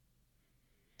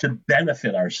to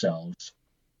benefit ourselves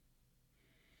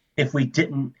if we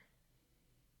didn't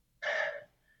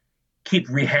keep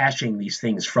rehashing these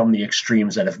things from the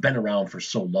extremes that have been around for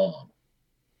so long.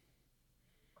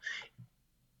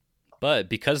 But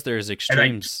because there's And I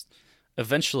extremes,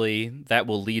 eventually that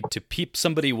will lead to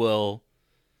somebody will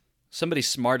somebody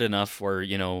smart enough or,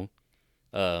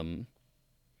 um,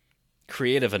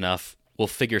 creative enough will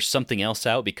figure something else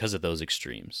out because of those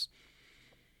extremes.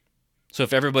 So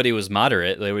if everybody was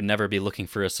moderate, they would never be looking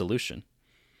for a solution.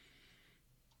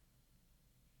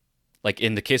 Like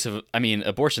in the case of, I mean,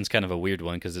 abortion's kind of a weird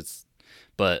one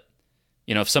but,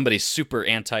 if somebody's super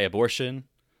anti-abortion,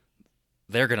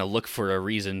 they're going to look for a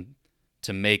reason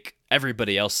to make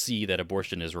everybody else see that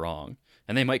abortion is wrong.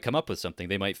 And they might come up with something.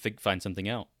 They might find something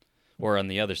out. Or on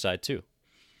the other side, too.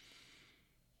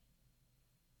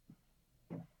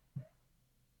 I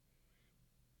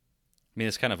mean,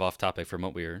 it's kind of off topic from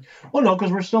what we were. Well, no,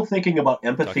 because we're still thinking about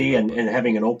empathy about, and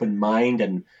having an open mind.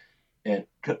 And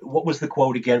what was the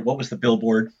quote again? What was the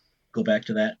billboard? Go back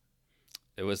to that.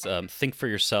 It was think for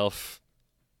yourself,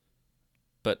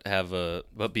 but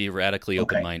be radically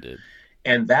open-minded.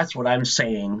 And that's what I'm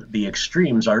saying the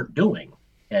extremes aren't doing,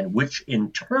 and which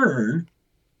in turn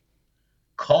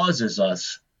causes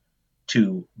us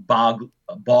to bog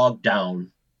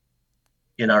down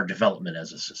in our development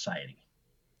as a society.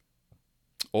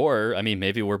 Or, I mean,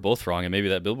 maybe we're both wrong, and maybe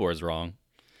that billboard's wrong.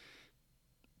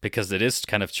 Because it is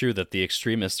kind of true that the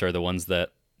extremists are the ones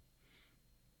that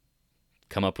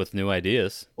come up with new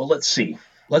ideas. Well, let's see.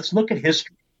 Let's look at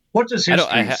history. What does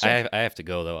history say? I have to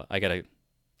go, though. I gotta.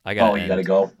 Oh, you gotta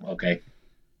go? Okay.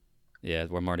 Yeah,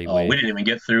 we're already we didn't even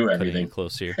get through everything.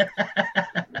 Close here.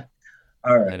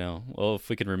 All right. I know. Well, if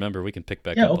we can remember, we can pick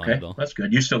back up on it, though. That's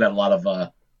good. You still got a lot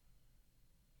of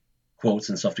quotes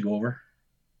and stuff to go over?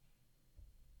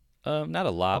 Not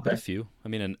a lot, but a few. I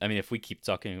mean, if we keep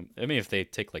talking, if they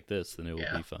take like this, then it will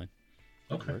be fine.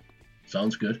 Okay.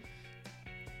 Sounds good.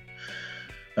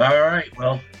 All right.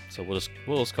 Well. So we'll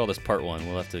just call this part 1.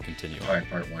 We'll have to continue. All right,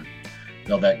 part 1.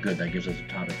 No, that gives us a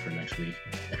topic for next week.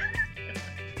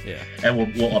 Yeah. And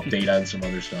we'll update on some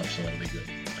other stuff, so that'll be good.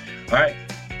 All right.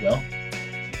 Well,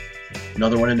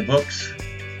 another one in the books.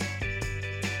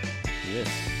 Yes.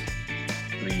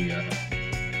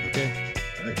 Okay.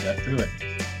 All right, got through it.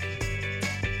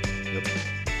 Yep.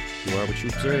 You are what you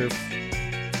observe.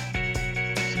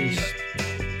 See ya.